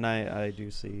it. And I do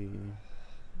see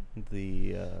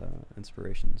the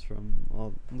inspirations from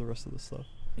all the rest of the stuff.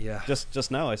 Yeah.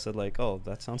 Just now I said like, oh,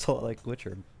 that sounds a lot like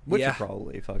Witcher. Witcher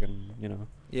probably fucking, you know.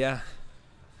 Yeah.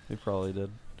 He probably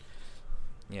did.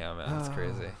 Yeah, man, it's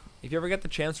crazy. If you ever get the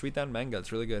chance, read that manga.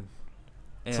 It's really good.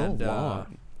 And, it's so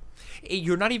long.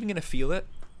 You're not even gonna feel it.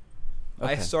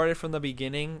 Okay. I started from the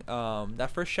beginning. That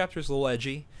first chapter is a little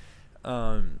edgy.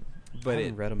 But I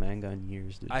haven't read a manga in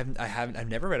years, dude. I've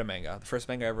never read a manga. The first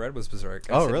manga I ever read was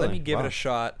Berserk. I said, really? Let me give it a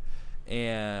shot.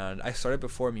 And I started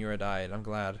before Miura died. I'm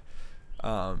glad.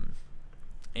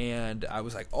 And I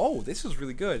was like, oh, this is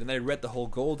really good. And I read the whole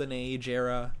Golden Age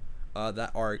era,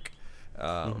 that arc.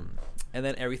 And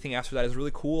then everything after that is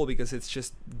really cool because it's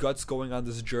just Guts going on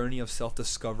this journey of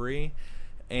self-discovery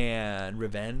and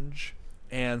revenge,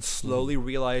 and slowly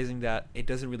realizing that it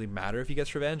doesn't really matter if he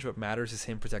gets revenge. What matters is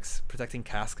him protecting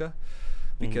Casca,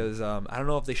 because I don't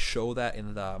know if they show that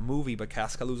in the movie, but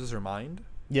Casca loses her mind.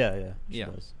 Yeah. She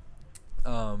does.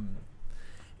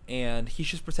 And he's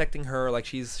just protecting her like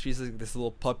she's like this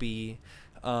little puppy.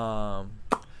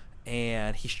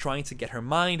 And he's trying to get her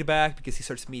mind back because he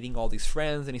starts meeting all these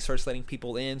friends and he starts letting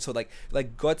people in. So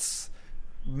like Guts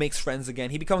makes friends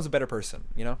again. He becomes a better person,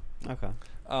 you know? Okay.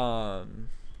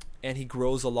 And he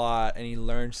grows a lot, and he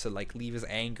learns to like leave his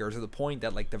anger to the point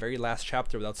that like the very last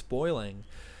chapter, without spoiling,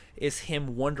 is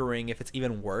him wondering if it's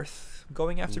even worth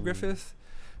going after Griffith.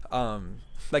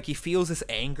 Like he feels this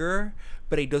anger,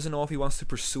 but he doesn't know if he wants to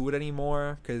pursue it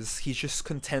anymore because he's just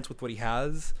content with what he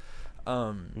has.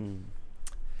 And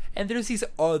there's this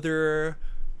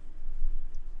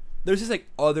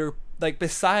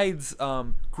besides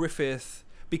Griffith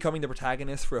becoming the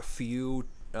protagonist for a few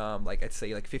like I'd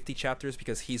say like 50 chapters,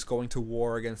 because he's going to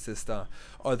war against this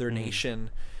other nation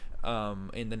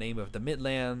in the name of the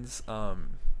Midlands.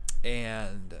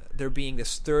 and there being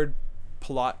this third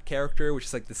plot character, which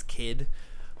is like this kid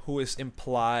who is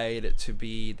implied to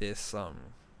be this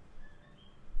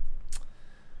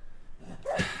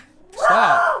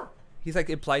stop. He's like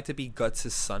implied to be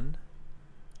Guts' son.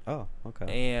 Oh,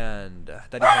 okay. And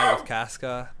that he had with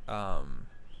Casca.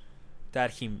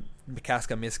 That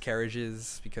Casca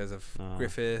miscarriages because of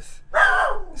Griffith.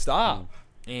 Stop.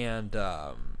 And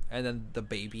then the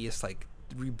baby is like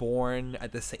reborn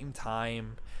at the same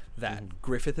time that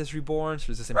Griffith is reborn. So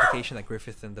there's this implication that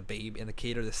Griffith and the baby and the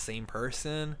kid are the same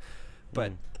person.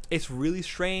 But it's really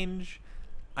strange.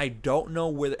 I don't know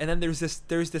where. And then there's this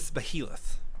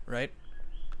Behelit, right?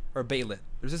 Or Behelit.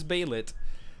 There's this Behelit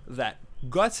that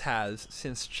Guts has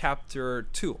since chapter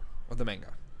 2 of the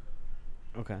manga.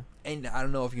 Okay. And I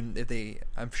don't know if they.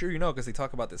 I'm sure you know because they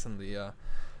talk about this in the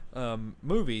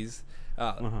movies.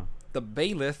 The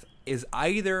Behelit is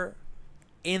either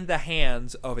in the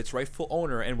hands of its rightful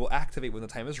owner and will activate when the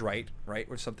time is right,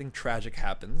 where something tragic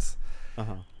happens,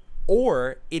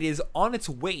 or it is on its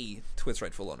way to its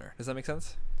rightful owner. Does that make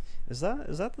sense? Is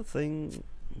that the thing?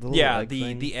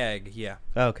 The egg. Yeah.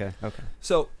 Oh, okay.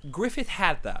 So Griffith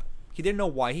had that. He didn't know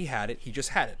why he had it. He just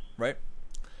had it, right?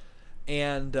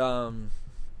 And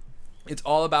it's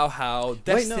all about how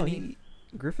destiny. Wait, no,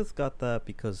 Griffith got that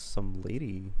because some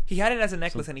lady. He had it as a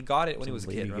necklace, and he got it when he was a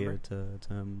kid. Remember? Gave it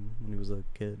to him when he was a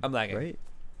kid. I'm lagging. Right?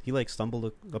 He like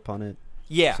stumbled upon it.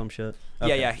 Yeah. Some shit.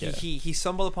 Yeah. He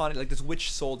stumbled upon it. Like this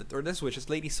witch sold it, or this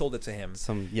lady sold it to him.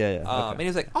 And he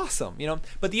was like, awesome, you know.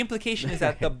 But the implication is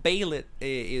that the Behelit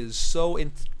is so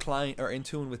inclined or in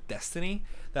tune with destiny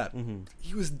that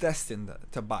he was destined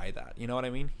to buy that. You know what I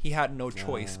mean? He had no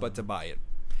choice but to buy it.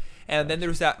 And then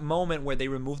there's that moment where they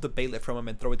remove the Behelit from him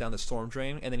and throw it down the storm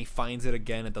drain, and then he finds it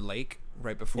again at the lake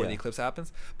right before the eclipse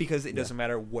happens, because it doesn't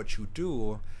matter what you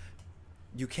do,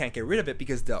 you can't get rid of it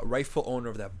because the rightful owner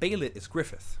of that Behelit is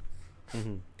Griffith.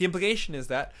 The implication is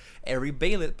that every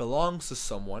Behelit belongs to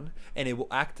someone, and it will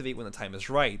activate when the time is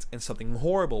right, and something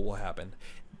horrible will happen.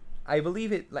 I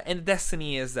believe it, and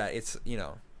destiny is that it's, you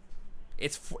know,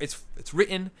 it's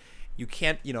written. You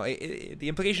can't, you know, the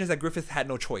implication is that Griffith had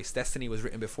no choice. Destiny was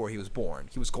written before he was born.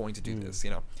 He was going to do this, you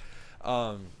know.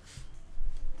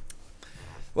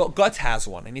 Well, Guts has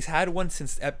one, and he's had one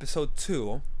since episode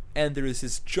 2. And there is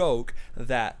this joke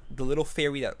that the little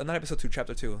fairy that, not episode 2,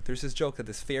 chapter 2, there's this joke that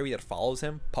this fairy that follows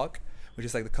him, Puck, which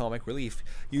is like the comic relief,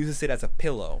 uses it as a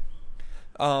pillow.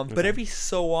 But every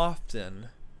so often,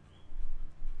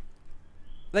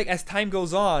 like as time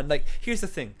goes on, like here's the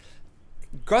thing.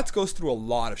 Guts goes through a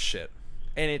lot of shit,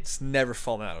 and it's never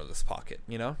fallen out of his pocket,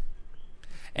 you know?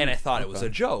 And I thought it was a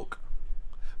joke.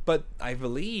 But I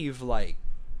believe, like,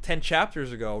 10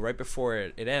 chapters ago, right before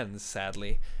it ends,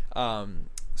 sadly,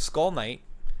 Skull Knight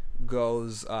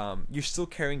goes, you're still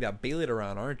carrying that Behelit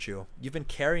around, aren't you? You've been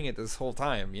carrying it this whole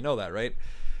time. You know that, right?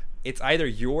 It's either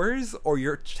yours or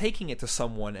you're taking it to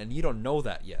someone, and you don't know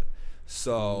that yet.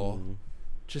 So,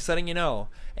 just letting you know.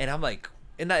 And I'm like,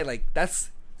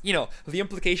 that's... You know, the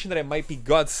implication that it might be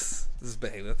Guts'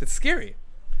 Behelit, it's scary.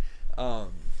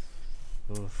 But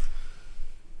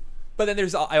then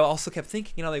I also kept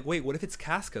thinking, you know, like, wait, what if it's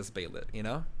Casca's Behelit, you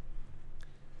know?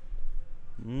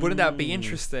 Wouldn't that be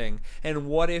interesting? And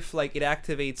what if, like, it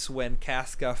activates when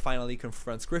Casca finally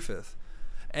confronts Griffith?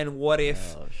 And what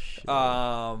if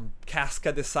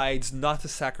Casca decides not to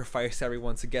sacrifice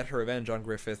everyone to get her revenge on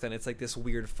Griffith, and it's like this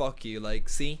weird fuck you, like,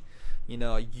 see? You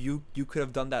know, you could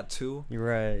have done that too. You're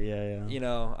right. Yeah. You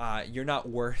know, you're not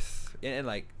worth, and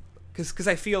like, because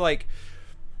I feel like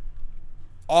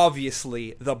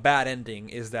obviously the bad ending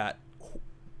is that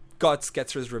Guts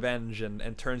gets his revenge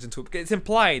and turns into. It's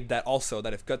implied that also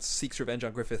that if Guts seeks revenge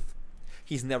on Griffith,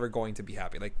 he's never going to be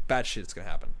happy. Like bad shit's gonna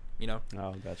happen. You know.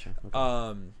 Oh, gotcha.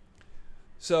 Okay.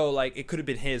 So like it could have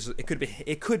been his. It could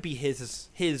be his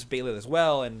Behelit as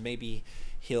well, and maybe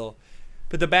he'll.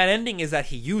 But the bad ending is that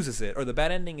he uses it, or the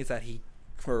bad ending is that he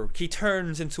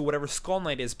turns into whatever Skull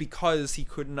Knight is because he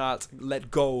could not let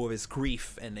go of his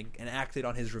grief and acted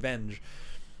on his revenge.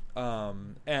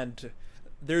 And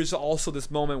there's also this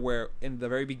moment where, in the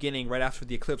very beginning, right after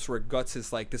the eclipse, where Guts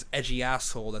is like this edgy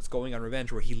asshole that's going on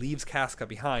revenge, where he leaves Casca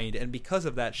behind, and because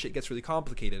of that, shit gets really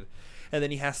complicated. And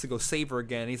then he has to go save her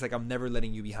again, and he's like, I'm never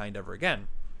letting you behind ever again.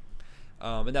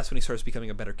 And that's when he starts becoming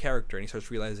a better character, and he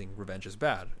starts realizing revenge is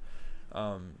bad.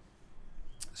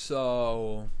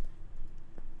 So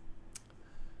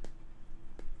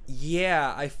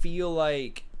yeah, I feel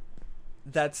like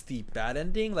that's the bad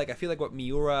ending. Like I feel like what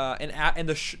Miura and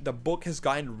the book has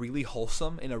gotten really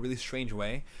wholesome in a really strange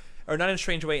way, or not in a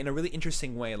strange way, in a really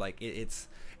interesting way. Like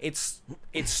it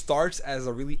starts as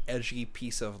a really edgy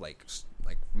piece of like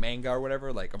like manga or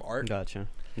whatever, like of art. Gotcha.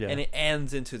 Yeah. And it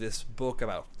ends into this book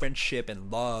about friendship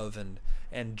and love and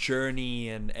journey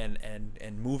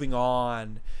and moving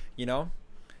on, you know,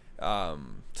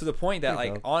 to the point that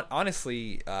like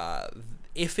honestly,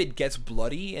 if it gets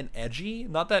bloody and edgy,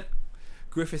 not that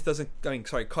Griffith doesn't,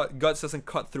 Guts doesn't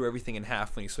cut through everything in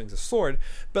half when he swings a sword,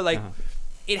 but like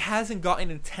it hasn't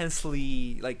gotten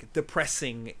intensely like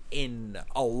depressing in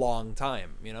a long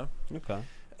time, you know. Okay.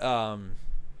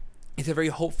 It's a very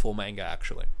hopeful manga,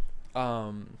 actually.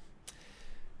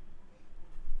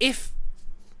 If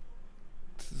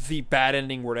the bad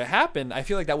ending were to happen, I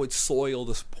feel like that would soil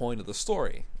this point of the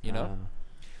story, you know.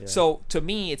 Yeah. So to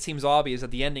me, it seems obvious that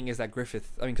the ending is that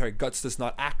Guts does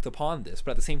not act upon this,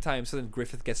 but at the same time, so then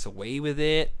Griffith gets away with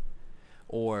it,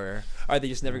 or are they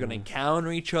just never going to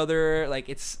encounter each other?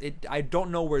 Like I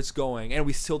don't know where it's going, and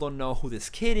we still don't know who this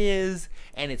kid is,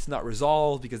 and it's not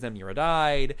resolved because Nemura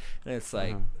died, and it's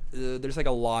like there's like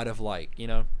a lot of like, you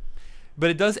know. But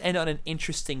it does end on an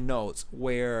interesting note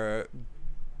where,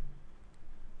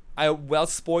 without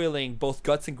spoiling, both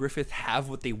Guts and Griffith have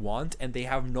what they want, and they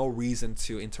have no reason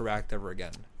to interact ever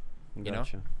again. You know?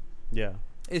 Yeah.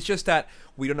 It's just that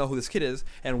we don't know who this kid is,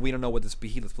 and we don't know what this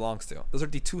behemoth belongs to. Those are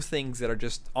the two things that are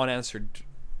just unanswered,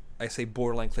 I say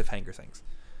borderline cliffhanger things.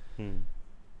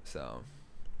 So,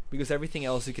 because everything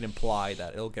else you can imply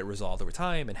that it'll get resolved over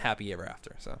time and happy ever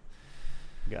after. So,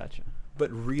 Gotcha.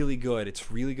 but really good.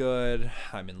 It's really good.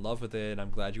 I'm in love with it. I'm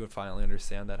glad you would finally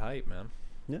understand that hype, man.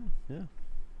 Yeah.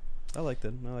 I liked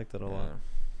it a lot.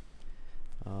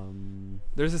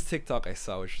 There's this TikTok I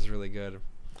saw which was really good,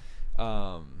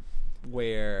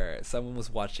 where someone was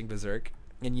watching Berserk,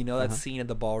 and you know that scene in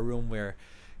the ballroom where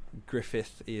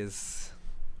Griffith is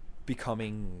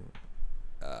becoming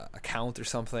a count or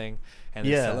something, and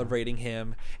they're celebrating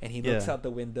him, and he looks out the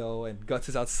window, and Guts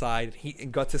is outside,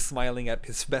 and Guts is smiling at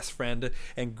his best friend,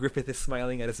 and Griffith is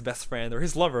smiling at his best friend or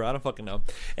his lover, I don't fucking know,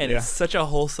 and it's such a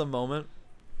wholesome moment.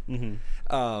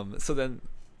 So then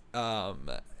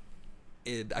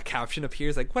a caption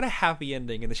appears like, what a happy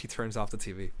ending, and then she turns off the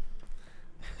TV.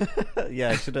 Yeah,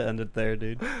 I should have ended there,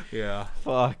 dude. Yeah.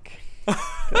 Fuck.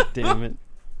 God damn it.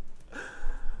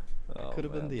 Oh, could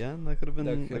have been the end. That could have been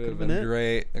it.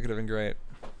 Great. That could have been great.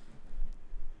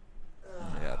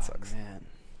 Yeah, it sucks. Man.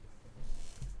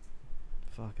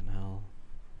 Fucking hell.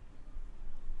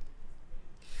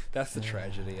 That's the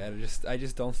tragedy. I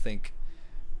just don't think.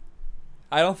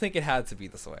 I don't think it had to be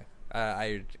this way.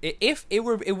 If it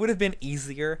would have been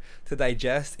easier to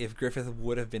digest if Griffith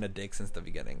would have been a dick since the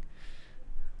beginning.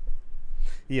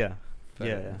 Yeah.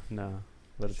 But No,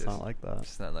 but it's just not like that.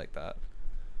 It's not like that.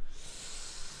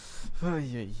 Oh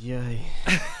yeah.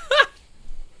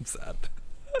 I'm sad.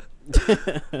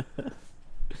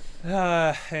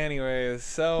 Anyways,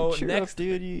 so Cheer next, up,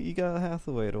 dude. You got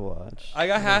Hathaway to watch. I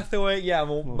got Hathaway. Yeah,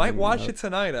 might maybe watch not. it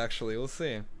tonight. Actually, we'll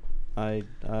see. I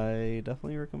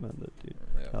definitely recommend it, dude.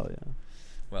 Yeah. Hell yeah.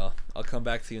 Well, I'll come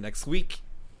back to you next week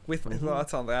with my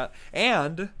thoughts on that,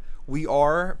 and we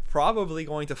are probably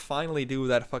going to finally do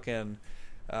that fucking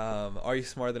Are You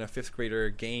Smarter Than a Fifth Grader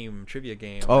game, trivia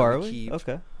game. Oh, that are we? keep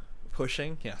Okay.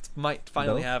 pushing. Yeah, it might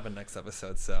finally happen next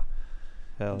episode. So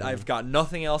Hell yeah. I've got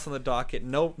nothing else on the docket.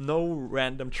 No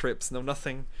random trips. No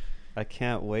nothing. I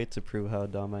can't wait to prove how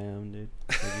dumb I am, dude.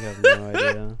 Like, you have no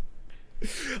idea.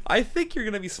 I think you're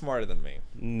gonna be smarter than me.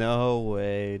 No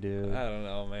way, dude. I don't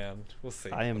know, man. We'll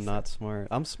see. I am We'll not see. smart.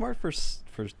 I'm smart for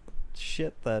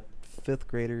shit that fifth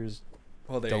graders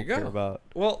Well, there don't you go. care about.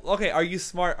 Well, okay. Are you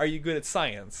smart? Are you good at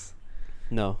science?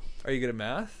 No. Are you good at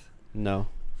math? No.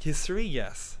 History?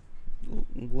 Yes. A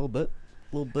little bit.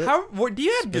 How? Do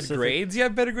you have good Specific- grades? You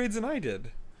have better grades than I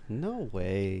did. No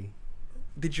way.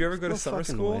 Did you ever go to No summer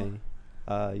fucking school?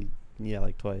 way. Yeah,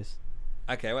 like twice.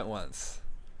 Okay, I went once.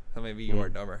 So maybe you are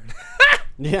dumber.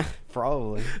 Yeah,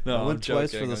 probably. No, I went I'm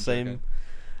twice joking, for the I'm same.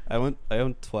 joking. I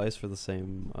went twice for the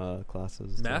same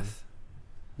classes. too. Math?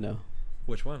 No.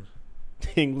 Which one?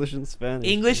 English and Spanish.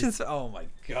 English dude. and oh my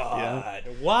god!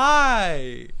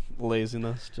 Why?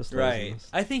 Laziness, just Right. laziness.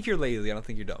 I think you're lazy. I don't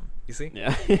think you're dumb. You see?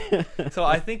 Yeah. So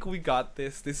I think we got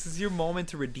this. This is your moment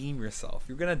to redeem yourself.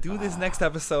 You're gonna do this next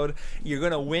episode. You're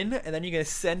gonna win, and then you're gonna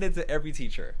send it to every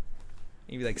teacher.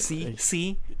 And you'll be like,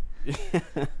 see.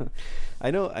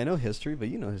 I know history, but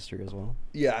you know history as well.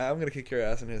 Yeah, I'm gonna kick your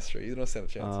ass in history. You don't stand a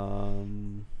chance.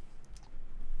 I'm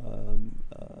I'm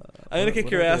gonna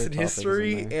kick your ass in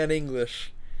history and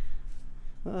English.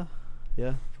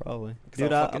 Yeah, probably. 'Cause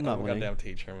Dude, I'm I'm not a winning. goddamn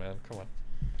teacher, man. Come on.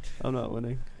 I'm not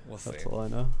winning. We'll That's see. all I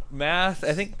know. Math.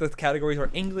 I think the categories are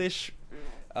English,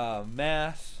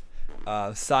 math,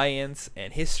 science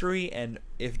and history, and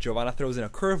if Giovanna throws in a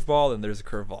curveball, then there's a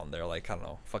curveball in there, like, I don't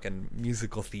know, fucking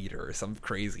musical theater or some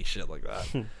crazy shit like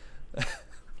that.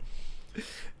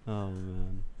 Oh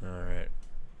man. Alright.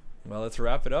 Well, let's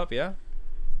wrap it up, yeah?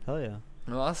 Hell yeah.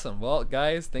 Awesome. Well,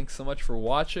 guys, thanks so much for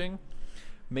watching.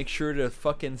 Make sure to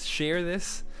fucking share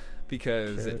this,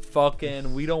 because Share it it.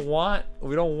 fucking we don't want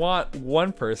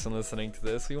one person listening to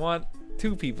this. We want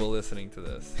 2 people listening to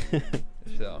this.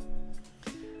 So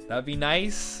that'd be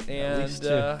nice, and At least 2.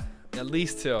 at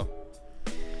least 2.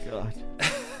 God.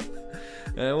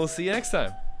 And we'll see you next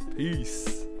time.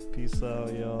 Peace. Peace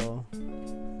out, y'all.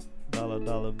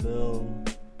 Dollar bill.